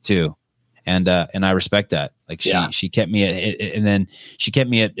take 2, and I respect that. Like she kept me at, and then she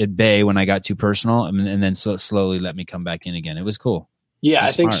kept me at bay when I got too personal, and then slowly let me come back in again. It was cool. Yeah,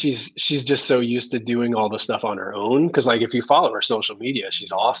 I think she's just so used to doing all the stuff on her own because like if you follow her social media,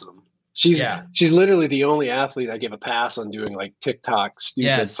 she's awesome. She's literally the only athlete I give a pass on doing like TikTok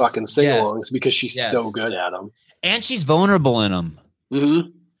stupid fucking sing-alongs because she's so good at them. And she's vulnerable in them. Mm-hmm.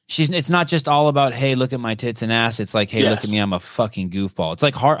 It's not just all about, hey, look at my tits and ass. It's like, hey, look at me, I'm a fucking goofball. It's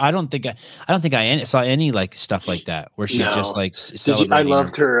like hard. I don't think I saw any like stuff like that where she's just like. I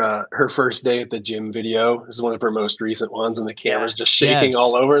loved her first day at the gym video. This is one of her most recent ones, and the camera's just shaking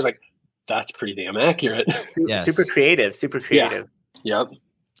all over. It's like that's pretty damn accurate. Super creative. Super creative. Yeah. Yep.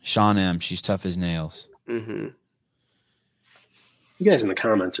 Sean M. She's tough as nails. Mm-hmm. You guys in the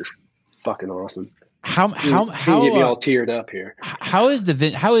comments are fucking awesome. How get me all teared up here? How is the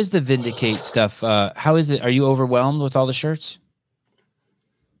Vindicate stuff? Are you overwhelmed with all the shirts?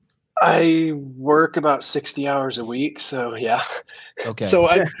 I work about 60 hours a week, so yeah. Okay. So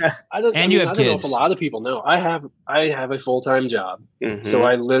I don't. And you have I don't kids. know if a lot of people know. I have a full-time job, so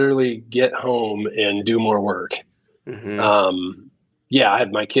I literally get home and do more work. Mm-hmm. I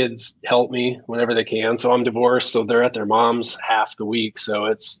have my kids help me whenever they can. So I'm divorced, so they're at their mom's half the week. So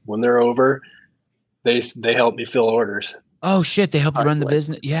it's when they're over, they help me fill orders. Oh shit! They help you run the Hustling.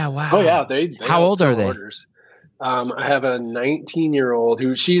 business. Yeah. Wow. Oh yeah, they How help old are fill they? Orders. I have a 19-year-old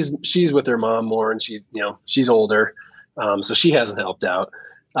who she's with her mom more, and she's older, so she hasn't helped out.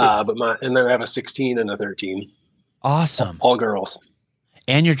 And then I have a 16 and a 13. Awesome. All girls.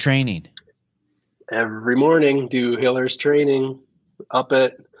 And you're training Every morning. Do Hiller's training up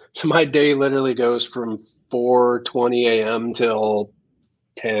at. So my day literally goes from 4:20 a.m. till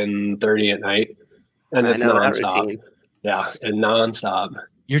 10:30 at night, and it's nonstop. Yeah, and nonstop.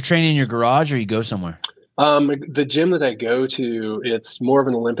 You're training in your garage, or you go somewhere? The gym that I go to, it's more of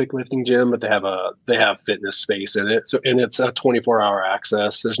an Olympic lifting gym, but they have fitness space in it. So, and it's a 24-hour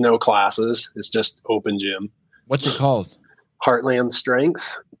access. There's no classes. It's just open gym. What's it called? Heartland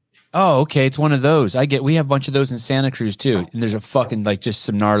Strength. Oh, okay. It's one of those. We have a bunch of those in Santa Cruz too. And there's a fucking just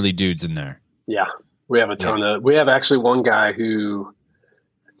some gnarly dudes in there. Yeah. We have a ton we have actually one guy who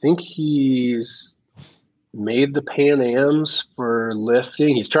I think he's made the Pan Ams for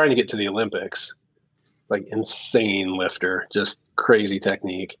lifting. He's trying to get to the Olympics. Like insane lifter, just crazy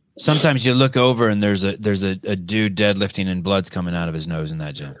technique. Sometimes you look over and there's a dude deadlifting and blood's coming out of his nose in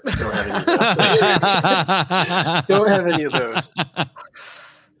that gym. Don't have any of those. Don't have any of those.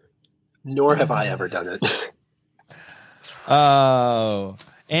 Nor have I ever done it. Oh,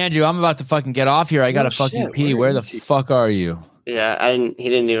 Andrew, I'm about to fucking get off here. I got to fucking pee. Where the fuck are you? Yeah, he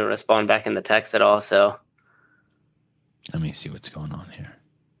didn't even respond back in the text at all. So let me see what's going on here.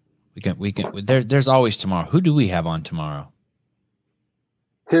 We can. There's always tomorrow. Who do we have on tomorrow?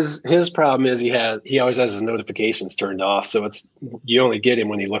 His problem is he always has his notifications turned off, so you only get him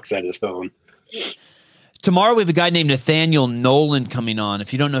when he looks at his phone. Tomorrow we have a guy named Nathaniel Nolan coming on.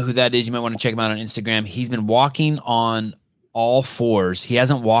 If you don't know who that is, you might want to check him out on Instagram. He's been walking on all fours. He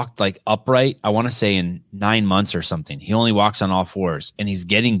hasn't walked like upright, I want to say, in 9 months or something. He only walks on all fours, and he's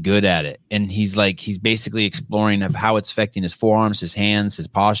getting good at it. And he's basically exploring of how it's affecting his forearms, his hands, his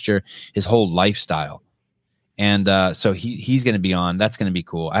posture, his whole lifestyle. And so he's going to be on. That's going to be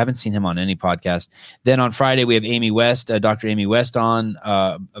cool. I haven't seen him on any podcast. Then on Friday we have Amy West, Dr. Amy West on,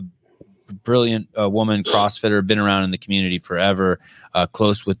 a brilliant woman, CrossFitter, been around in the community forever,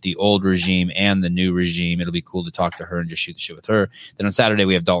 close with the old regime and the new regime. It'll be cool to talk to her and just shoot the shit with her. Then on Saturday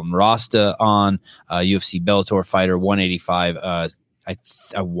we have Dalton Rasta on, UFC Bellator fighter, 185. I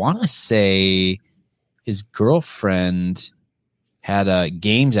want to say his girlfriend had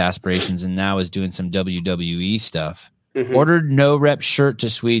games aspirations and now is doing some WWE stuff. Mm-hmm. Ordered no rep shirt to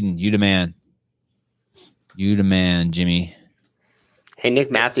Sweden. You demand. You demand, Jimmy. Hey,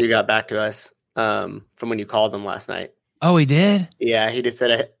 Nick Matthew got back to us from when you called him last night. Oh, he did? Yeah, he just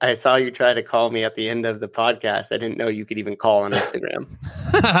said, I saw you try to call me at the end of the podcast. I didn't know you could even call on Instagram.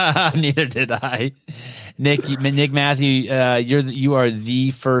 Neither did I. Nick Matthew, you are the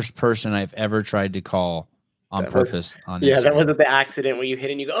first person I've ever tried to call on purpose. That wasn't the accident where you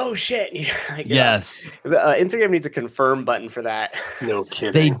hit and you go, oh shit. Yes. Instagram needs a confirm button for that. No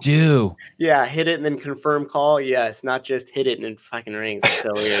kidding. They do. Yeah, hit it and then confirm call. Yes, not just hit it and it fucking rings. It's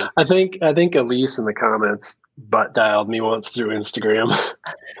so weird. I think Elise in the comments butt dialed me once through Instagram.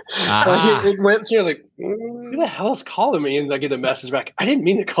 It went through. I was like, who the hell is calling me? And I get a message back. I didn't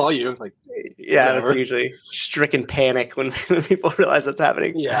mean to call you. Like, yeah, whatever. That's usually stricken panic when people realize that's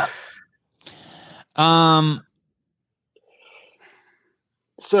happening. Yeah.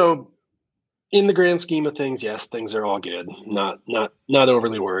 So in the grand scheme of things, yes, things are all good. Not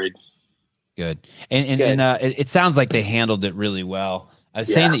overly worried. Good. And it sounds like they handled it really well. I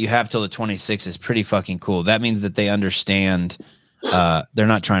was saying that you have till the 26th is pretty fucking cool. That means that they understand they're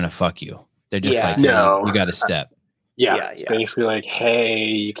not trying to fuck you. They're just hey, you got to step. It's basically like, hey,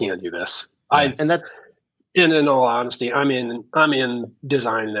 you can't do this. Yeah. And in all honesty, I'm in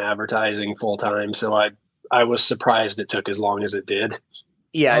design and advertising full time, so I was surprised it took as long as it did.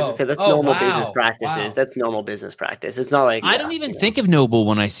 Yeah, as I said, that's normal business practices. Wow. That's normal business practice. It's not like I don't even think of Noble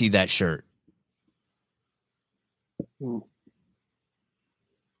when I see that shirt. Oh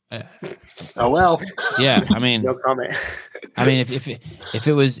well. Yeah, I mean, no comment. I mean, if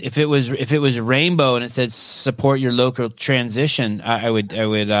it was rainbow and it said support your local transition, I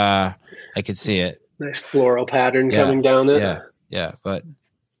could see it. Nice floral pattern coming down it. Yeah, but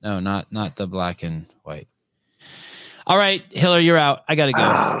no, not the black and white. All right, Hiller, you're out. I gotta go.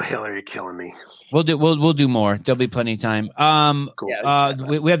 Oh, Hiller, you're killing me. We'll do more. There'll be plenty of time.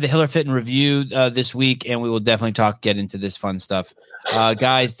 Cool. We have the Hiller Fit and Review this week, and we will definitely get into this fun stuff.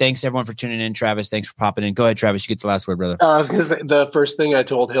 Guys, thanks everyone for tuning in. Travis, thanks for popping in. Go ahead, Travis. You get the last word, brother. I was gonna say the first thing I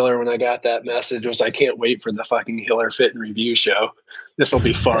told Hiller when I got that message was I can't wait for the fucking Hiller Fit and Review show. This will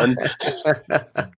be fun.